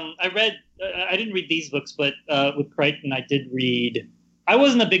I didn't read these books, but with Crichton I did read. I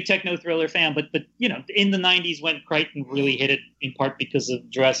wasn't a big techno thriller fan, but in the 90s when Crichton really hit it in part because of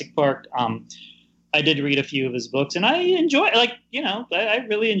Jurassic Park, I did read a few of his books and I enjoyed I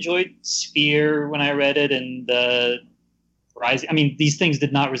really enjoyed Sphere when I read it and Rise. I mean, these things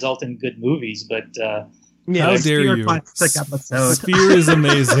did not result in good movies, but how dare you? Episode. Sphere is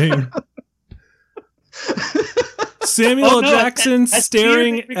amazing. Samuel Jackson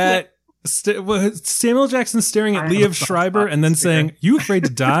staring at Samuel Jackson staring at Liev Schreiber and then saying, "You afraid to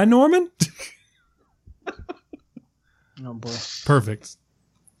die, Norman?" Oh boy! Perfect.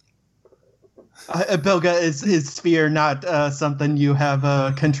 Bilge, is Sphere not something you have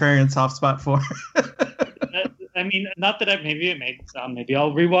a contrarian soft spot for? I mean, not that maybe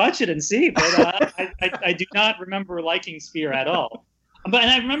I'll rewatch it and see, but I do not remember liking Sphere at all. And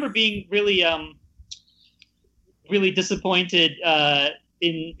I remember being really really disappointed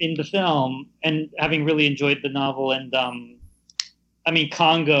in the film and having really enjoyed the novel. And I mean,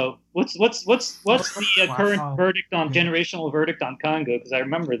 Congo. What's the current verdict on generational verdict on Congo? Because I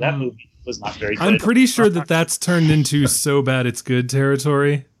remember that movie was not very good. I'm pretty sure that's turned into so bad it's good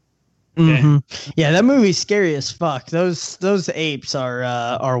territory. Mm-hmm. Yeah, that movie's scary as fuck. Those apes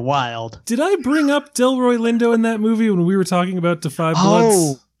are wild. Did I bring up Delroy Lindo in that movie when we were talking about Defy Bloods?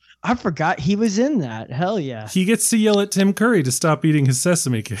 Oh, I forgot he was in that. Hell yeah. He gets to yell at Tim Curry to stop eating his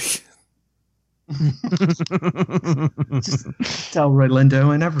sesame cake. Delroy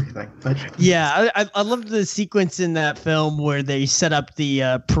Lindo and everything. But yeah, I love the sequence in that film where they set up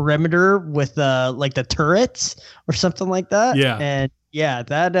the perimeter with like the turrets or something like that. Yeah, and yeah,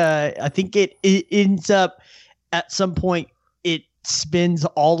 that I think it ends up at some point it spins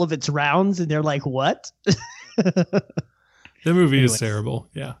all of its rounds, and they're like, "What?" The movie is terrible.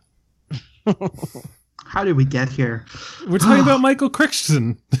 Yeah. How did we get here? We're talking about Michael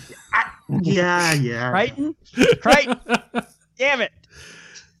Crichton. Yeah. Crichton? Damn it.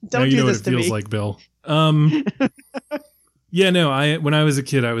 Don't do this what it to feels me. like, Bill. Yeah, no, when I was a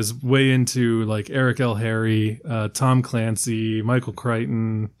kid, I was way into like Eric L. Harry, Tom Clancy, Michael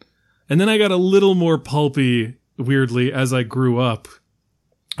Crichton. And then I got a little more pulpy, weirdly, as I grew up.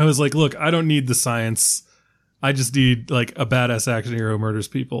 I was like, look, I don't need the science. I just need like a badass action hero who murders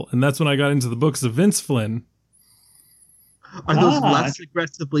people. And that's when I got into the books of Vince Flynn. Are those less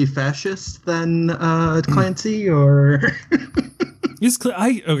aggressively fascist than Clancy, or?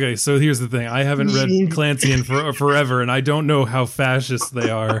 Okay, so here's the thing. I haven't read Clancy in forever, and I don't know how fascist they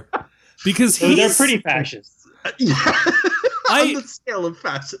are. Because they're pretty fascist. On the scale of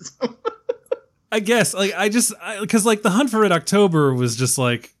fascism. I guess, like, because like the Hunt for Red October was just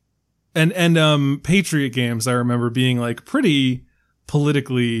like, and Patriot Games, I remember being like pretty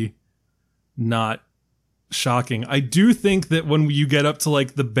politically not shocking. I do think that when you get up to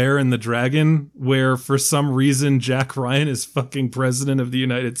like the Bear and the Dragon, where for some reason Jack Ryan is fucking president of the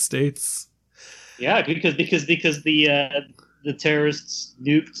United States. Yeah, because the terrorists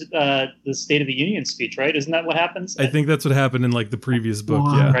nuked the State of the Union speech, right? Isn't that what happens? I think that's what happened in like the previous book.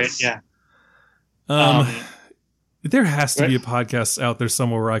 What? Yeah. Right. Yeah. There has to be a Right. podcast out there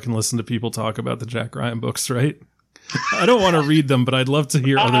somewhere where I can listen to people talk about the Jack Ryan books, right? I don't want to read them, but I'd love to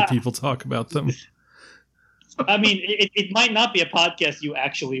hear other people talk about them. I mean, it might not be a podcast you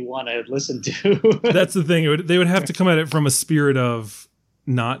actually want to listen to. That's the thing. They would have to come at it from a spirit of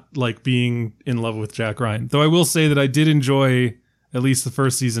not like being in love with Jack Ryan. Though I will say that I did enjoy at least the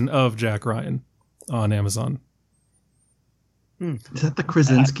first season of Jack Ryan on Amazon. Is that the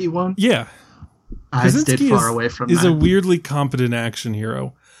Krasinski one? Yeah. I stayed Krasinski far away from is that. a weirdly competent action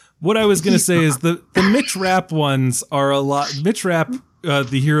hero. What I was going to say is the Mitch Rapp ones are a lot. Mitch Rapp,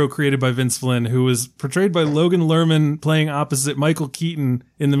 the hero created by Vince Flynn, who was portrayed by Logan Lerman playing opposite Michael Keaton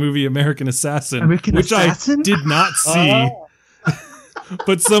in the movie American Assassin, which Assassin? I did not see,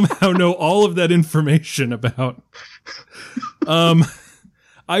 but somehow know all of that information about.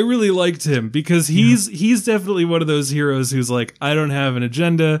 I really liked him because he's definitely one of those heroes who's like, I don't have an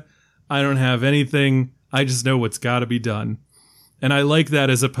agenda, I don't have anything, I just know what's got to be done. And I like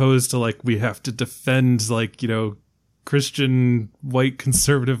that as opposed to like we have to defend like, you know, Christian white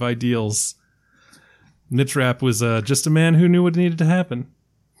conservative ideals. Mitch Rapp was just a man who knew what needed to happen.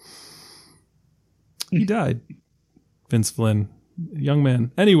 He died. Vince Flynn, young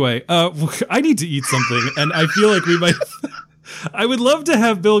man. Anyway, I need to eat something, and I feel like we might. I would love to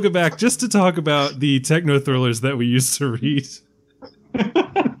have Bilge back just to talk about the techno thrillers that we used to read.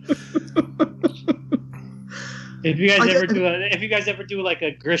 If you guys ever do like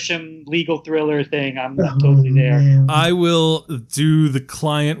a Grisham legal thriller thing, I'm totally there. Man. I will do The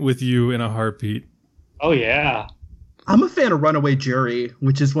Client with you in a heartbeat. Oh yeah. I'm a fan of Runaway Jury,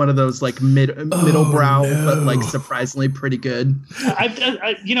 which is one of those like middle brow, but like surprisingly pretty good. I've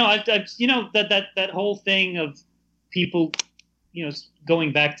that whole thing of people, you know,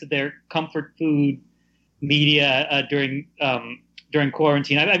 going back to their comfort food media during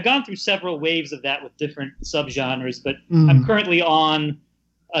quarantine. I've gone through several waves of that with different subgenres, but I'm currently on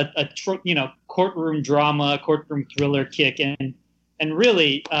a courtroom drama, courtroom thriller kick, and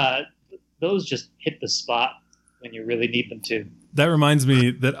really those just hit the spot when you really need them to. That reminds me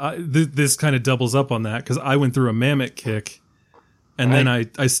that this kind of doubles up on that because I went through a Mammoth kick, and then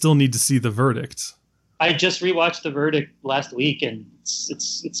I still need to see The Verdict. I just rewatched The Verdict last week, and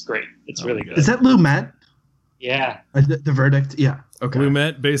it's great. It's really good. Is that Lou Matt? Yeah. The Verdict? Yeah. Okay.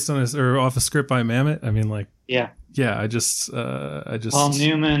 Lumet based on off a script by Mamet. I mean, like, Yeah. I just Paul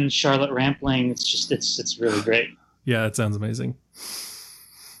Newman, Charlotte Rampling. It's really great. Yeah, that sounds amazing.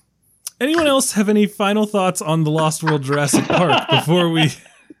 Anyone else have any final thoughts on the Lost World Jurassic Park before we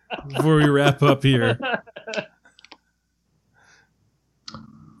wrap up here?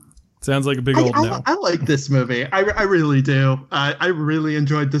 Sounds like a big old no. I like this movie. I really do. I really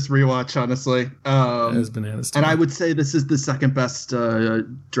enjoyed this rewatch, honestly. That is bananas. And I would say this is the second best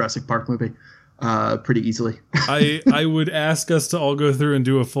Jurassic Park movie, pretty easily. I would ask us to all go through and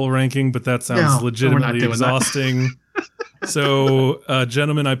do a full ranking, but that sounds legitimately exhausting. So,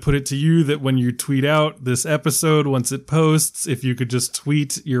 gentlemen, I put it to you that when you tweet out this episode, once it posts, if you could just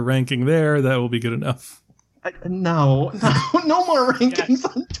tweet your ranking there, that will be good enough. No more rankings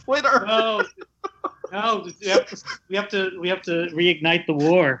on Twitter. No, we have to reignite the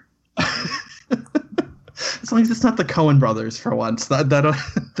war. As long as it's not the Coen brothers for once. That's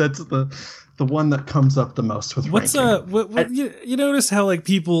the one that comes up the most with what's ranking. you notice how like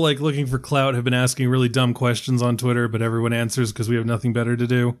people like looking for clout have been asking really dumb questions on Twitter, but everyone answers because we have nothing better to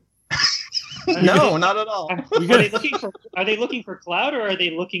do. No, not at all. Are they looking for clout, or are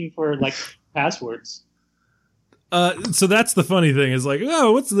they looking for like passwords? So that's the funny thing is like,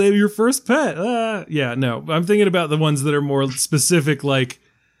 oh, what's the name of your first pet? Yeah, no, I'm thinking about the ones that are more specific, like,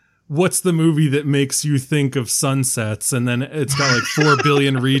 what's the movie that makes you think of sunsets? And then it's got like 4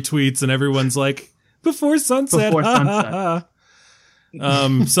 billion retweets and everyone's like, Before Sunset. Before Sunset.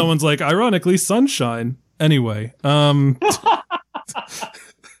 Someone's like, ironically, Sunshine. Anyway,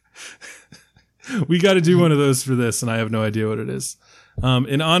 we got to do one of those for this, and I have no idea what it is.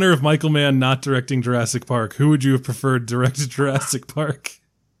 In honor of Michael Mann not directing Jurassic Park, who would you have preferred directed Jurassic Park?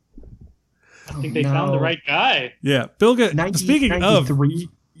 I think they found the right guy. Yeah, Bilge. Speaking of,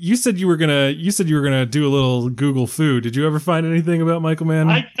 you said you were gonna do a little Google food. Did you ever find anything about Michael Mann?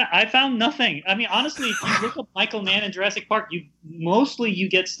 I found nothing. I mean, honestly, if you look up Michael Mann and Jurassic Park, you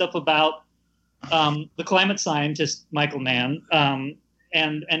get stuff about the climate scientist Michael Mann,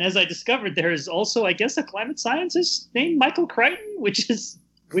 and as I discovered, there is also, I guess, a climate scientist named Michael Crichton, which is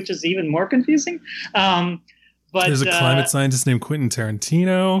even more confusing. But there's a climate scientist named Quentin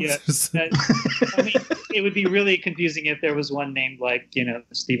Tarantino. Yeah, I mean, it would be really confusing if there was one named like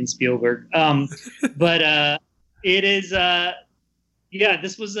Steven Spielberg. But it is.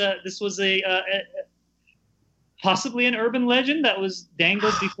 This was a possibly an urban legend that was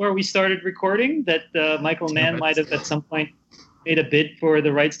dangled before we started recording. That Michael Mann might have at some point made a bid for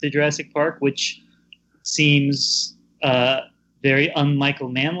the rights to Jurassic Park, which seems very un-Michael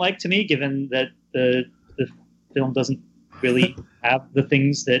Mann-like to me, given that the film doesn't really have the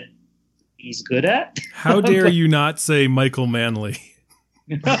things that he's good at. How dare you not say Michael Manley?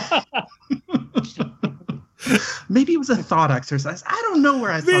 Maybe it was a thought exercise. I don't know where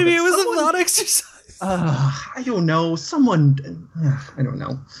I thought Maybe it was a thought exercise. I don't know. Someone, I don't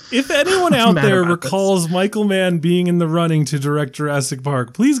know. If anyone out there recalls Michael Mann being in the running to direct Jurassic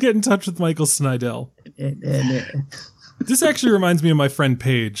Park, please get in touch with Michael Snydell. This actually reminds me of my friend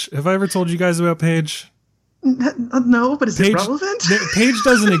Paige. Have I ever told you guys about Paige? No, but is it relevant? Paige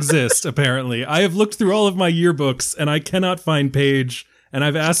doesn't exist, apparently. I have looked through all of my yearbooks, and I cannot find Paige. And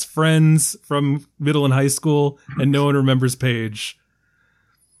I've asked friends from middle and high school, and no one remembers Paige.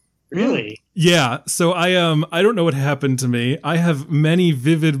 Really? Yeah. So I don't know what happened to me. I have many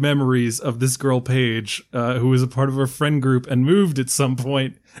vivid memories of this girl Paige, who was a part of our friend group and moved at some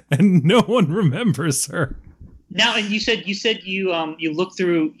point, and no one remembers her. Now, and you said you looked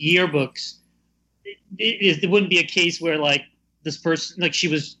through yearbooks. It wouldn't be a case where like this person, like she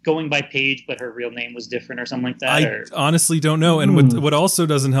was going by Paige, but her real name was different or something like that. I honestly don't know. And what also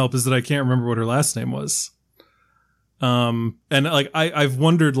doesn't help is that I can't remember what her last name was. And like I've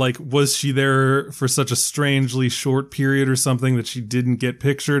wondered, like, was she there for such a strangely short period or something that she didn't get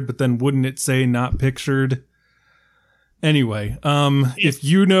pictured? But then wouldn't it say not pictured? Anyway, if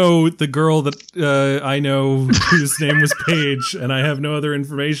you know the girl that I know whose name was Paige, and I have no other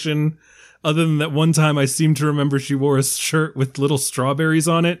information other than that one time I seem to remember she wore a shirt with little strawberries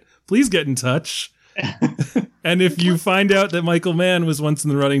on it, please get in touch. And if you find out that Michael Mann was once in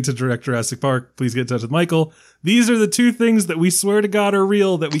the running to direct Jurassic Park, please get in touch with Michael. These are the two things that we swear to God are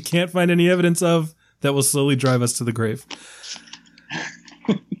real that we can't find any evidence of that will slowly drive us to the grave.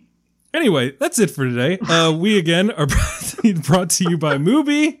 Anyway, that's it for today. We again are brought to you by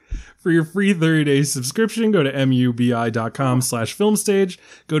Mubi. For your free 30-day subscription, go to mubi.com/filmstage.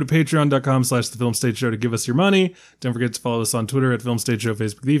 Go to patreon.com/thefilmstage show to give us your money. Don't forget to follow us on Twitter at Filmstage Show,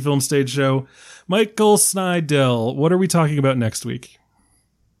 Facebook, The Filmstage Show. Michael Snydell, what are we talking about next week?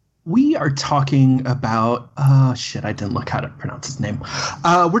 We are talking about, I didn't look how to pronounce his name.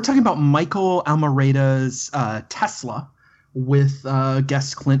 We're talking about Michael Almereyda's Tesla with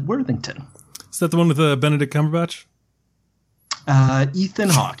guest Clint Worthington. Is that the one with Benedict Cumberbatch? Ethan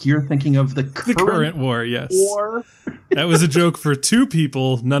Hawke. You're thinking of the current war, yes. War. That was a joke for two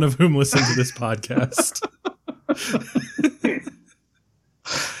people, none of whom listen to this podcast.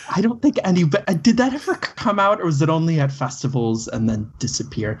 I don't think any. Did that ever come out, or was it only at festivals and then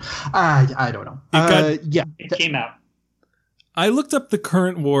disappear? I don't know. It came out. I looked up the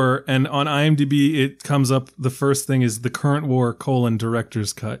current war, and on IMDb it comes up. The first thing is the current war :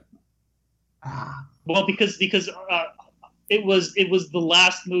 director's cut. Well, because it was the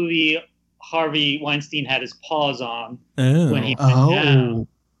last movie Harvey Weinstein had his paws on when he went down.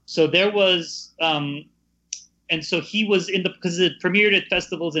 So there was, and so he was because it premiered at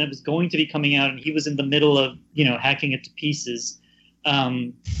festivals and it was going to be coming out, and he was in the middle of hacking it to pieces,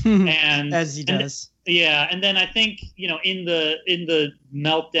 and as he does. And then I think in the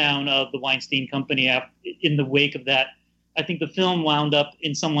meltdown of the Weinstein Company, in the wake of that, I think the film wound up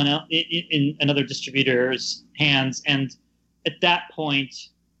in someone else, in another distributor's hands, and at that point,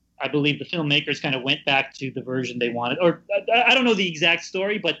 I believe the filmmakers kind of went back to the version they wanted, or I don't know the exact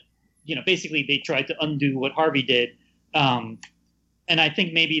story, but basically they tried to undo what Harvey did, and I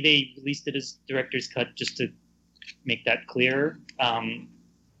think maybe they released it as director's cut just to make that clearer,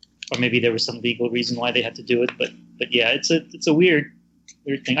 or maybe there was some legal reason why they had to do it. But yeah, it's a weird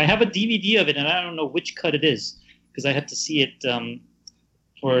thing. I have a DVD of it, and I don't know which cut it is because I had to see it.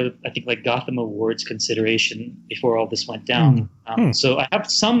 For I think like Gotham Awards consideration before all this went down. So I have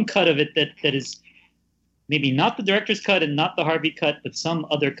some cut of it that is maybe not the director's cut and not the Harvey cut, but some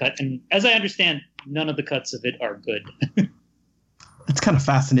other cut. And as I understand, none of the cuts of it are good. It's kind of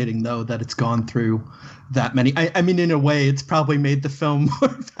fascinating, though, that it's gone through that many. I mean, in a way, it's probably made the film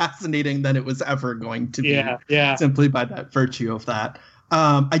more fascinating than it was ever going to be. Yeah. Simply by that virtue of that.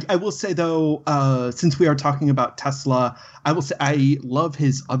 I will say, though, since we are talking about Tesla, I will say I love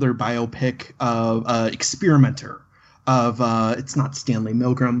his other biopic, Experimenter, of it's not Stanley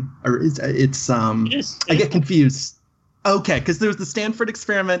Milgram, or it's It is. I get confused. Okay, because there's the Stanford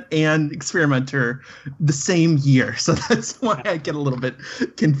Experiment and Experimenter the same year, so that's why I get a little bit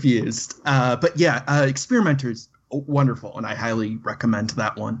confused. But yeah, Experimenter's wonderful, and I highly recommend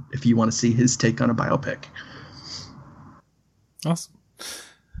that one if you want to see his take on a biopic. Awesome.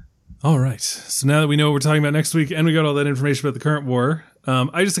 All right. So now that we know what we're talking about next week, and we got all that information about the current war,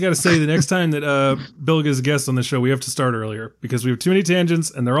 I just got to say the next time that Bilge is a guest on the show, we have to start earlier because we have too many tangents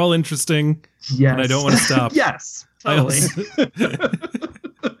and they're all interesting. Yes. And I don't want to stop. Yes. Totally.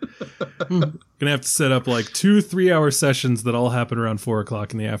 Gonna have to set up like 2-3 hour sessions that all happen around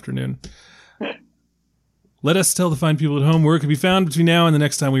 4:00 in the afternoon. Let us tell the fine people at home where it can be found between now and the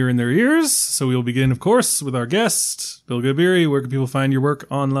next time we are in their ears. So we will begin, of course, with our guest, Bilge Ebiri. Where can people find your work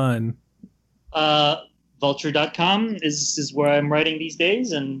online? Vulture.com is where I'm writing these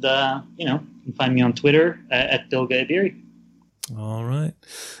days. And, you can find me on Twitter at Bilge Ebiri. All right.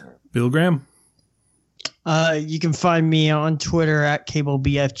 Bill Graham. You can find me on Twitter at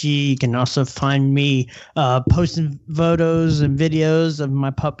CableBFG. You can also find me posting photos and videos of my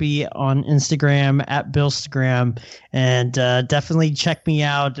puppy on Instagram at Billstagram. And definitely check me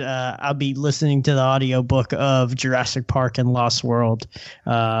out. I'll be listening to the audiobook of Jurassic Park and Lost World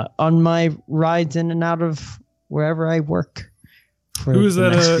on my rides in and out of wherever I work. Who is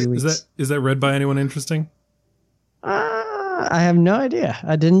that? Is that read by anyone interesting? I have no idea.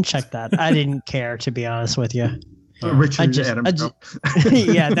 I didn't check that. I didn't care, to be honest with you. Richard Adams.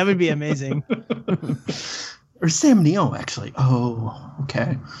 Yeah, that would be amazing. Or Sam Neill, actually. Oh,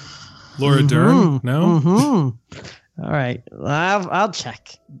 okay. Laura Dern? No? Mm-hmm. All right. I'll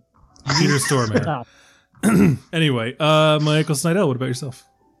check. Peter Stormare. Anyway, Michael Snydell, what about yourself?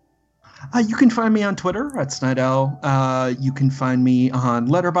 You can find me on Twitter at Snydell. You can find me on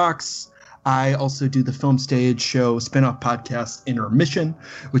Letterboxd. I also do the Film Stage Show spin-off podcast Intermission,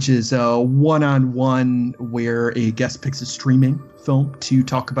 which is a one-on-one where a guest picks a streaming film to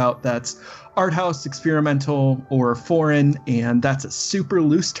talk about that's art house, experimental, or foreign, and that's a super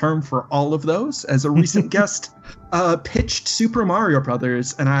loose term for all of those. As a recent guest pitched Super Mario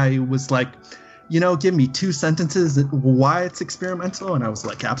Brothers, and I was like, give me 2 sentences why it's experimental, and I was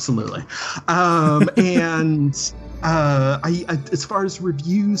like, absolutely. I as far as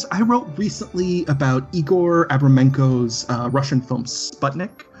reviews, I wrote recently about Igor Abramenko's Russian film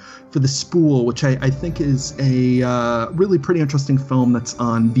Sputnik for The Spool, which I think is a really pretty interesting film that's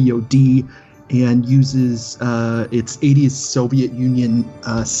on VOD and uses its 80s Soviet Union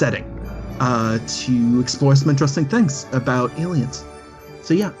setting to explore some interesting things about aliens.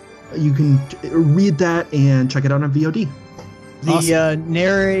 So yeah, you can read that and check it out on VOD. The Awesome.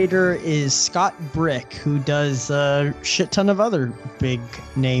 Narrator is Scott Brick, who does a shit ton of other big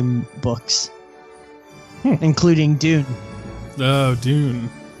name books, including Dune. Oh, Dune.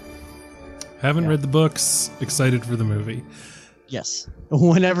 Haven't read the books. Excited for the movie. Yes.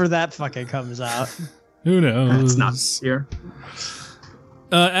 Whenever that fucking comes out. Who knows? That's not here.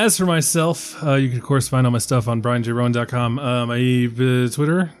 As for myself, you can, of course, find all my stuff on brianjrowan.com. My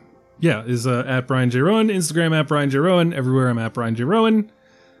Twitter, is at Brian J. Rowan. Instagram at Brian J. Rowan. Everywhere I'm at Brian J. Rowan.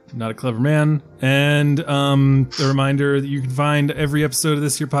 I'm not a clever man. And a reminder that you can find every episode of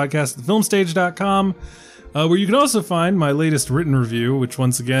this here podcast at thefilmstage.com, where you can also find my latest written review, which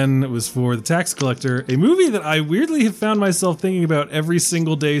once again was for The Tax Collector, a movie that I weirdly have found myself thinking about every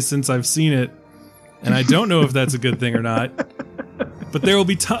single day since I've seen it. And I don't know if that's a good thing or not. But there will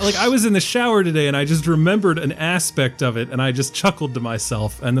be like I was in the shower today and I just remembered an aspect of it and I just chuckled to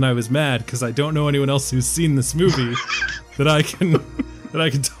myself, and then I was mad because I don't know anyone else who's seen this movie that I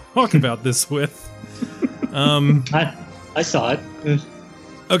can talk about this with. I saw it.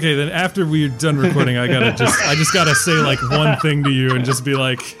 Okay, then after we're done recording, I just gotta say like one thing to you and just be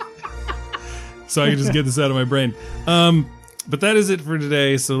like, so I can just get this out of my brain. But that is it for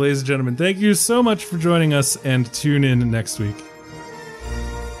today. So, ladies and gentlemen, thank you so much for joining us, and tune in next week.